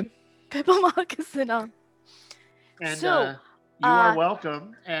 Hippopotamoccasin. Pippamoccasin. And So, you are uh,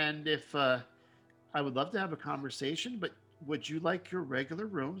 welcome. And if I would love to have a conversation, but would you like your regular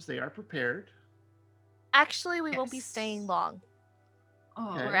rooms? They are prepared. actually, we won't be staying Yes. long.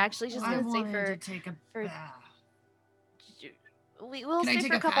 Oh, Okay. We're actually just I gonna stay wanted to for take a for bath. we'll Can I stay take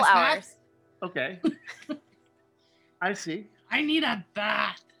for a a couple fast bath? hours. Okay. I see. I need a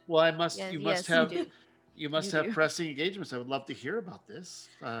bath. Well, I must. Yes, You must yes, you have. do. You must You have do. pressing engagements. I would love to hear about this.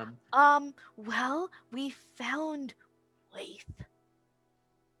 Well, we found Waith.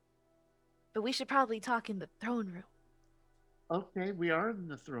 But we should probably talk in the throne room. Okay, we are in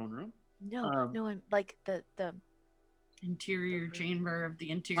the throne room. No, I'm like the Interior chamber of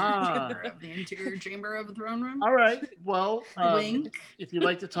the interior Ah. chamber of the interior chamber of the throne room. All right. Well, Wink. if you'd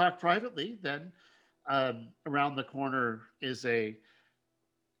like to talk privately, then around the corner is in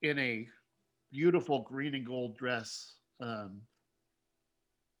a beautiful green and gold dress,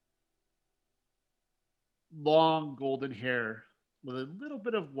 long golden hair with a little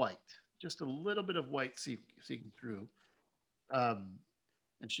bit of white, just a little bit of white seeking through.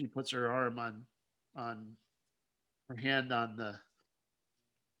 And she puts her arm on her hand on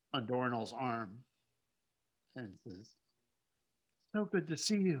Dornell's arm and says, "So good to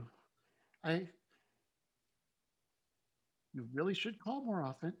see you. I You really should call more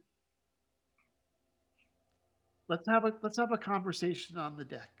often. Let's have a conversation on the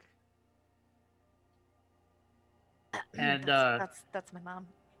deck." And that's my mom.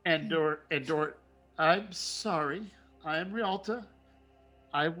 Dor, I'm sorry. I'm Rialta.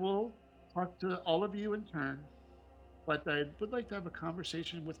 I will talk to all of you in turn, but I would like to have a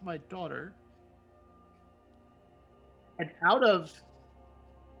conversation with my daughter. And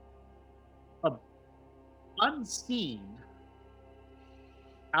a unseen,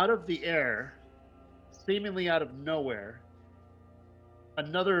 out of the air, seemingly out of nowhere,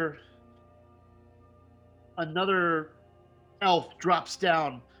 another elf drops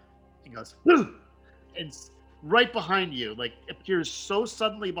down and goes, "Whew!" and right behind you, like appears so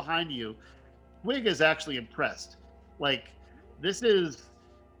suddenly behind you. Twig is actually impressed. Like, this is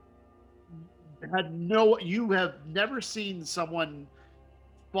you have never seen someone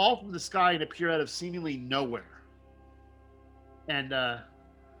fall from the sky and appear out of seemingly nowhere. And it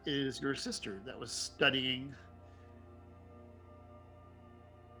is your sister that was studying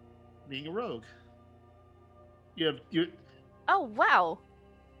being a rogue. You Oh wow.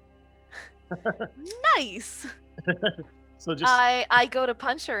 Nice. so just I go to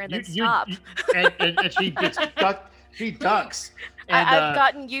punch her and then stop. And she gets ducked. She ducks. And, I've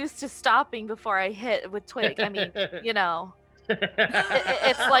gotten used to stopping before I hit with Twig. I mean, you know,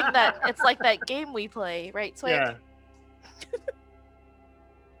 it's like that. It's like that game we play, right, Twig? Yeah.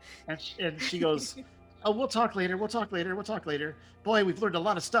 And she goes, "Oh, we'll talk later. We'll talk later. We'll talk later. Boy, we've learned a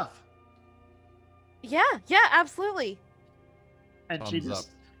lot of stuff." Yeah, absolutely. And Thumbs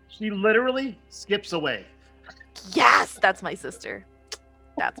she literally skips away. Yes, that's my sister.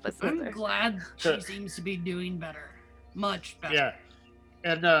 That's my I'm sister. glad she seems to be doing better. Much better.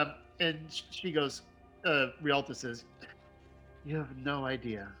 Yeah. And she goes, Rialta says, "You have no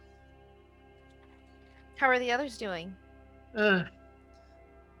idea. How are the others doing? They're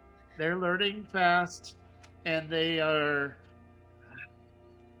learning fast, and they are.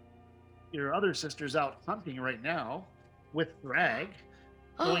 Your other sister's out hunting right now with Thrag,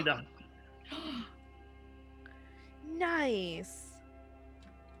 going to." Nice.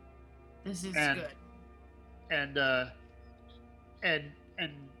 This is And- good. And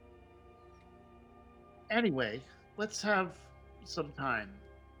anyway, let's have some time.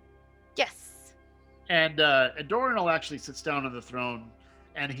 Yes. And Doranel actually sits down on the throne,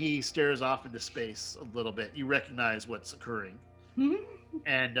 and he stares off into space a little bit. You recognize what's occurring.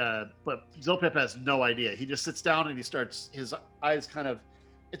 And but Zilpip has no idea. He just sits down and he starts, his eyes kind of,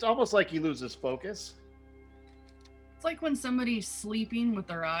 it's almost like he loses focus. It's like when somebody's sleeping with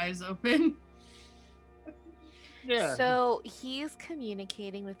their eyes open. Yeah. So he's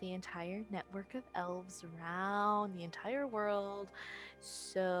communicating with the entire network of elves around the entire world.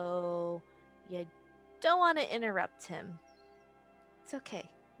 So you don't want to interrupt him. It's okay.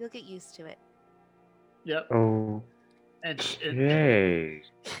 You'll get used to it. Yep. Oh, And yay.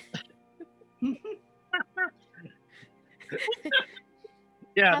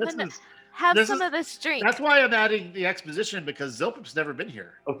 yeah, Have this an- is Have This some is- of this drink. that's why I'm adding the exposition, because Zilpip's never been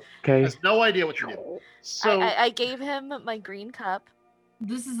here. Okay. Has no idea what you're doing. So I gave him my green cup.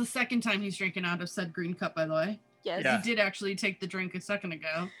 This is the second time he's drinking out of said green cup, by the way. Yes. Yeah. He did actually take the drink a second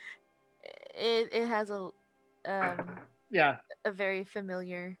ago. It has a yeah. very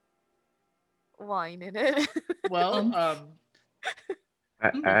familiar wine in it. Well,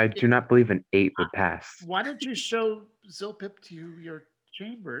 I do not believe an 8 would pass. Why don't you show Zilpip to your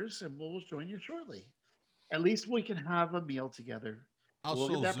chambers and we'll join you shortly. At least we can have a meal together. I'll We'll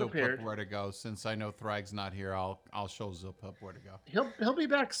show get that Zilpup prepared. where to go. Since I know Thrag's not here, I'll show Zilpup where to go. He'll be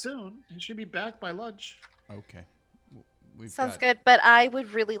back soon. He should be back by lunch. Okay. We've Sounds got- good, but I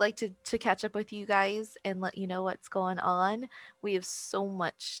would really like to catch up with you guys and let you know what's going on. We have so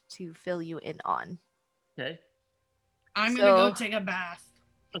much to fill you in on. Okay. I'm gonna go So- take a bath.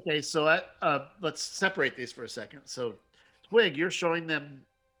 Okay, so let's separate these for a second. So, Twig, you're showing them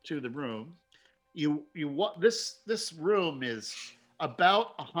to the room. This room is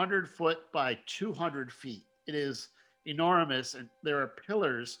about 100 foot by 200 feet. It is enormous, and there are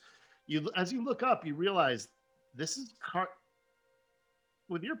pillars. As you look up, you realize this is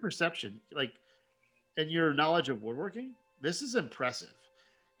with your perception, and your knowledge of woodworking. This is impressive,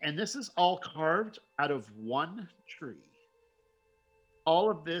 and this is all carved out of one tree.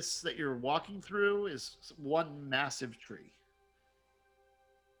 All of this that you're walking through is one massive tree.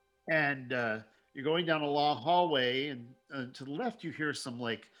 And you're going down a long hallway, and to the left, you hear some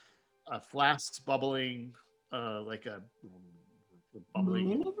flasks bubbling, like a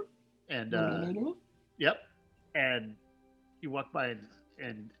bubbling. And yep. And you walk by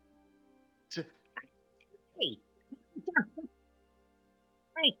and hey.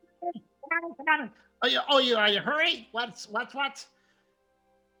 Hey, come on. Are you hurry? What's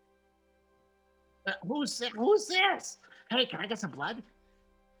who's this? Hey, can I get some blood?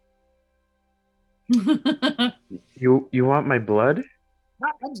 You want my blood?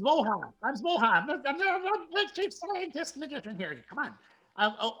 I'm Zmoha. I'm the chief scientist magician here. Come on.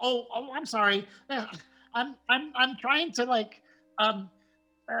 I'm sorry. I'm trying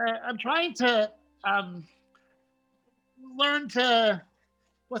to learn to,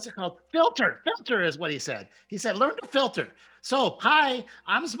 what's it called? Filter. Filter is what he said. He said, learn to filter. So, hi,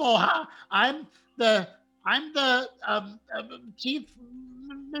 I'm Zmoha. I'm the chief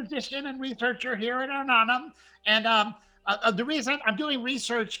musician and researcher here at Arnanum. And the reason I'm doing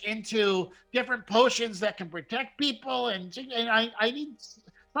research into different potions that can protect people, and I need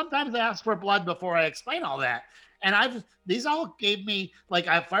sometimes I ask for blood before I explain all that. And these all gave me, like,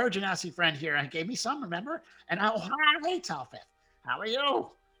 I have Fire Genasi friend here and gave me some, remember? And hi, Talfith. How are you?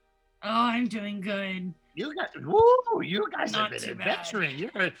 Oh, I'm doing good. You guys Not have too been bad. adventuring.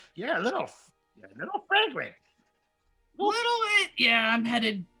 You're a little fragrant. A little bit. Yeah, I'm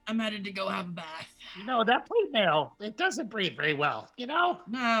headed to go have a bath. You know, that plate mail, it doesn't breathe very well, you know?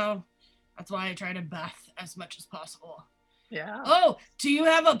 No. That's why I try to bath as much as possible. Yeah. Oh, do you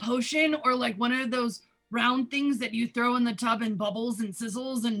have a potion or like one of those round things that you throw in the tub and bubbles and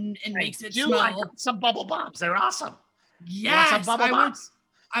sizzles and makes it I smell? got some bubble bombs. They're awesome. You want Yes, some bubble bombs?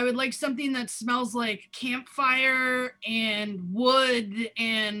 I would like something that smells like campfire and wood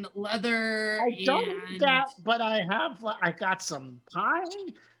and leather. I don't and... need that, but I got some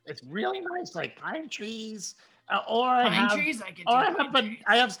pine. It's really nice, like pine trees. Pine trees? I could do pine trees.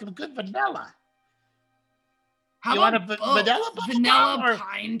 I have some good vanilla. How You about want a both? vanilla bubble vanilla bomb or-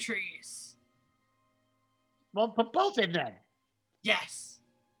 pine trees? Well, put both in then. Yes.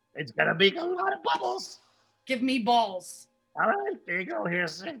 It's gonna be a lot of bubbles. Give me balls. All right, there you go.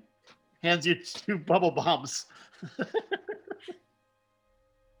 Here's it. Hands you 2 bubble bombs.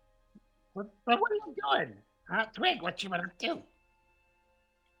 What are you doing? Twig, what you want to do?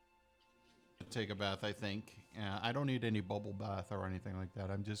 Take a bath, I think. I don't need any bubble bath or anything like that.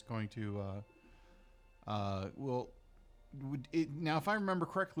 I'm just going to, now if I remember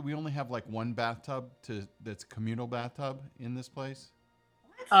correctly, we only have like one bathtub that's communal bathtub in this place.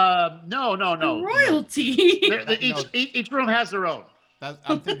 No. Royalty. Each room has their own.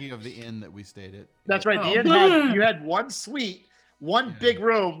 I'm thinking of the inn that we stayed at. That's right. The Oh. inn you had one suite, one big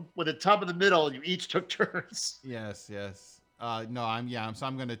room with a tub in the middle, and you each took turns. Yes. No, I'm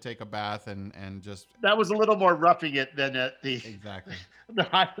going to take a bath and just That was a little more roughing it than at the exactly. the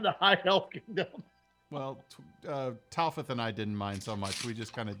high elf kingdom. Well, Talfith and I didn't mind so much. We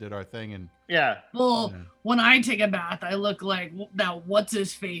just kind of did our thing and Yeah. Well, Yeah. when I take a bath, I look like that what's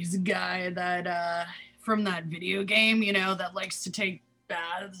his face guy that from that video game, you know, that likes to take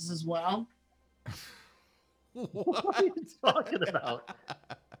baths as well. What are you talking about?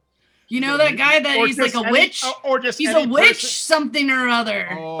 You know that guy that Or he's like just a any- witch? or just He's a any witch person- something or other.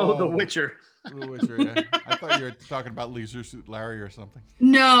 Oh, the Witcher. The Witcher, yeah. I thought you were talking about Leisure Suit Larry or something.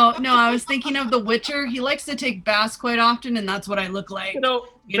 No, I was thinking of the Witcher. He likes to take baths quite often, and that's what I look like. You know,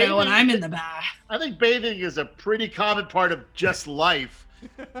 when bathing- I'm in the bath. I think bathing is a pretty common part of just life.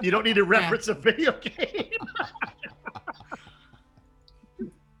 You don't need to reference a video game.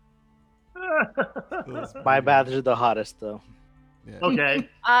 My baths are the hottest, though. Yeah. Okay.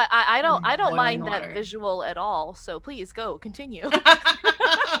 I don't Boiling mind water. that visual at all. So please go continue.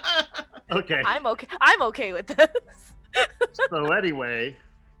 Okay. I'm okay. I'm okay with this. So anyway,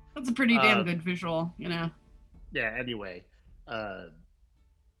 That's a pretty damn Uh, good visual, you know. yeah. Anyway, uh,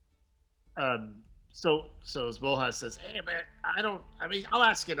 um, so Zbolha says, "Hey man, I don't. I mean, I'll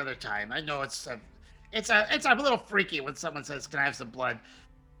ask you another time. I know it's a little freaky when someone says, "Can I have some blood?"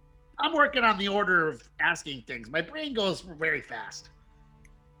 I'm working on the order of asking things. My brain goes very fast.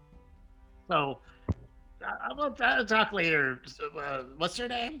 So I'll talk later. What's your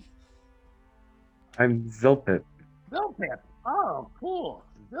name? I'm Zilpit. Zilpip. Oh, cool.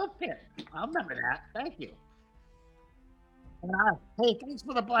 Zilpip. I'll remember that. Thank you. Hey, thanks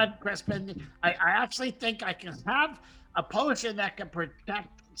for the blood, Crispin. I actually think I can have a potion that can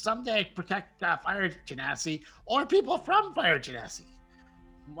someday protect Fire Genasi or people from Fire Genasi.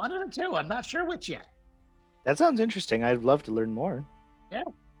 One of the two. I'm not sure which yet. That sounds interesting. I'd love to learn more. Yeah.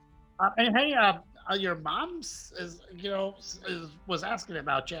 And hey, your mom's was asking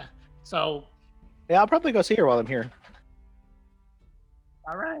about you. So, Yeah, I'll probably go see her while I'm here.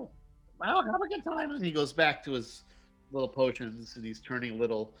 all right. Well, have a good time. And he goes back to his little potions, and he's turning a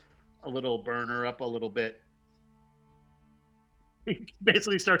little burner up a little bit. He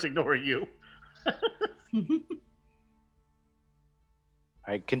basically starts ignoring you.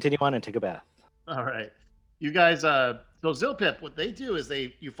 All right, continue on and take a bath. All right. You guys, so Zilpip, what they do is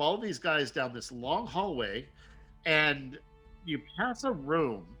you follow these guys down this long hallway, and you pass a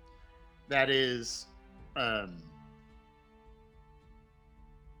room that is,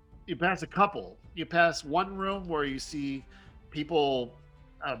 you pass a couple. You pass one room where you see people,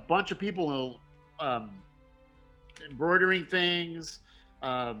 a bunch of people who, embroidering things,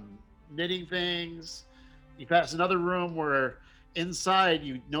 knitting things. You pass another room where inside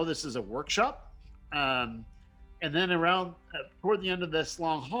you know this is a workshop. And then around toward the end of this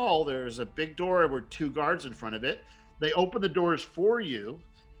long hall, there's a big door with two guards in front of it. They open the doors for you.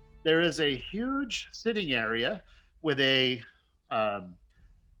 There is a huge sitting area with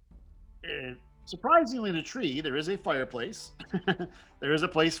surprisingly in a tree, there is a fireplace. There is a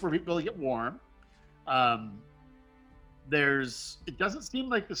place for people to get warm. It doesn't seem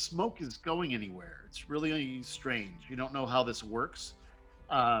like the smoke is going anywhere. It's really strange. You don't know how this works.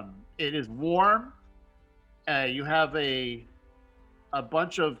 It is warm. You have a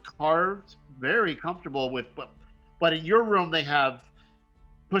bunch of carved, very comfortable with, but in your room they have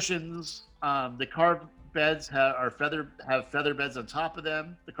cushions. The carved beds have feather beds on top of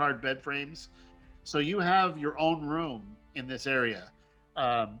them. The carved bed frames. So you have your own room in this area.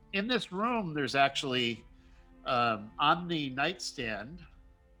 In this room, there's actually on the nightstand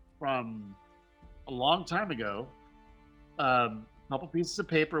from a long time ago, a couple pieces of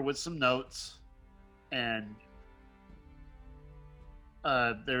paper with some notes, and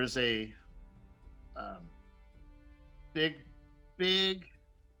there's a big bed,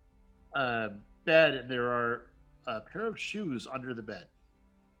 and there are a pair of shoes under the bed.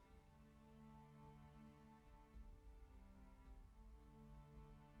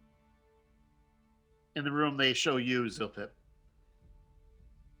 In the room, they show you, Zilpip.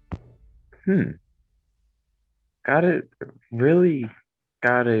 Gotta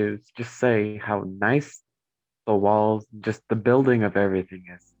just say how nice the walls, just the building of everything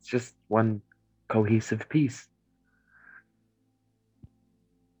is. It's just one cohesive piece.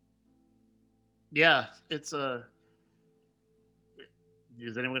 Yeah, it's a.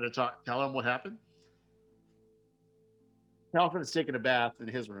 Is anyone going to tell him what happened? Alfred's taking a bath in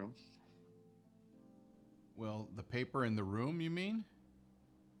his room. Well, the paper in the room, you mean?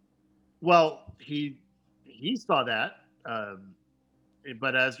 Well, he saw that,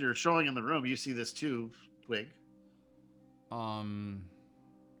 but as you're showing in the room, you see this too, Twig. Twig's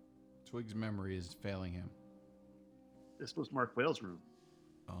memory is failing him. This was Mark Whale's room.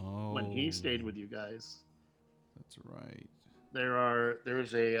 Oh. When he stayed with you guys. That's right.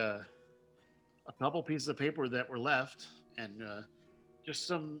 There's a couple pieces of paper that were left, and just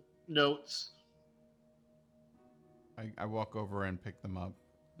some notes. I walk over and pick them up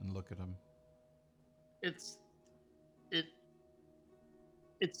and look at them. It's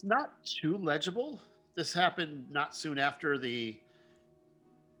not too legible. This happened not soon after the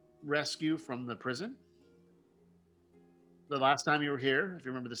rescue from the prison. The last time you were here, if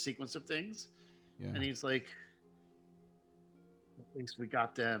you remember the sequence of things. Yeah. And he's like, at least we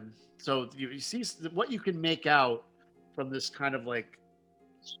got them. So you see what you can make out from this kind of like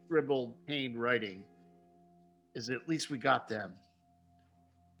scribbled pained writing is at least we got them.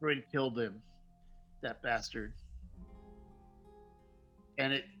 Freud killed him, that bastard.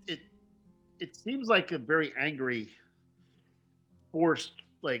 And it seems like a very angry forced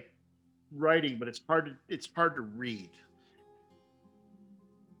like writing, but it's hard to read.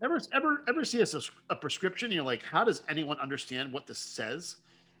 Ever see a prescription? You're like, how does anyone understand what this says?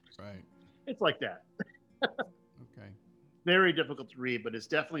 Right. It's like that. Okay. Very difficult to read, but it's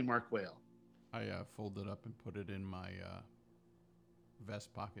definitely Mark Quayle. I folded up and put it in my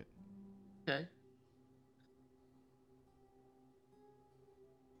vest pocket. Okay.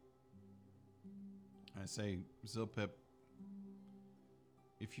 I say, Zilpip,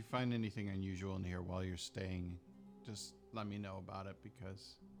 if you find anything unusual in here while you're staying, just let me know about it,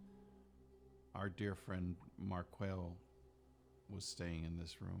 because our dear friend Mark Quayle was staying in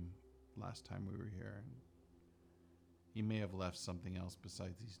this room last time we were here, and he may have left something else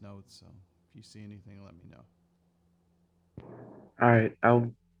besides these notes, so if you see anything, let me know. All right,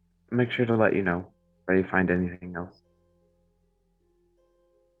 I'll make sure to let you know if I find anything else.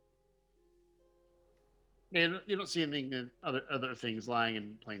 And you don't see anything in other things lying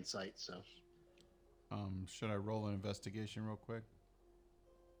in plain sight. So, Should I roll an investigation real quick?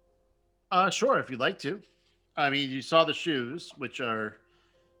 sure, if you'd like to. I mean, you saw the shoes, which are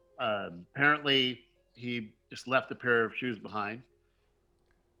apparently he just left a pair of shoes behind.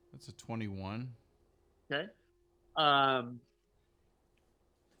 That's a 21. Okay.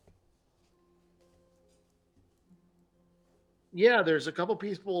 Yeah, there's a couple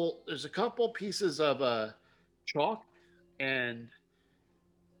pieces of chalk and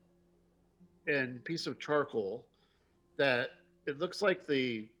piece of charcoal that it looks like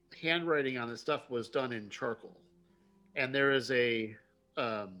the handwriting on the stuff was done in charcoal. And there is a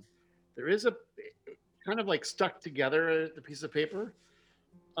kind of like stuck together the piece of paper.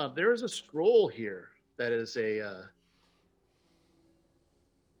 There is a scroll here that is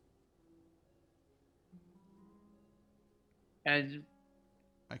and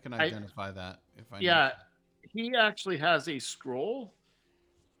I can identify that if I yeah, need he actually has a scroll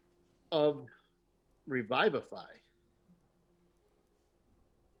of Revivify.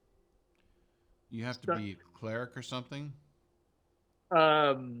 You have to be a cleric or something?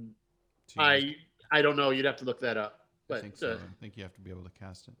 Um, I don't know. You'd have to look that up. But I think so. I think you have to be able to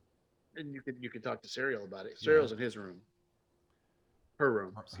cast it. And you could talk to Serial about it. Serial's in his room. Her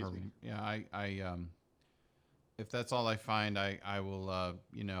room. Excuse me. Yeah, I if that's all I find, I will let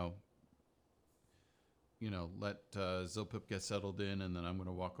Zilpip get settled in, and then I'm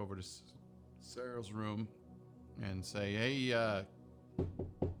gonna walk over to Serial's room and say, "Hey,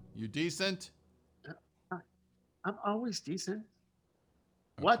 you decent?" I'm always decent.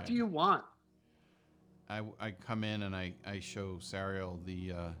 Okay. What do you want? I come in and I show Serial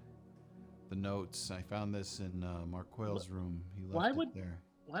the notes. I found this in Mark Quayle's room. He left it there.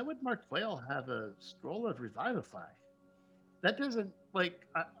 Why would Mark Quayle have a scroll of Revivify? That doesn't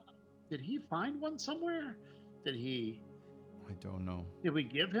did he find one somewhere? Did he? I don't know. Did we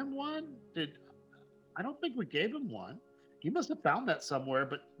give him one? I don't think we gave him one. He must have found that somewhere,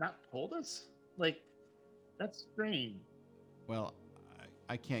 but not told us. That's strange. Well,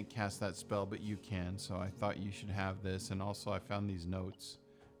 I can't cast that spell, but you can, so I thought you should have this. And also, I found these notes,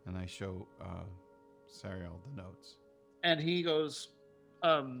 and I show Serial the notes. And he goes,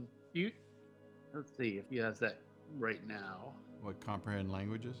 let's see if he has that right now. What, comprehend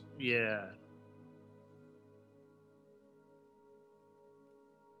languages? Yeah.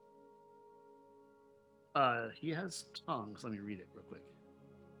 He has tongues. Let me read it real quick.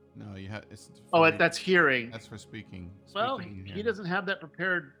 No, you have. That's hearing. That's for speaking. Well, he doesn't have that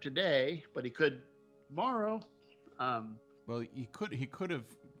prepared today, but he could tomorrow. Well, he could have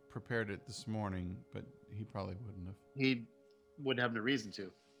prepared it this morning, but he probably wouldn't have. He wouldn't have no reason to.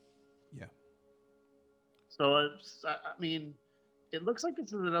 Yeah. So I mean, it looks like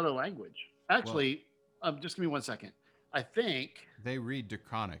this is another language. Actually, just give me 1 second. I think they read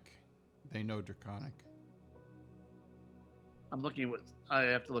Draconic. They know Draconic. I'm looking at what I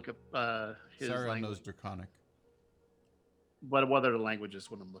have to look up. His Serial language. knows Draconic. What other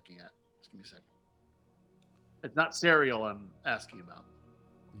languages? What I'm looking at? Just give me a second. It's not Serial I'm asking about.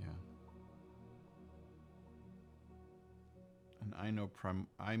 Yeah. And I know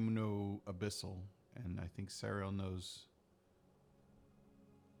Abyssal, and I think Serial knows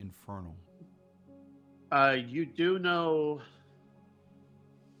Infernal. You do know.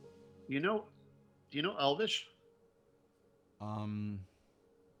 Do you know Elvish?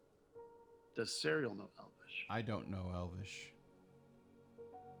 Does Serial know Elvish? I don't know Elvish.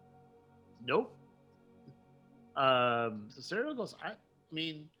 Nope. So Serial goes, I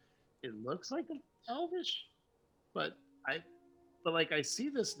mean, it looks like Elvish, but I see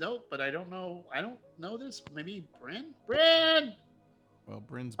this note, but I don't know this. Maybe Bryn? Well,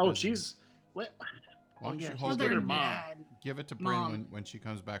 Bryn's Oh, busy. what? Why don't yeah, you she's hold with it her and mom. give it to Bryn Mom. when she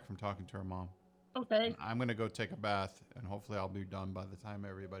comes back from talking to her mom. Okay. And I'm gonna go take a bath, and hopefully I'll be done by the time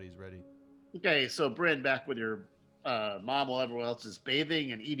everybody's ready. Okay, so Bryn, back with your mom while everyone else is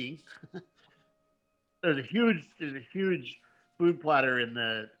bathing and eating. There's a huge food platter in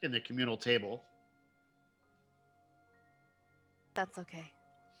the communal table. That's okay.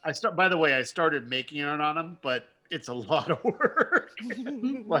 By the way, I started making it on them, but it's a lot of work.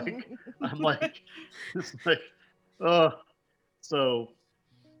 like I'm like it's like oh so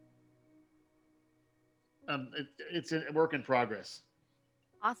it's a work in progress.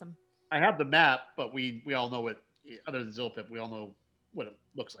 Awesome. I have the map, but we all know what, other than Zilpip, we all know what it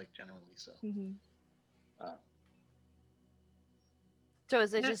looks like generally. So uh, So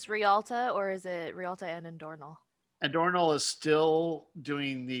is it Yeah. just Rialta or is it Rialta and Endornal? and Dornall is still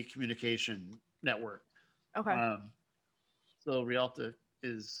doing the communication network. Okay. So Rialta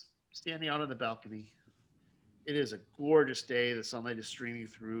is standing out on the balcony. It is a gorgeous day. The sunlight is streaming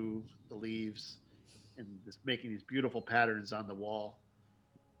through the leaves and just making these beautiful patterns on the wall.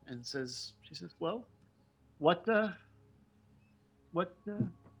 And she says, "Well, what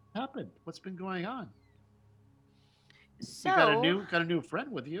happened? What's been going on? You got a So new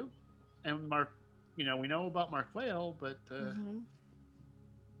friend with you, and Mark. You know, we know about Mark Whale, but Mhm.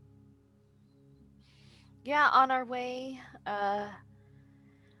 Yeah, on our way,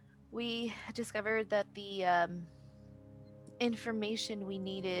 we discovered that the information we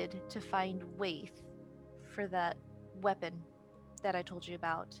needed to find Waith for that weapon that I told you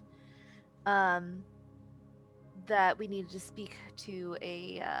about, um, that we needed to speak to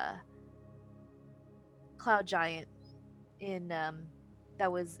a cloud giant in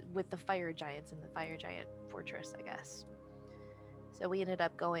that was with the fire giants in the fire giant fortress, I guess. So we ended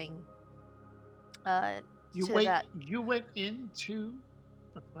up going you to that. went into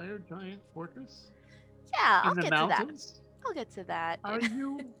the fire giant fortress Yeah, in I'll the get to that. mountains. I'll get to that. Are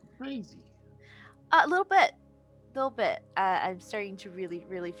you crazy? A little bit, little bit. I'm starting to really,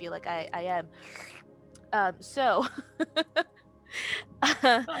 really feel like I am. So,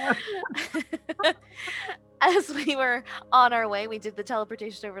 as we were on our way, we did the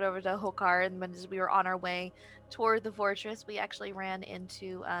teleportation over to Hokar, and when we were on our way toward the fortress, we actually ran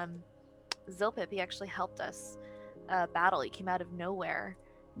into Zilpip. He actually helped us battle. He came out of nowhere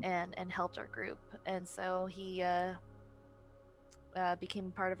and helped our group, and so he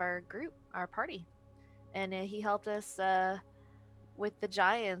became part of our group, our party, and he helped us with the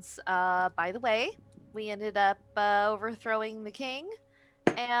giants. By the way, we ended up overthrowing the king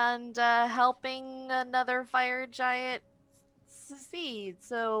and helping another fire giant succeed.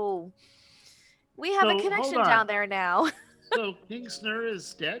 So we have a So hold connection on. down there now. So King Snur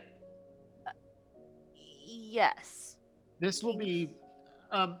is dead. Yes. This will be.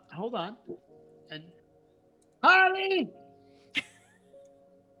 Hold on. And Harley,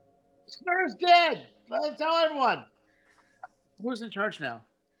 Snur's dead. Let's tell everyone. Who's in charge now?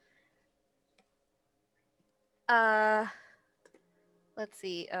 Let's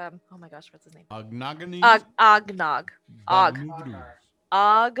see. Oh my gosh, what's his name? Ognogony. Ognog. Og. Bognoodles.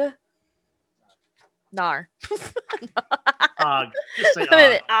 Og. Nar. Og. Just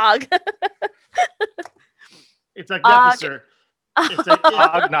say Og. Og. It's Agneficer.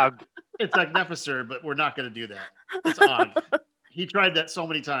 Ognog. It's Agneficer, but we're not going to do that. It's Og. He tried that so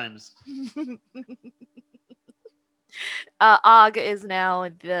many times. Og is now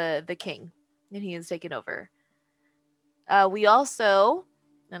the king, and he has taken over. We also,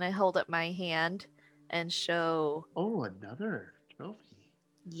 and I hold up my hand and show. Oh, another trophy.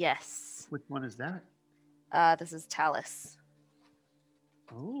 Yes. Which one is that? This is Talus.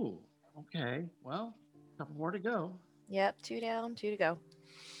 Oh, okay. Well, a couple more to go. Yep, 2 down, 2 to go.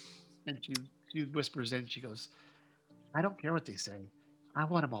 And she whispers in. She goes, "I don't care what they say. I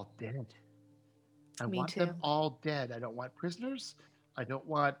want them all dead. I Me want too. them all dead. I don't want prisoners. I don't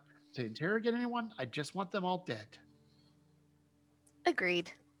want to interrogate anyone. I just want them all dead."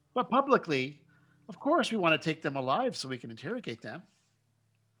 Agreed. But publicly, of course, we want to take them alive so we can interrogate them.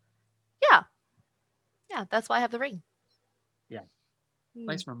 Yeah. Yeah, that's why I have the ring. Yeah. Hmm.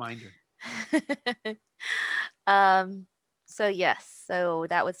 Nice reminder. So yes, so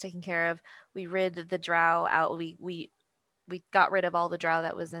that was taken care of. We rid the drow out. We got rid of all the drow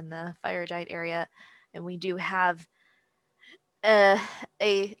that was in the fire giant area, and we do have I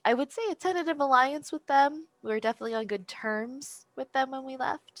would say a tentative alliance with them. We were definitely on good terms with them when we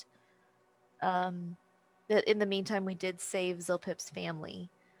left. But in the meantime, we did save Zilpip's family.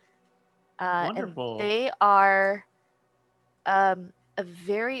 Wonderful. And they are a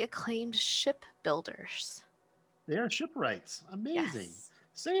very acclaimed shipbuilders. They are shipwrights. Amazing. Yes.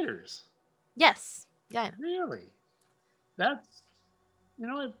 Satyrs. Yes. Yeah. Really? That's, you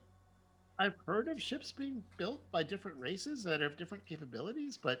know, I've heard of ships being built by different races that have different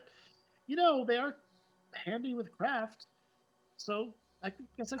capabilities, but you know, they are handy with craft. So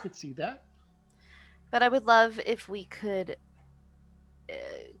guess I could see that. But I would love if we could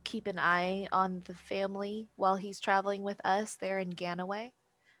keep an eye on the family while he's traveling with us there in Ganaway.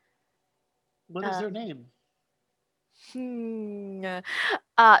 What is their name? Hmm.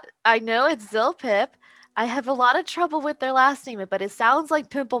 I know it's Zilpip. I have a lot of trouble with their last name, but it sounds like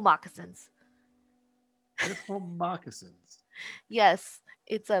Pimple Moccasins. Pimple Moccasins. Yes,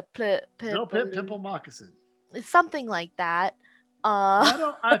 it's a Pimple Moccasin. It's something like that.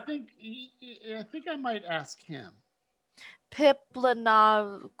 Uh, I think I might ask him.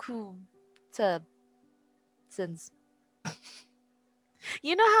 Piplanakutsins.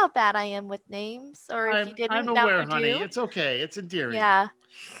 You know how bad I am with names, or if you didn't, I'm now aware, you honey. do. It's okay. It's endearing. Yeah.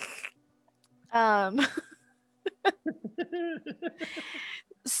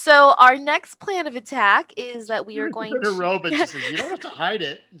 So our next plan of attack is that we are going to. to. But she says, "You don't have to hide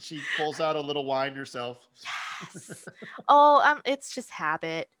it." And she pulls out a little wine herself. Yes. Oh, it's just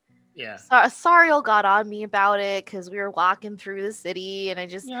habit. Yeah. Sariel got on me about it because we were walking through the city, and I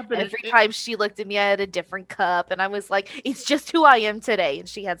just every time she looked at me, I had a different cup, and I was like, "It's just who I am today." And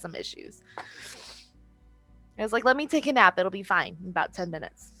she had some issues. I was like, "Let me take a nap; it'll be fine in about 10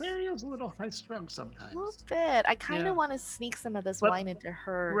 minutes." Sariel's a little high-strung sometimes. A little bit. I kind of want to sneak some of this wine into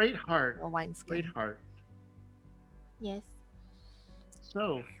her. Great heart. Wine skin. Great heart. Yes.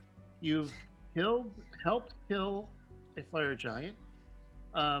 So, you've helped kill a fire giant.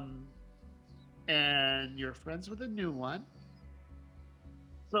 And you're friends with a new one.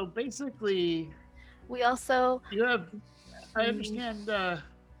 So basically, we also I understand.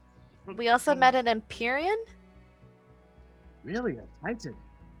 We also met an Empyrean. Really, a Titan.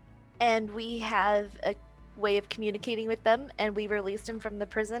 And we have a way of communicating with them, and we released him from the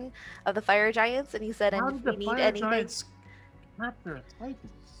prison of the fire giants. And he said, How "And did if we the need fire anything." Giants capture a Titan?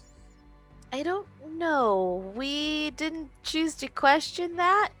 I don't know. We didn't choose to question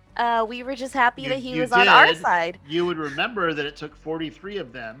that. We were just happy that he was on our side. You would remember that it took 43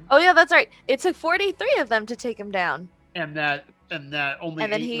 of them. Oh yeah, that's right. It took 43 of them to take him down. And that only 8 lived.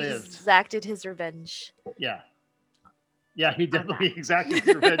 And then he exacted his revenge. Yeah. Yeah, he definitely exacted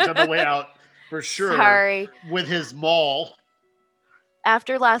his revenge on the way out, for sure. Sorry. With his maul.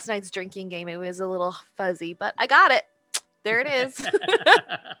 After last night's drinking game, it was a little fuzzy, but I got it. There it is.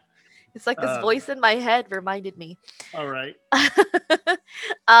 It's like this voice in my head reminded me. All right.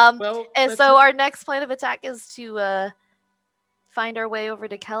 And so our next plan of attack is to find our way over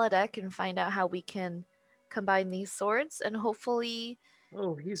to Kaladek and find out how we can combine these swords, and hopefully.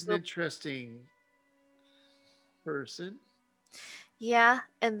 Oh, he's an interesting person. Yeah,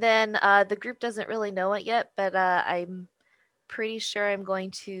 and then the group doesn't really know it yet, but I'm pretty sure I'm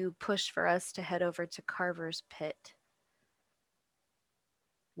going to push for us to head over to Carver's Pit.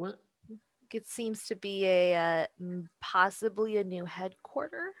 What? It seems to be a possibly a new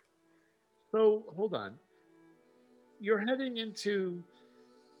headquarter. So hold on. You're heading into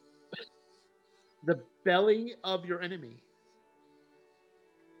the belly of your enemy.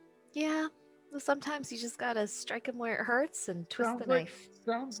 Yeah. Sometimes you just gotta strike him where it hurts and twist the knife.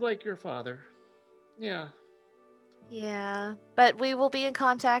 Sounds like your father. Yeah. Yeah, but we will be in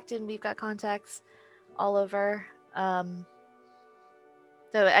contact, and we've got contacts all over.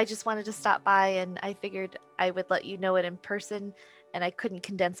 So I just wanted to stop by, and I figured I would let you know it in person, and I couldn't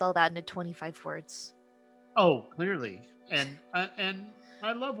condense all that into 25 words. Oh, clearly. And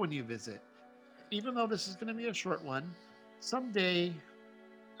I love when you visit. Even though this is going to be a short one, someday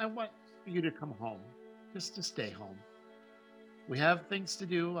I want you to come home, just to stay home. We have things to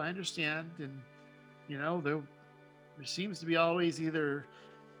do, I understand, and you know, there seems to be always either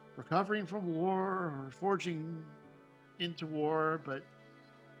recovering from war or forging into war, but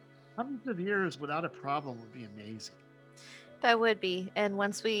hundreds of years without a problem would be amazing. That would be. And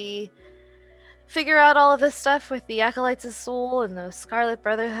once we figure out all of this stuff with the Acolytes of Soul and the Scarlet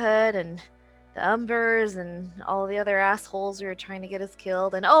Brotherhood and the Umbers and all the other assholes who are trying to get us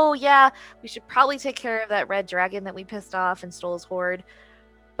killed. And oh yeah, we should probably take care of that red dragon that we pissed off and stole his hoard.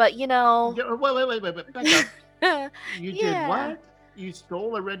 But you know... Wait, back up. You did what? You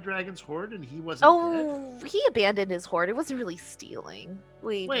stole a red dragon's hoard and he wasn't dead? He abandoned his hoard. It wasn't really stealing.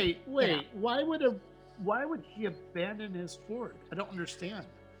 Wait. You know. Why would he abandon his hoard? I don't understand.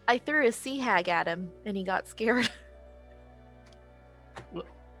 I threw a sea hag at him and he got scared.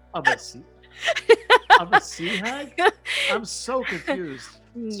 Of a sea hag? I'm so confused.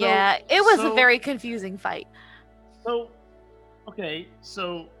 Yeah, it was a very confusing fight. So, okay,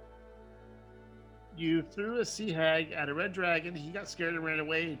 so You threw a sea hag at a red dragon. He got scared and ran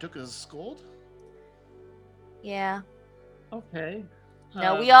away. He took his scold. Yeah. Okay.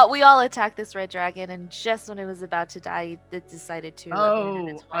 No, we all attacked this red dragon, and just when it was about to die, it decided to.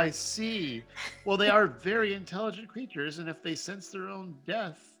 abandon its I heart. see. Well, they are very intelligent creatures, and if they sense their own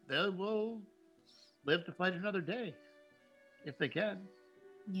death, they will live to fight another day, if they can.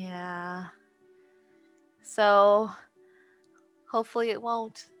 Yeah. So, hopefully it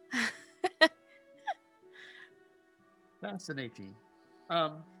won't. Fascinating.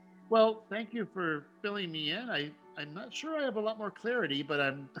 Well, thank you for filling me in. I'm not sure I have a lot more clarity, but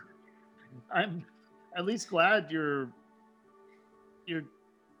I'm at least glad you're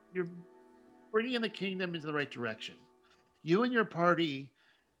bringing the kingdom into the right direction. You and your party,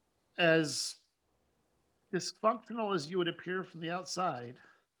 as dysfunctional as you would appear from the outside,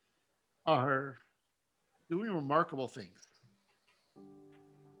 are doing remarkable things.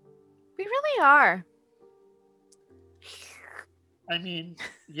 We really are. I mean,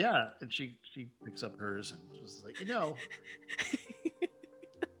 yeah. And she picks up hers and was like,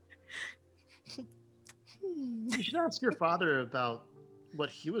 you should ask your father about what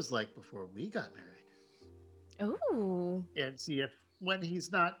he was like before we got married. Ooh. And see if when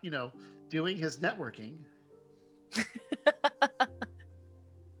he's not, doing his networking.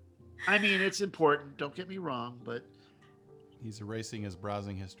 I mean, it's important. Don't get me wrong, but He's erasing his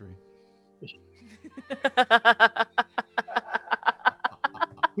browsing history.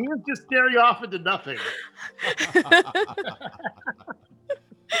 he was just staring off into nothing.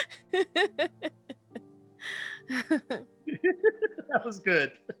 That was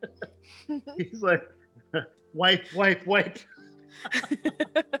good. He's like, wipe.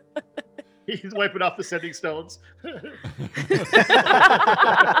 He's wiping off the sending stones.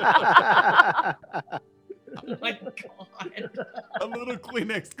 Oh my god. A little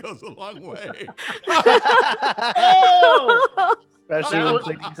Kleenex goes a long way. Oh! Especially That with was-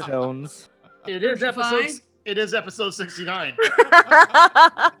 Singing Stones. It is Fine. episode 69.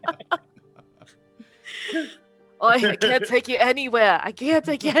 Oh, I can't take you anywhere. I can't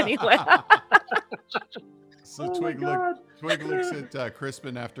take you anywhere. So Oh my Twig God. looks at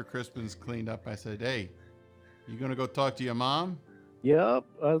Crispin after Crispin's cleaned up. I said, "Hey, you gonna go talk to your mom? Yep.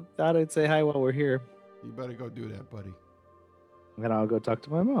 I thought I'd say hi while we're here. You better go do that, buddy." And I'll go talk to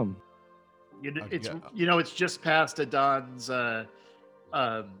my mom. It's just past Adon's Really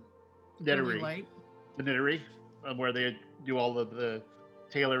knittery, light. the knittery, where they do all of the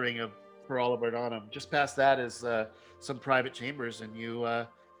tailoring for all of Adonam. Just past that is some private chambers, and you know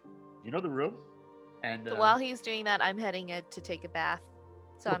the room. And So while he's doing that, I'm heading in to take a bath.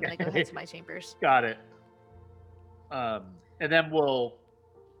 So I'm gonna go head to my chambers. got it. And then we'll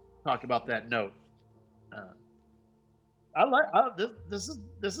talk about that note. This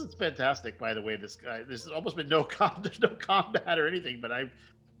is fantastic. By the way, this has almost been there's no combat or anything, but I'm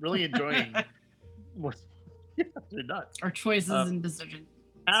really enjoying. They're nuts. Our choices and decisions.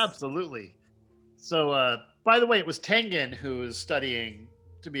 Absolutely. So, by the way, it was Tengen who was studying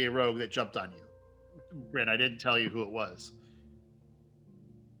to be a rogue that jumped on you. Bryn, I didn't tell you who it was.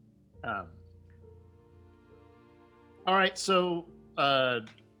 All right, so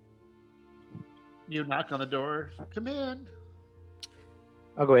you knock on the door. Come in.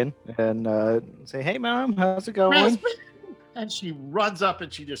 I'll go in and say, "Hey, Mom, how's it going?" Crispin! And she runs up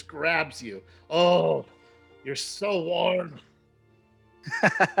and she just grabs you. Oh, you're so warm.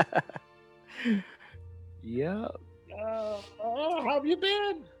 Yeah. How have you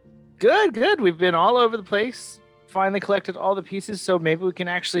been? Good. We've been all over the place. Finally collected all the pieces, so maybe we can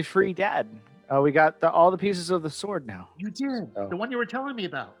actually free Dad. We got all the pieces of the sword now. You did. Oh. The one you were telling me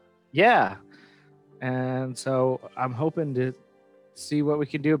about. Yeah. And so I'm hoping to see what we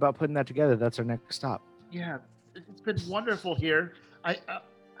can do about putting that together. That's our next stop. Yeah, it's been wonderful here.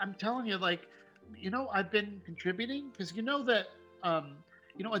 I'm telling you, I've been contributing because that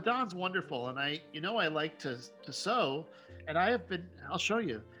Adon's wonderful, and I like to sew, and I'll show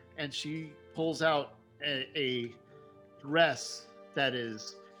you. And she pulls out a dress that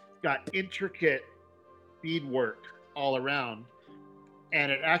is got intricate beadwork all around,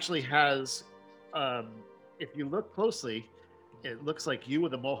 and it actually has, if you look closely, it looks like you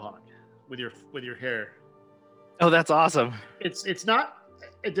with a mohawk with your hair. Oh, that's awesome. It's not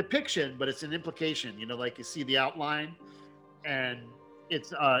a depiction, but it's an implication. Like you see the outline, and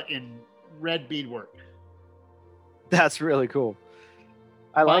it's in red beadwork. That's really cool.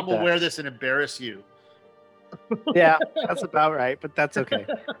 I Mom like will that. wear this and embarrass you. Yeah, that's about right, but that's okay.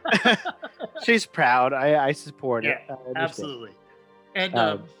 She's proud. I support it. Yeah, I understand. absolutely. And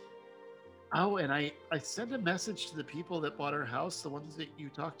Um, and I sent a message to the people that bought our house, the ones that you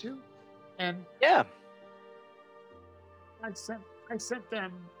talked to, And Yeah. I sent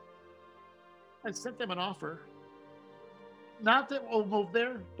them an offer. Not that we'll move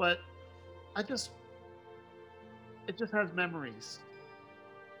there, but it just has memories.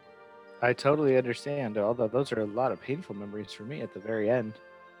 I totally understand. Although those are a lot of painful memories for me at the very end.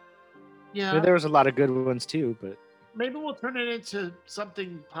 Yeah, I mean, there was a lot of good ones too, but maybe we'll turn it into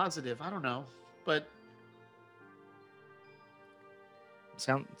something positive. I don't know, but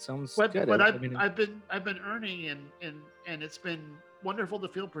sounds but good. but I I've mean, I've been earning and it's been wonderful to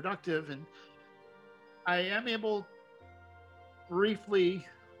feel productive, and I am able briefly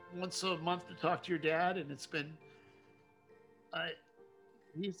once a month to talk to your dad, and it's been I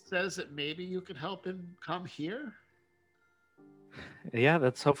he says that maybe you could help him come here. yeah,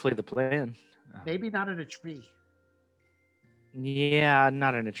 that's hopefully the plan. Maybe not in a tree. Yeah,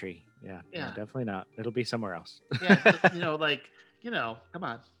 not in a tree. Yeah, no, Yeah. definitely not. It'll be somewhere else. Yeah, come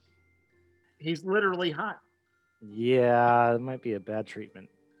on. He's literally hot. Yeah, it might be a bad treatment.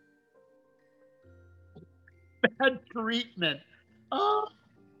 Bad treatment. Oh,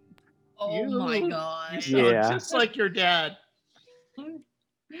 Oh my you god. sound Yeah. just like your dad.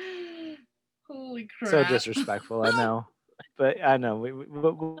 Holy crap. So disrespectful, I know. But I know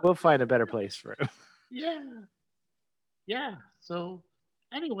we'll find a better place for him. Yeah. Yeah. So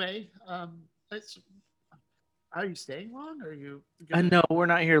anyway, are you staying long? Or are you No, we're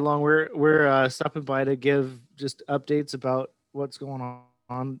not here long. We're stopping by to give just updates about what's going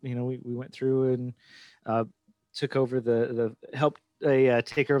on. You know, we went through and took over the helped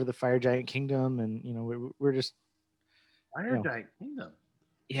take over the Fire Giant Kingdom, and you know we're just Fire Giant Kingdom?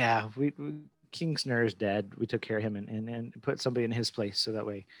 yeah, we King Snur is dead. We took care of him and put somebody in his place, so that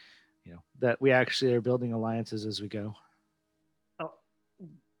way, you know, that we actually are building alliances as we go. Oh,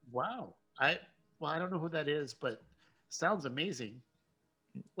 wow. I don't know who that is, but sounds amazing.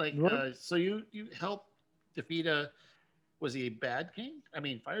 Like, What? so you helped defeat was he a bad king? I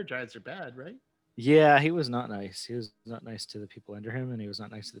mean, fire giants are bad, right? Yeah, he was not nice. He was not nice to the people under him, and he was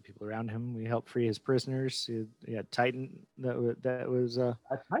not nice to the people around him. We helped free his prisoners. He had Titan that was A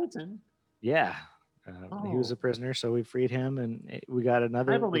titan. yeah. He was Oh. a prisoner, so we freed him, and we got I've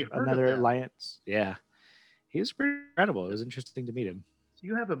only heard of them. alliance. Yeah, he was pretty incredible. It was interesting to meet him. So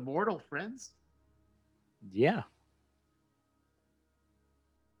you have immortal friends? Yeah,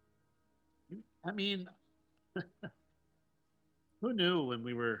 I mean, who knew when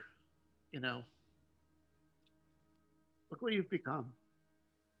we were, you know, look what you've become.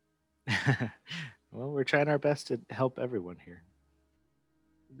 well, we're trying our best to help everyone here.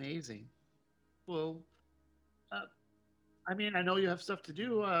 Amazing. Well, I mean, I know you have stuff to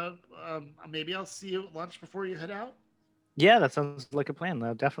do. Maybe I'll see you at lunch before you head out. Yeah, that sounds like a plan.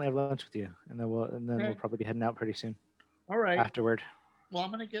 I'll definitely have lunch with you, and then Okay. we'll probably be heading out pretty soon All right. afterward. Well,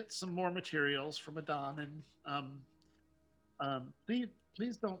 I'm gonna get some more materials from Adon, and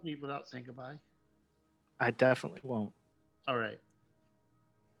please don't leave without saying goodbye. I definitely won't. All right.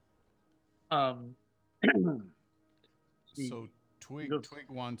 So Twig Go-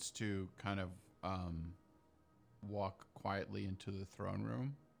 wants to kind of walk quietly into the throne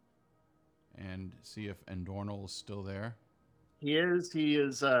room and see if Endornal is still there. He is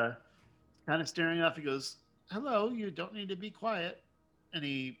kind of staring off. He goes, "Hello, you don't need to be quiet." And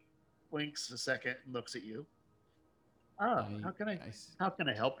he blinks a second and looks at you. Oh, how can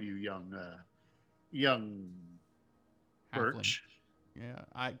I help you, young Halfling. Birch?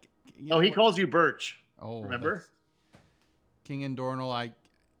 Yeah, He calls you Birch. Oh, remember? that's- King Endornal, I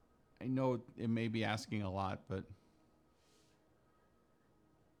know it may be asking a lot, but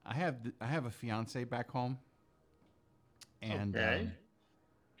I have a fiance back home, and Okay.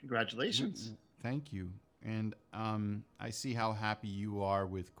 Congratulations. thank you. And I see how happy you are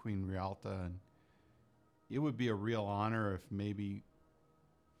with Queen Rialta, and it would be a real honor if maybe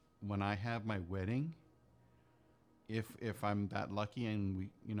when I have my wedding, if I'm that lucky and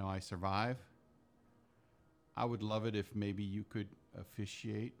I survive, I would love it if maybe you could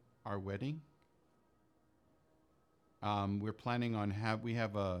officiate our wedding. We're planning on we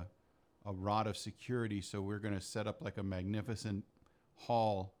have a rod of security, so we're going to set up like a magnificent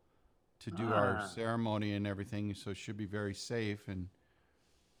hall to do our ceremony and everything, so it should be very safe. And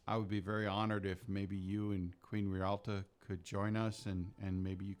I would be very honored if maybe you and Queen Rialta could join us, and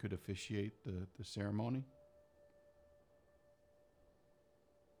maybe you could officiate the ceremony.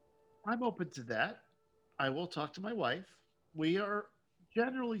 I'm open to that. I will talk to my wife. We are,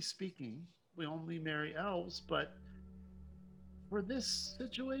 generally speaking, we only marry elves, but for this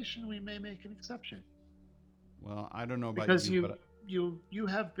situation, we may make an exception. Well, I don't know about Because you, but you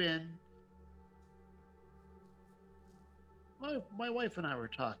have been. My wife and I were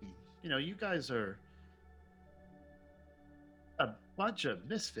talking, you guys are a bunch of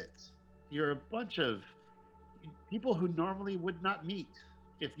misfits. You're a bunch of people who normally would not meet.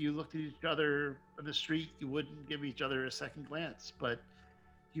 If you looked at each other on the street, you wouldn't give each other a second glance, but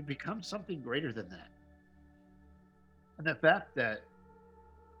you become something greater than that. And the fact that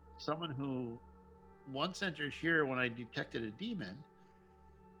someone who once entered here when I detected a demon,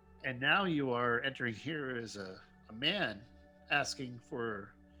 and now you are entering here as a man asking to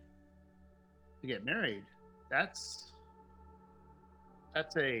get married, that's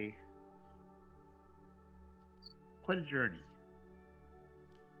quite a journey.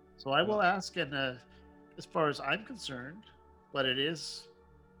 So I will ask, and as far as I'm concerned, but it is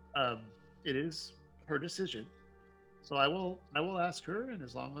her decision. So I will ask her, and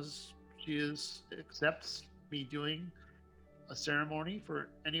as long as she accepts me doing a ceremony for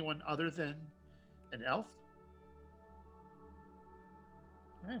anyone other than an elf.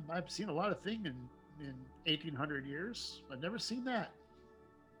 Man, I've seen a lot of things in 1800 years. I've never seen that.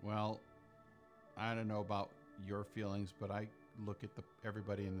 Well, I don't know about your feelings, but I look at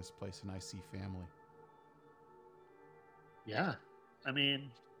everybody in this place and I see family. Yeah, I mean,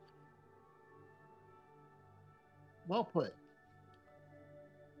 well put.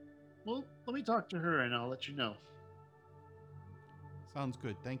 Well, let me talk to her and I'll let you know. Sounds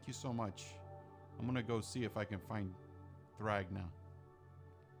good. Thank you so much. I'm gonna go see if I can find Thrag now.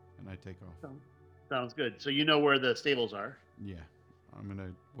 And I take off. Sounds good. So you know where the stables are? Yeah. I'm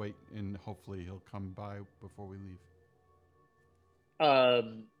gonna wait and hopefully he'll come by before we leave.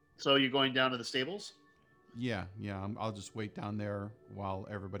 So you're going down to the stables? Yeah. I'll just wait down there while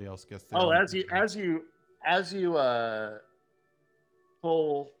everybody else gets there. Oh, as you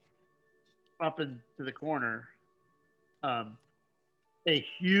pull up into the corner, a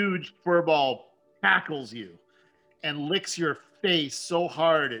huge furball tackles you and licks your face so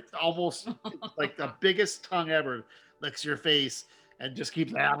hard it's almost like the biggest tongue ever licks your face and just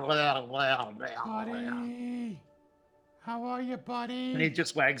keeps Buddy, how are you, buddy? and he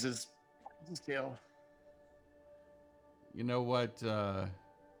just wags his tail. You know what?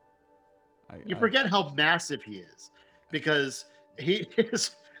 You forget how massive he is, because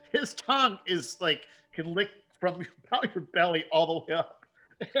his tongue is like can lick from about your belly all the way up,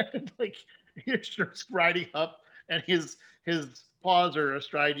 and like you're just riding up, and his paws are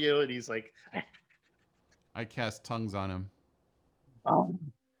astride you, and he's like, I cast tongues on him. "Oh,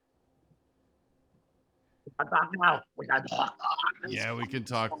 now we got to talk." Yeah, we can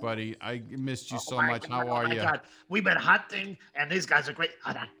talk, buddy. I missed you so my much. God, How are my you? God. We've been hunting, and these guys are great.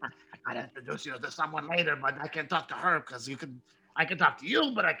 I gotta introduce you to someone later, but I can't talk to her because I can talk to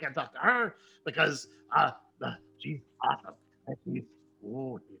you, but I can't talk to her because she's awesome. And she's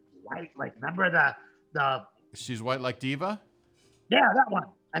white. Like, remember the She's white like Diva? yeah, that one.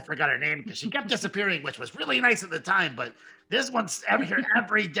 I forgot her name because she kept disappearing, which was really nice at the time. But this one's here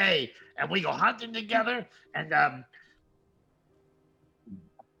every day, and we go hunting together. And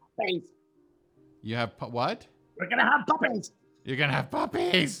puppies. You have what? We're gonna have puppies. You're gonna have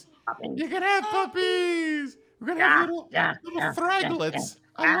puppies. Puppies. You're gonna have puppies. We're gonna have little thraglets.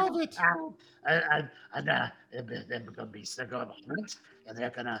 I love it. And they're gonna be they're gonna hunt, and they're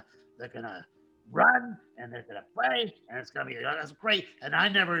gonna run, and they're gonna play, and it's gonna be that's great. And I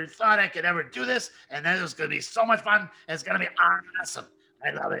never thought I could ever do this, and then it's gonna be so much fun. And it's gonna be awesome. I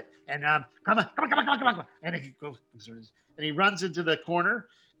love it. And come on. And he goes, and he runs into the corner,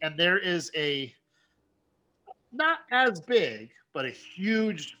 and there is a not as big, but a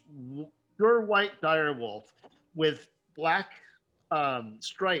huge, pure white dire wolf with black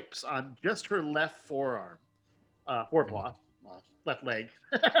stripes on just her left forearm, forepaw, left leg,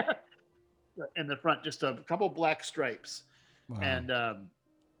 in the front, just a couple black stripes. Wow. And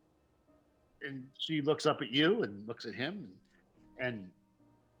she looks up at you and looks at him, and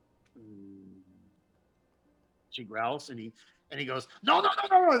she growls, and he goes, no,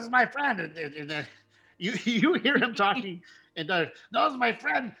 this is my friend. And you hear him talking, and no, this is my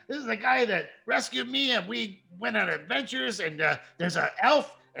friend. This is the guy that rescued me, and we went on adventures. And there's an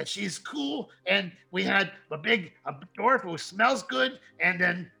elf, and she's cool. And we had a dwarf who smells good, and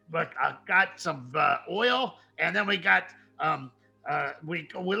then got some oil, and then we got we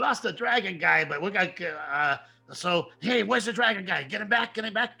lost the dragon guy, but we got. So, hey, where's the dragon guy? Get him back. He's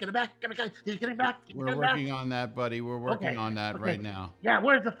getting back. We're working on that, buddy. We're working on that okay. right now. Yeah,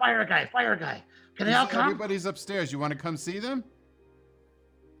 where's the fire guy? Can they all come? Everybody's upstairs. You want to come see them?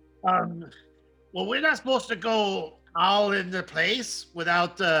 Well, we're not supposed to go all in the place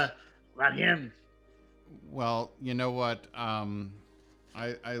without him. Well, you know what?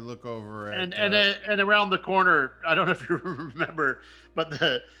 I look over at and around the corner. I don't know if you remember,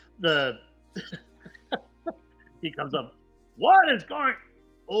 but the he comes up. What is going?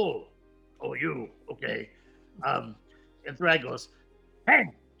 Oh, you okay? And Thrag goes, hey,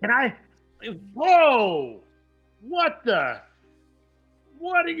 can I? Whoa! What the?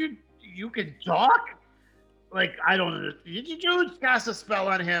 What are you? You can talk? Like I don't understand. Did you cast a spell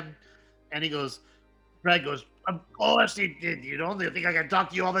on him? And he goes, Greg goes, of course he did. You don't think I can talk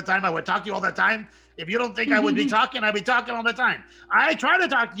to you all the time? I would talk to you all the time. If you don't think I would be talking, I'd be talking all the time. I try to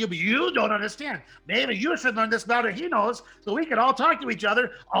talk to you, but you don't understand. Maybe you should learn this spell that he knows so we can all talk to each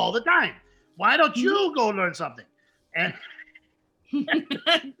other all the time. Why don't you go learn something? And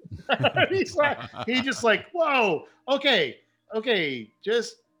he's just like, whoa, okay,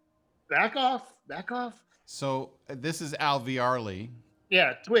 just back off. So this is Al Viarli.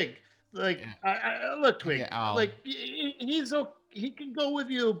 Yeah, Twig. Like, Yeah. look, Twig. Yeah, Al. Like, he's okay. He can go with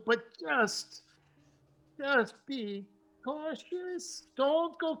you, but just be cautious.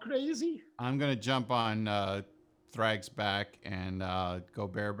 Don't go crazy. I'm gonna jump on Thrag's back and go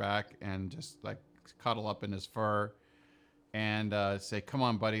bareback and just like cuddle up in his fur and say, "Come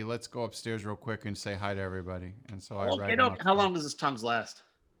on, buddy, let's go upstairs real quick and say hi to everybody." And so I ride him How long does his tongues last?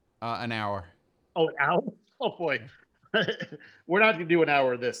 An hour. Oh, an hour? Oh boy. We're not gonna do an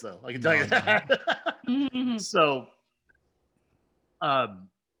hour of this though. I can tell you that.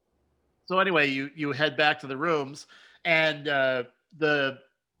 So anyway, you head back to the rooms, and the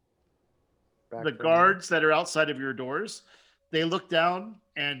guards that are outside of your doors, they look down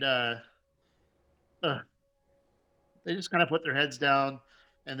and they just kind of put their heads down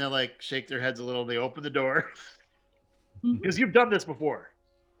and they like shake their heads a little. They open the door because you've done this before.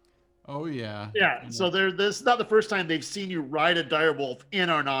 Oh yeah. Yeah. So this is not the first time they've seen you ride a direwolf in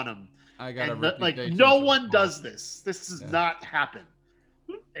Arnanum. I got And a like reputation no to one uphold. does this. This does not happen.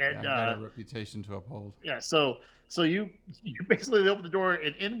 And I got a reputation to uphold. yeah, so you basically open the door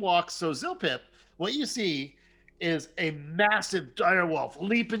and in walks Zilpip. What you see is a massive direwolf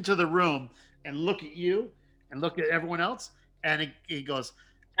leap into the room and look at you and look at everyone else, and he goes,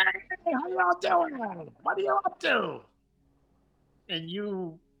 "Hey, how y'all doing? What are you up to?" And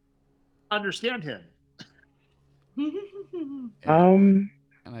you understand him.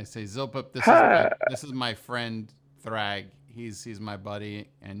 And I say, Zilpip, this is my friend Thrag. He's my buddy,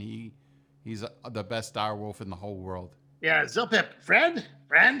 and he's the best direwolf in the whole world. Yeah, Zilpip, friend.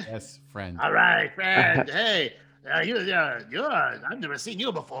 Yes, friend. All right, friend. Hey, I've never seen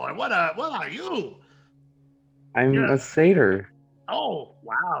you before. What are you? I'm Yeah. a satyr. Oh,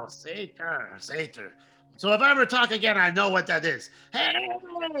 wow, satyr. So if I ever talk again, I know what that is. Hey,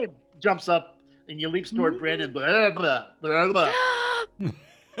 jumps up and you leaps toward Brandon. Blah, blah, blah, blah.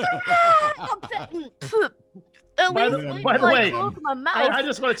 By the way, I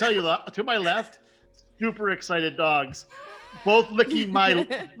just want to tell you, to my left, super excited dogs, both licking my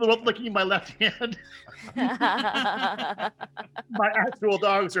left hand. My actual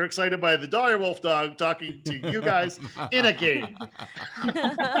dogs are excited by the direwolf dog talking to you guys in a game.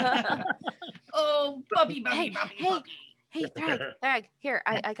 Oh, puppy. Hey, Thrag, here,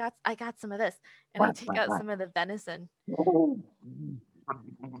 I got some of this, and I take out some of the venison.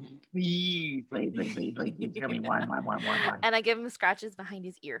 Please, give me one. And I give him scratches behind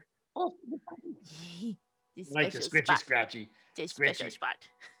his ear. This Like the special spot. scratchy. This special spot.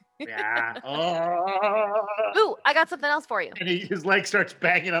 Yeah. Oh. Ooh, I got something else for you. And his leg starts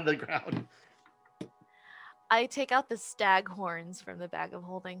banging on the ground. I take out the stag horns from the bag of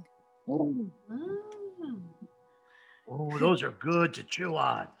holding. Oh, those are good to chew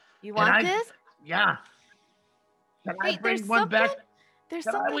on. You want I- this? Yeah. Can I Wait, bring there's one back? something. There's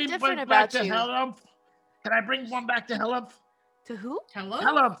Can I something bring different one back about to you. Hellumph? Can I bring one back to Hellumph? To who? Hello?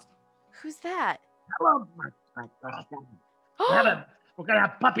 Hellumph. Who's that? Hellumph. We're gonna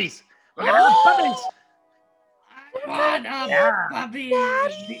have puppies. We're gonna have puppies. What a Yeah. puppy.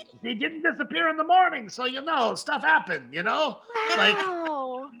 They didn't disappear in the morning, so stuff happened. Like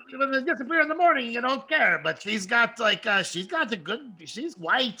Wow. when they disappear in the morning, you don't care. But she's got she's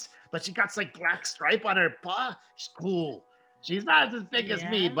white, but she got like black stripe on her paw. She's cool. She's not as big as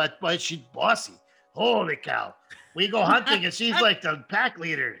me, Yeah. but she's bossy. Holy cow. We go hunting and she's like the pack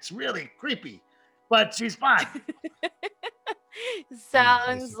leader. It's really creepy, but she's fine.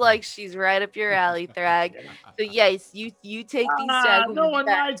 Sounds basically. like she's right up your alley, Thrag. So yes, you take these stag No horns one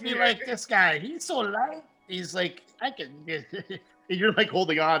back rides me to like her. this guy. He's so light. He's like, I can. And you're like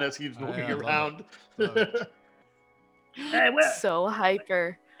holding on as he's moving I love around. Love it. Hey, So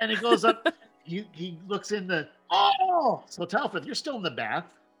hyper. and he goes up. He looks in the. Oh, so Telfith, you're still in the bath.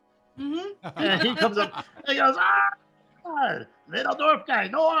 And he comes up. And he goes, little dwarf guy,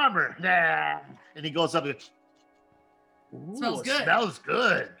 no armor. Nah. And he goes up and goes, "Ooh, Smells good." Smells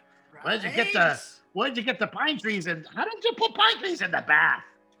good. Where'd you get the pine trees? And how did you put pine trees in the bath?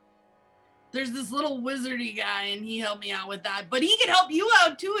 There's this little wizardy guy, and he helped me out with that. But he can help you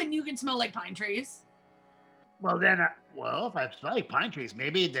out too, and you can smell like pine trees. Well, then, if I smell like pine trees,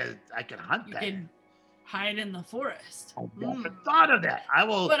 maybe I can hunt You better. can hide in the forest. I never thought of that. I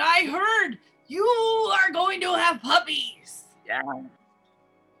will. But I heard you are going to have puppies. Yeah.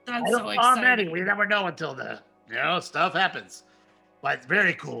 That's I so don't know many. exciting. We never know until stuff happens. But it's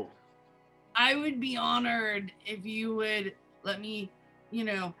very cool. I would be honored if you would let me,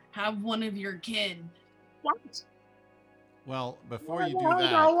 have one of your kin. What? Well, before you do Whoa,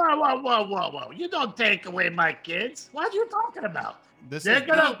 that, whoa. You don't take away my kids. What are you talking about? this They're is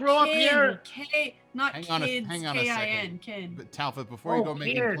gonna grow up here. Not Hang on a- kids, hang on a K-I-N, second. kin. but Talfit, before you go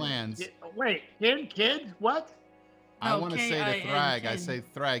making kid. plans, Wait, kid? What? I No, want to say to K-I-N, Thrag, I kin. say,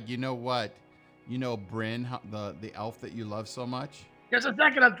 Thrag, you know what? You know Bryn, the elf that you love so much? Just a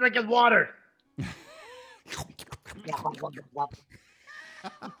second, I'm drinking water.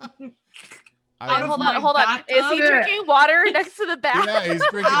 Out of Hold my on, hold on. Is he bathtub? drinking water next to the bath? Yeah, he's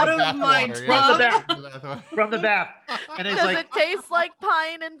drinking Out the of bath my water. From the tub? bath. From the bath. And it's Does like, it taste like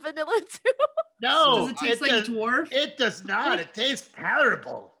pine and vanilla too? no, Does it taste like dwarf? It does not. It tastes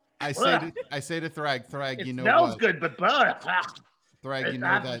terrible. I say to Thrag, It you know smells what? good, but Thrag, you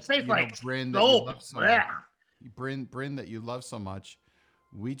know it that tastes like Bryn that you soap. love so Yeah. much. Bryn that you love so much.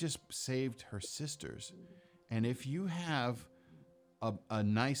 We just saved her sisters. And if you have a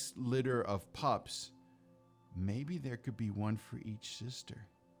nice litter of pups, maybe there could be one for each sister.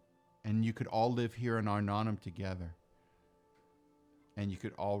 And you could all live here in Arnonum together. And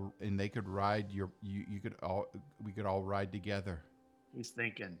they could ride we could all ride together. He's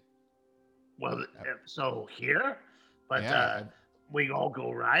thinking, well, so here, but Yeah. we all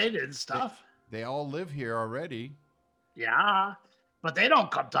go ride and stuff. They all live here already. Yeah, but they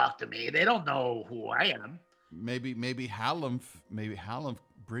don't come talk to me. They don't know who I am. Maybe Hallam,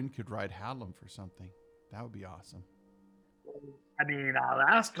 Bryn could ride Hallam for something. That would be awesome. I mean, I'll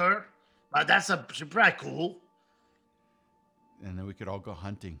ask her. She's probably cool. And then we could all go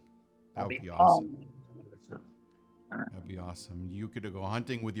hunting. That would be That'd awesome. That'd be awesome. You could go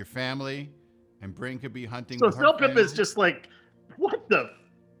hunting with your family, and Bryn could be hunting So with her Snowpip family. is just like, what the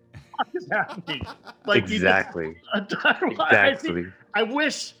fuck is happening? Like Exactly. I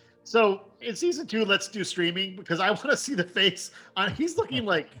wish. So in season 2, let's do streaming because I want to see the face on. He's looking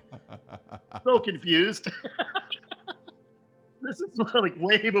like so confused. This is like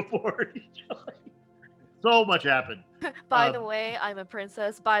way before he joined. So much happened. By the way, I'm a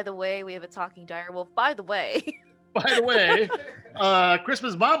princess. By the way, we have a talking direwolf. By the way. By the way,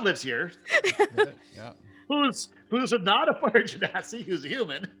 Christmas mom lives here. Yeah. Who's not a fire genasi, who's a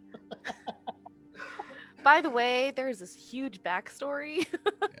human. By the way, there's this huge backstory.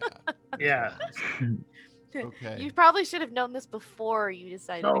 Yeah. Okay. You probably should have known this before you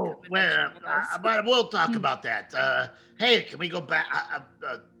decided to come So, and well, mention it with us. but we'll talk about that. Hey, can we go back?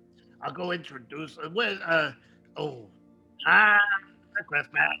 I'll go introduce. Christmas.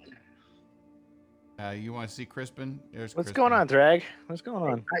 You want to see Crispin? There's What's Crispin. going on, Thrag? What's going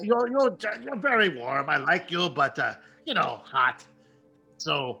on? You're very warm. I like you, but hot.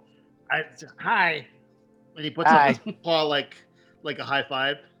 So, hi. And he puts up Hi. his paw like a high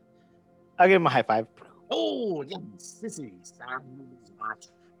five. I'll give him a high five. Oh, yes, this is hot.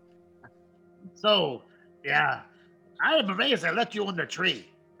 So, yeah, I am amazed I let you in the tree.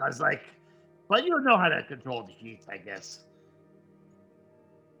 But you know how to control the heat, I guess.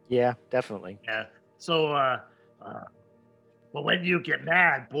 Yeah, definitely. Yeah. So, but when you get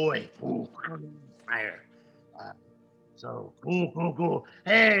mad, boy, fire. So, cool.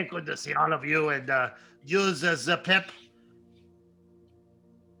 Hey, good to see all of you, and use the pip.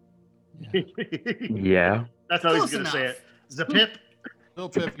 Yeah. That's how Close he's gonna say enough. it. The pip. Phil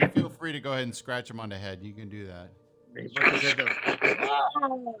Pip, you feel free to go ahead and scratch him on the head. You can do that.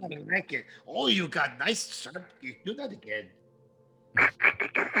 Oh, I like it. Oh, you got nice sharp. You do that again.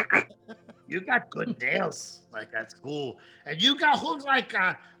 You got good nails. Like that's cool. And you got hooves like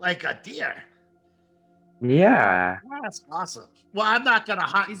a deer. Yeah. That's awesome. Well, I'm not gonna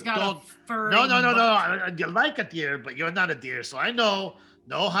hunt. He's got Don't. a furry No. butt. You like a deer, but you're not a deer, so I know.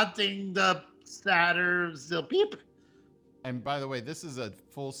 No hunting the satyrs, the peep. And by the way, this is a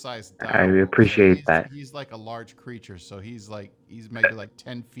full-size I dog. appreciate that. He's like a large creature, so he's maybe like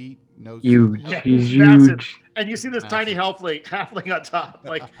 10 feet. No. Huge. Yeah, He's massive. huge. And you see this tiny halfling on top.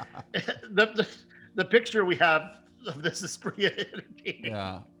 Like the picture we have of this is pretty entertaining.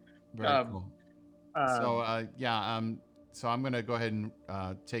 Yeah. Very cool. Um, So I'm gonna go ahead and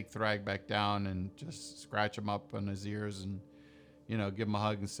take Thrag back down and just scratch him up on his ears and give him a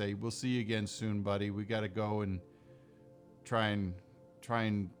hug and say, "We'll see you again soon, buddy. We got to go and try and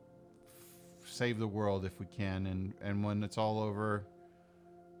save the world if we can. And when it's all over,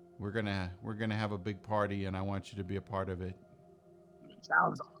 we're gonna have a big party, and I want you to be a part of it."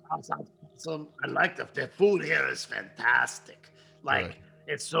 Sounds awesome. I like the food here is fantastic. Like Good.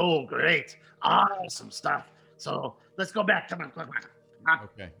 it's so great. Awesome stuff. So let's go back. Come on.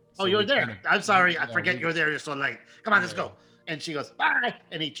 Okay. Oh, So you're we there. kinda- I'm sorry. I yeah, forget we- you're there. You're so late. Come on, let's Yeah. go. And she goes, bye.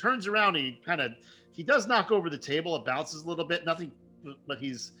 And he turns around and he does knock over the table. It bounces a little bit. Nothing, but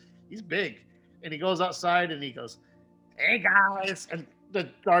he's big. And he goes outside and he goes, hey guys. And the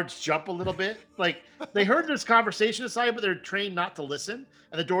guards jump a little bit. Like they heard this conversation inside, but they're trained not to listen.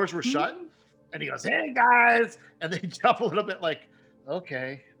 And the doors were shut. And he goes, hey guys. And they jump a little bit like,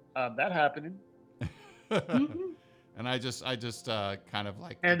 okay, that happened. And I just kind of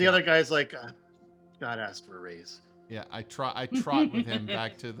like. And the other guy's like, God asked for a raise. Yeah, I trot with him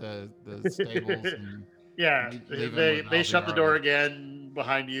back to the stables. And Yeah, leave him with they shut the door Alvin again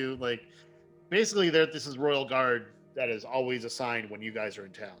behind you. Like basically, this is Royal Guard that is always assigned when you guys are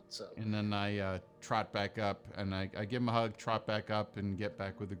in town. So And then I trot back up, and I give him a hug, trot back up, and get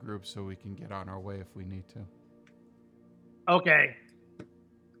back with the group so we can get on our way if we need to. okay,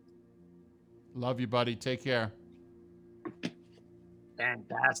 Love you, buddy. Take care.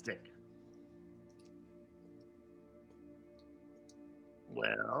 fantastic.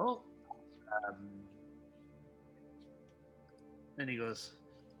 Well, then he goes,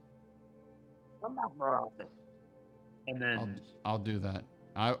 come back more often. And then I'll do that.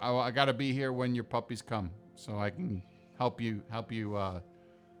 I got to be here when your puppies come, so I can help you.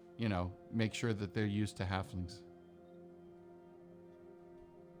 Make sure that they're used to halflings,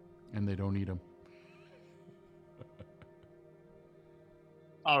 and they don't eat them.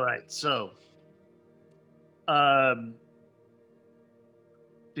 all right, so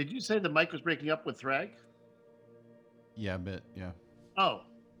did you say the mic was breaking up with Thrag? Yeah, a bit. Yeah, Oh,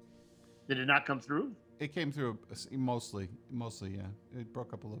 did it not come through? it came through mostly. Yeah, it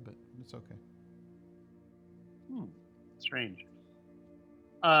broke up a little bit. It's okay. Strange.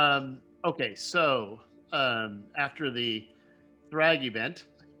 Okay, so after the Thrag event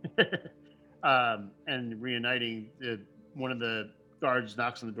and reuniting, one of the guards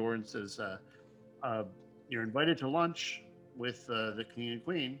knocks on the door and says, "You're invited to lunch with the king and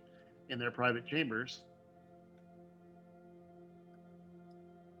queen in their private chambers."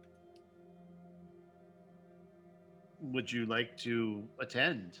 Would you like to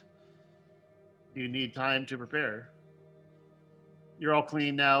attend? Do you need time to prepare? You're all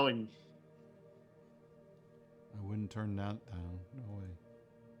clean now, and I wouldn't turn that down. No way.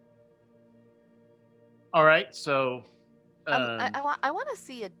 all right. So, I want to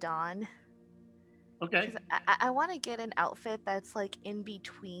see a Dawn. okay. Because I want to get an outfit that's like in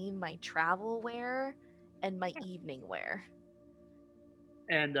between my travel wear and my evening wear.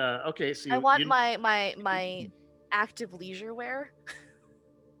 And okay, so I want my active leisure wear.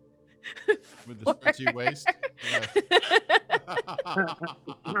 With the stretchy waist.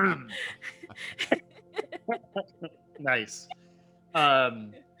 nice.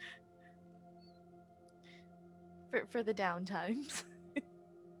 for the downtimes.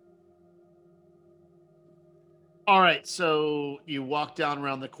 All right, so you walk down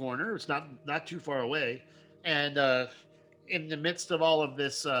around the corner. It's not too far away, and in the midst of all of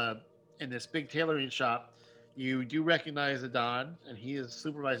this, in this big tailoring shop, you do recognize Adon, and he is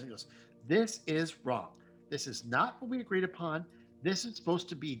supervising. He goes, "This is wrong. This is not what we agreed upon. This is supposed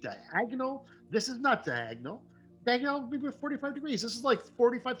to be diagonal. This is not diagonal. Diagonal would be 45 degrees. This is like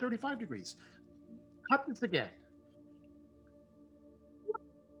 45, 35 degrees. Cut this again."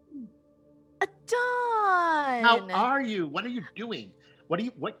 A Dawn. How are you? What are you doing? What are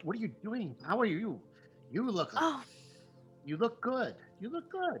you doing? How are you? You look Oh, you look good. You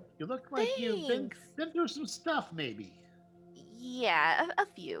look good. You look like you've been thanks. through some stuff, maybe. Yeah, a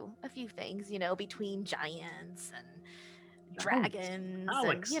few things, between giants and Nice. dragons How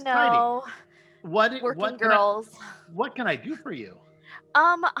and exciting. working what girls. What can I do for you?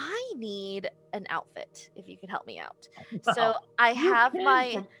 I need an outfit if you can help me out. So I You have can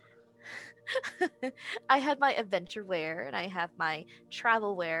my from- I had my adventure wear and I have my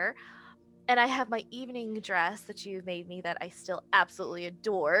travel wear and I have my evening dress that you made me that I still absolutely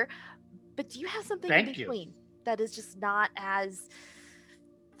adore. But do you have something in Thank you. between that is just not as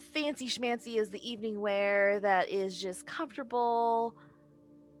fancy schmancy as the evening wear, that is just comfortable,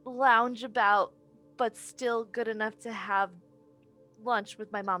 lounge about, but still good enough to have lunch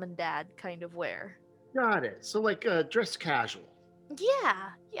with my mom and dad kind of wear? Got it. So like dress casual.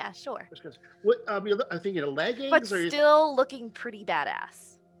 Yeah, sure. What I think leggings But or still looking pretty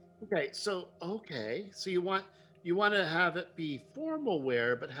badass. okay. So you want to have it be formal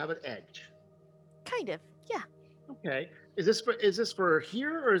wear, but have it edge. Kind of. Yeah. Okay. Is this for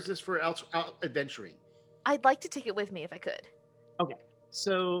here or is this for out adventuring? I'd like to take it with me if I could. Okay.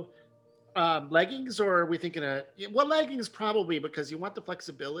 So leggings or are we thinking well leggings probably because you want the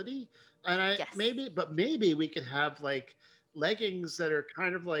flexibility and Yes. maybe we could have like leggings that are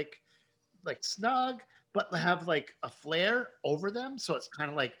kind of like snug but have like a flare over them so it's kind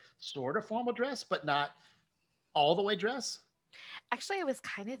of like sort of formal dress but not all the way dress. Actually, I was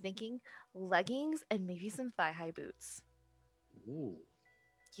kind of thinking leggings and maybe some thigh-high boots. Ooh.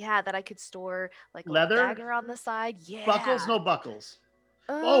 Yeah, that I could store like a Leather? little dagger on the side. Yeah. Buckles, no buckles.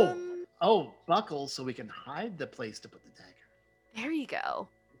 Oh, buckles so we can hide the place to put the dagger. There you go.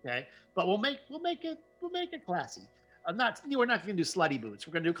 Okay, but we'll make it classy. We're not going to do slutty boots.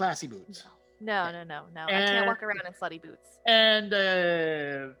 We're going to do classy boots. No. I can't walk around in slutty boots.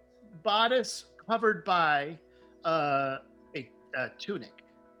 And bodice covered by a tunic.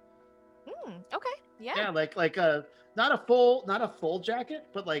 Okay. Yeah. Yeah, like a not a full jacket,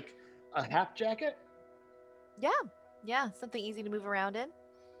 but like a half jacket. Yeah. Something easy to move around in.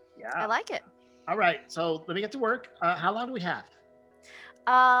 Yeah. I like it. All right, so let me get to work. How long do we have?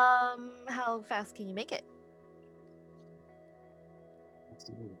 How fast can you make it?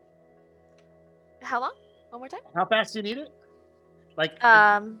 How long? One more time. How fast do you need it? Like,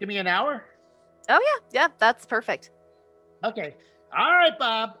 give me an hour. Oh yeah, that's perfect. Okay. All right,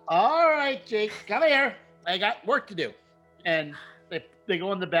 Bob. All right, Jake. Come here. I got work to do. And they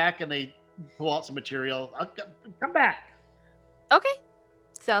go in the back and they pull out some material. I'll come back. Okay,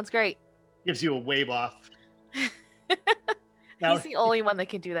 sounds great. Gives you a wave off. Now, He's the only one that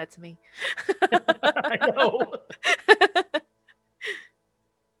can do that to me. I know.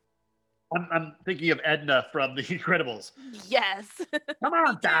 I'm thinking of Edna from The Incredibles. Yes. Come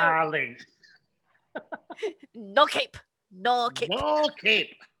on, darling. No cape. No cape. No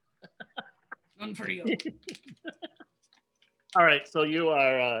cape. One for you. All right, so you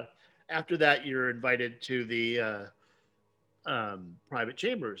are after that you're invited to the private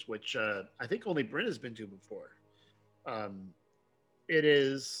chambers, which I think only Bryn has been to before. It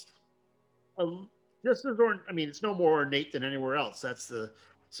is just as it's no more ornate than anywhere else. That's the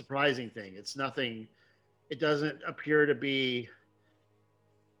surprising thing. It's nothing. It doesn't appear to be.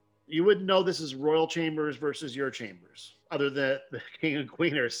 You wouldn't know this is royal chambers versus your chambers, other than the king and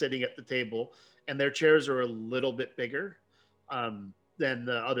queen are sitting at the table, and their chairs are a little bit bigger than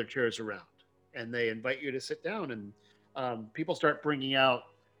the other chairs around. And they invite you to sit down, and people start bringing out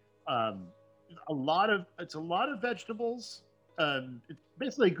a lot of vegetables. It's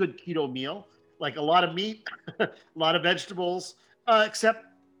basically a good keto meal, like a lot of meat, a lot of vegetables, except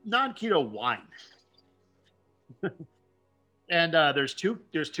non-keto wine. And there's two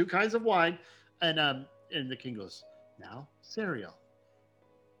kinds of wine, and the king goes, now cereal.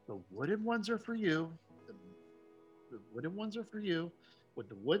 The wooden ones are for you. The wooden ones are for you with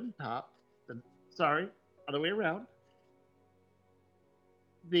the wooden top. Other way around.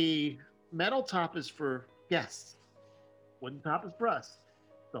 The metal top is for guests. Wooden top is for us.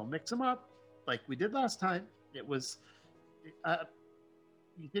 Don't mix them up like we did last time. It was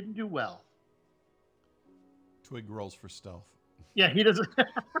you didn't do well. Twig rolls for stealth. Yeah, he doesn't.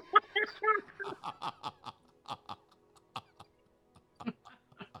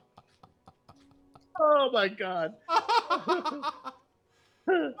 Oh my god.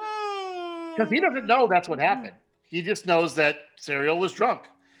 Because he doesn't know that's what happened. He just knows that Serial was drunk.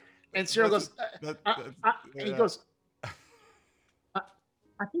 And Serial goes, he goes,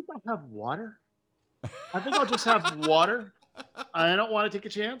 I think I'll have water. I think I'll just have water. I don't want to take a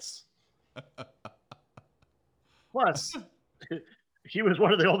chance. Plus, he was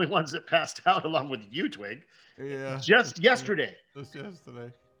one of the only ones that passed out along with you, Twig. Yeah. Just yesterday. Just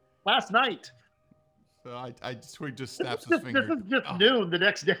yesterday. Last night. So Twig just snaps his finger. This is just noon the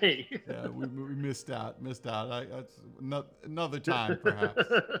next day. Yeah, we missed out. Another time, perhaps.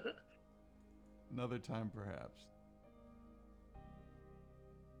 Another time, perhaps.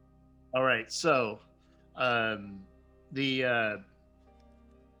 All right, so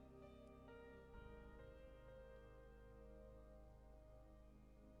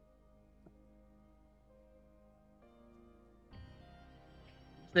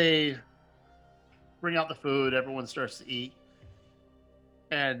they bring out the food. Everyone starts to eat,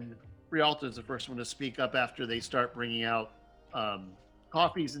 and Rialta is the first one to speak up after they start bringing out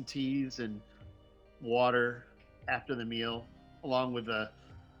coffees and teas and water after the meal, along with a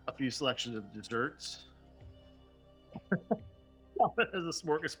few selections of desserts. As a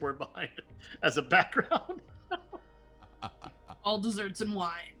smorgasbord behind it as a background. All desserts and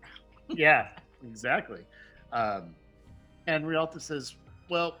wine. Yeah, exactly. And Rialta says,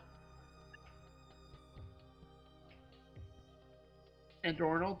 well, and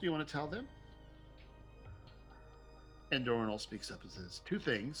Dornal, do you want to tell them? And Dornal speaks up and says, 2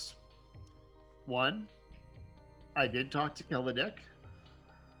 things. 1, I did talk to Keladek.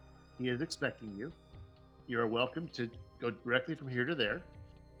 He is expecting you. You are welcome to go directly from here to there,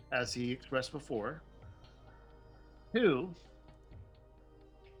 as he expressed before. 2,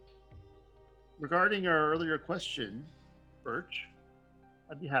 regarding our earlier question, Birch,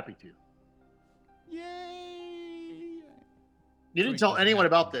 I'd be happy to. Yay! You didn't tell anyone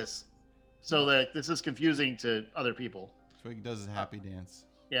about this, so that this is confusing to other people. Twig does his happy dance.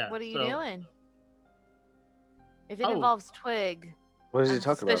 Yeah. What are you so- doing? If it Oh. involves Twig, What did I'm you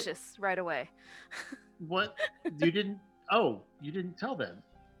talk about? suspicious right away. What? You didn't? Oh, you didn't tell them.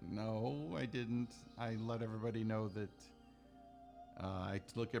 No, I didn't. I let everybody know that. I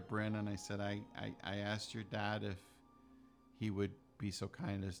look at Bryn and I said, I asked your dad if he would be so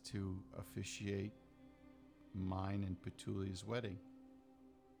kind as to officiate mine and Petulia's wedding.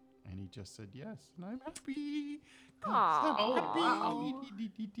 And he just said yes. And I'm happy. 'cause I'm Aw. happy. Wow.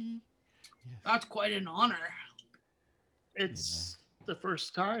 Yes. That's quite an honor. It's the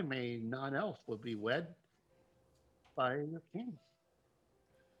first time a non-elf would be wed by a king.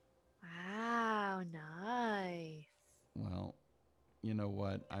 Wow, nice. Well, you know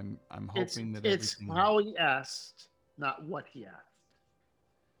what? I'm It's hoping that it's everything. how he asked, not what he asked.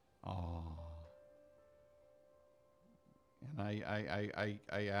 Oh. And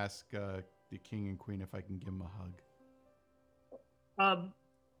I ask the king and queen if I can give him a hug.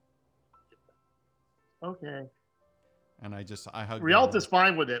 Okay. And I hug. Rialta's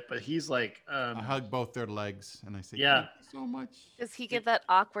fine with it, but he's like, I hug both their legs and I say, Yeah. "Thank you so much." Does he give that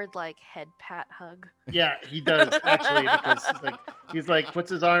awkward like head pat hug? yeah, he does actually, because he's like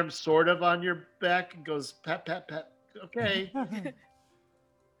puts his arm sort of on your back and goes pat pat pat. Okay.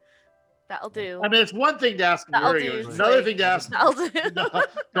 That'll do. I mean, it's one thing to ask him That'll where he do, is. Another Slade. thing to ask That'll do.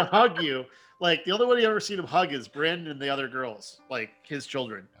 to hug you. Like the only one you ever seen him hug is Bryn and the other girls, like his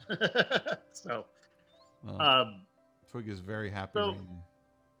children. So, Well, Twig is very happy. so- right now.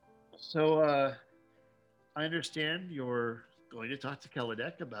 so I understand you're going to talk to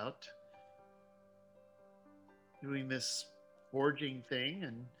Keladek about doing this forging thing,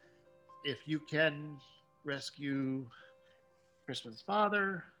 and if you can rescue Crispin's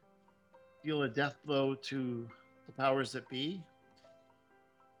father, deal a death blow to the powers that be.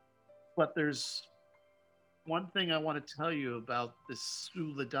 But there's one thing I want to tell you about this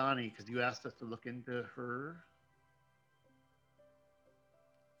Sue Ladani, because you asked us to look into her.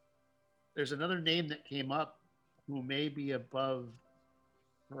 There's another name that came up who may be above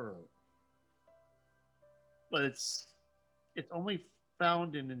her. But it's only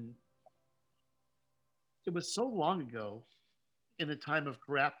found in it was so long ago, in the time of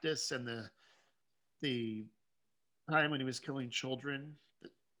Caraptus and the time when he was killing children,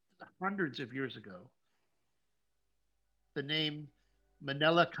 hundreds of years ago. The name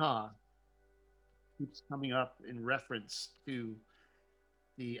Manila Ka keeps coming up in reference to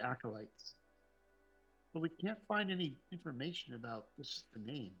the acolytes, but we can't find any information about just the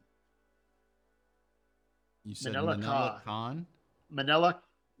name. You said Manila Manila Ka. Khan.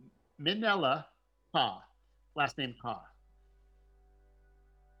 Minella Ka, last name Ka.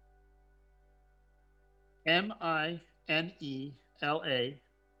 Minela,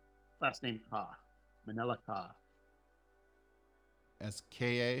 last name Ka. Manila Ka.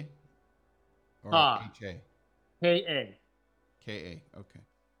 S-K-A or Ka. H-A? K-A. K-A. Okay.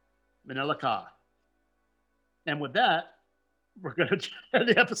 Manila Ka. And with that, we're going to end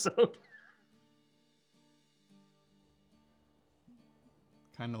the episode.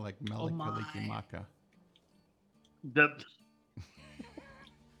 Kind of like Oh Melik my. Kalikimaka. That's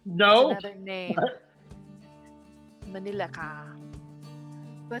No. another name. Manila Ka.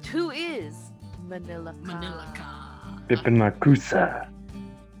 But who is Manila Ka? Manila Ka. Pippin Lakusa.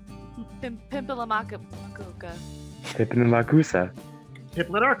 Pimpilamaka. Pippin Lakusa.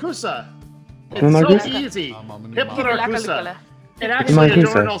 Hippolyte Arcusa. Hippolyte It's so Arcusa. easy. Mama Hippolyte Mama. Arcusa. And Hippolyte actually,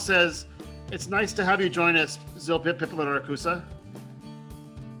 Arcusa. Adornal says, it's nice to have you join us, Zilpip Hippolyte Arcusa.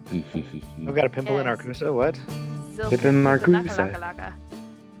 I've got a pimple in Yes. Arcusa. What? Pippin Lakusa.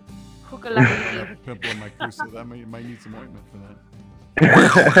 Hukalaka. Pimple in my crucible. That might need some ointment for that.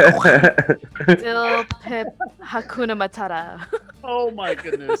 Still Pip Hakuna Matata. Oh my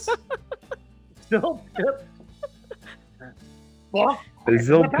goodness. Zilpip. Well,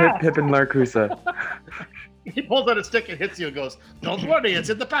 Zil Pip Pippin Larkusa. He pulls out a stick and hits you and goes, "Don't worry, it's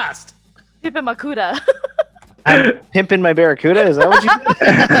in the past." Pippin Makuta. I'm pimping my barracuda. Is that what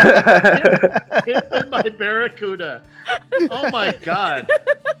you? Hit my barracuda. Oh my god.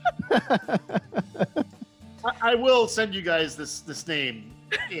 I will send you guys this name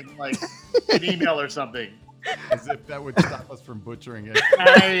in like an email or something. As if that would stop us from butchering it.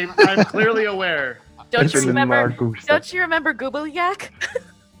 I'm clearly aware. Don't you Pippin remember? Margusa. Don't you remember Goobly-Yak?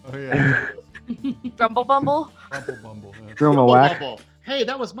 Oh yeah. Grumble Bumble? Bumble bumble. Yeah. Throw him a Bubble whack. Bubble. Hey,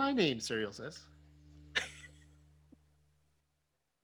 that was my name, Serial says.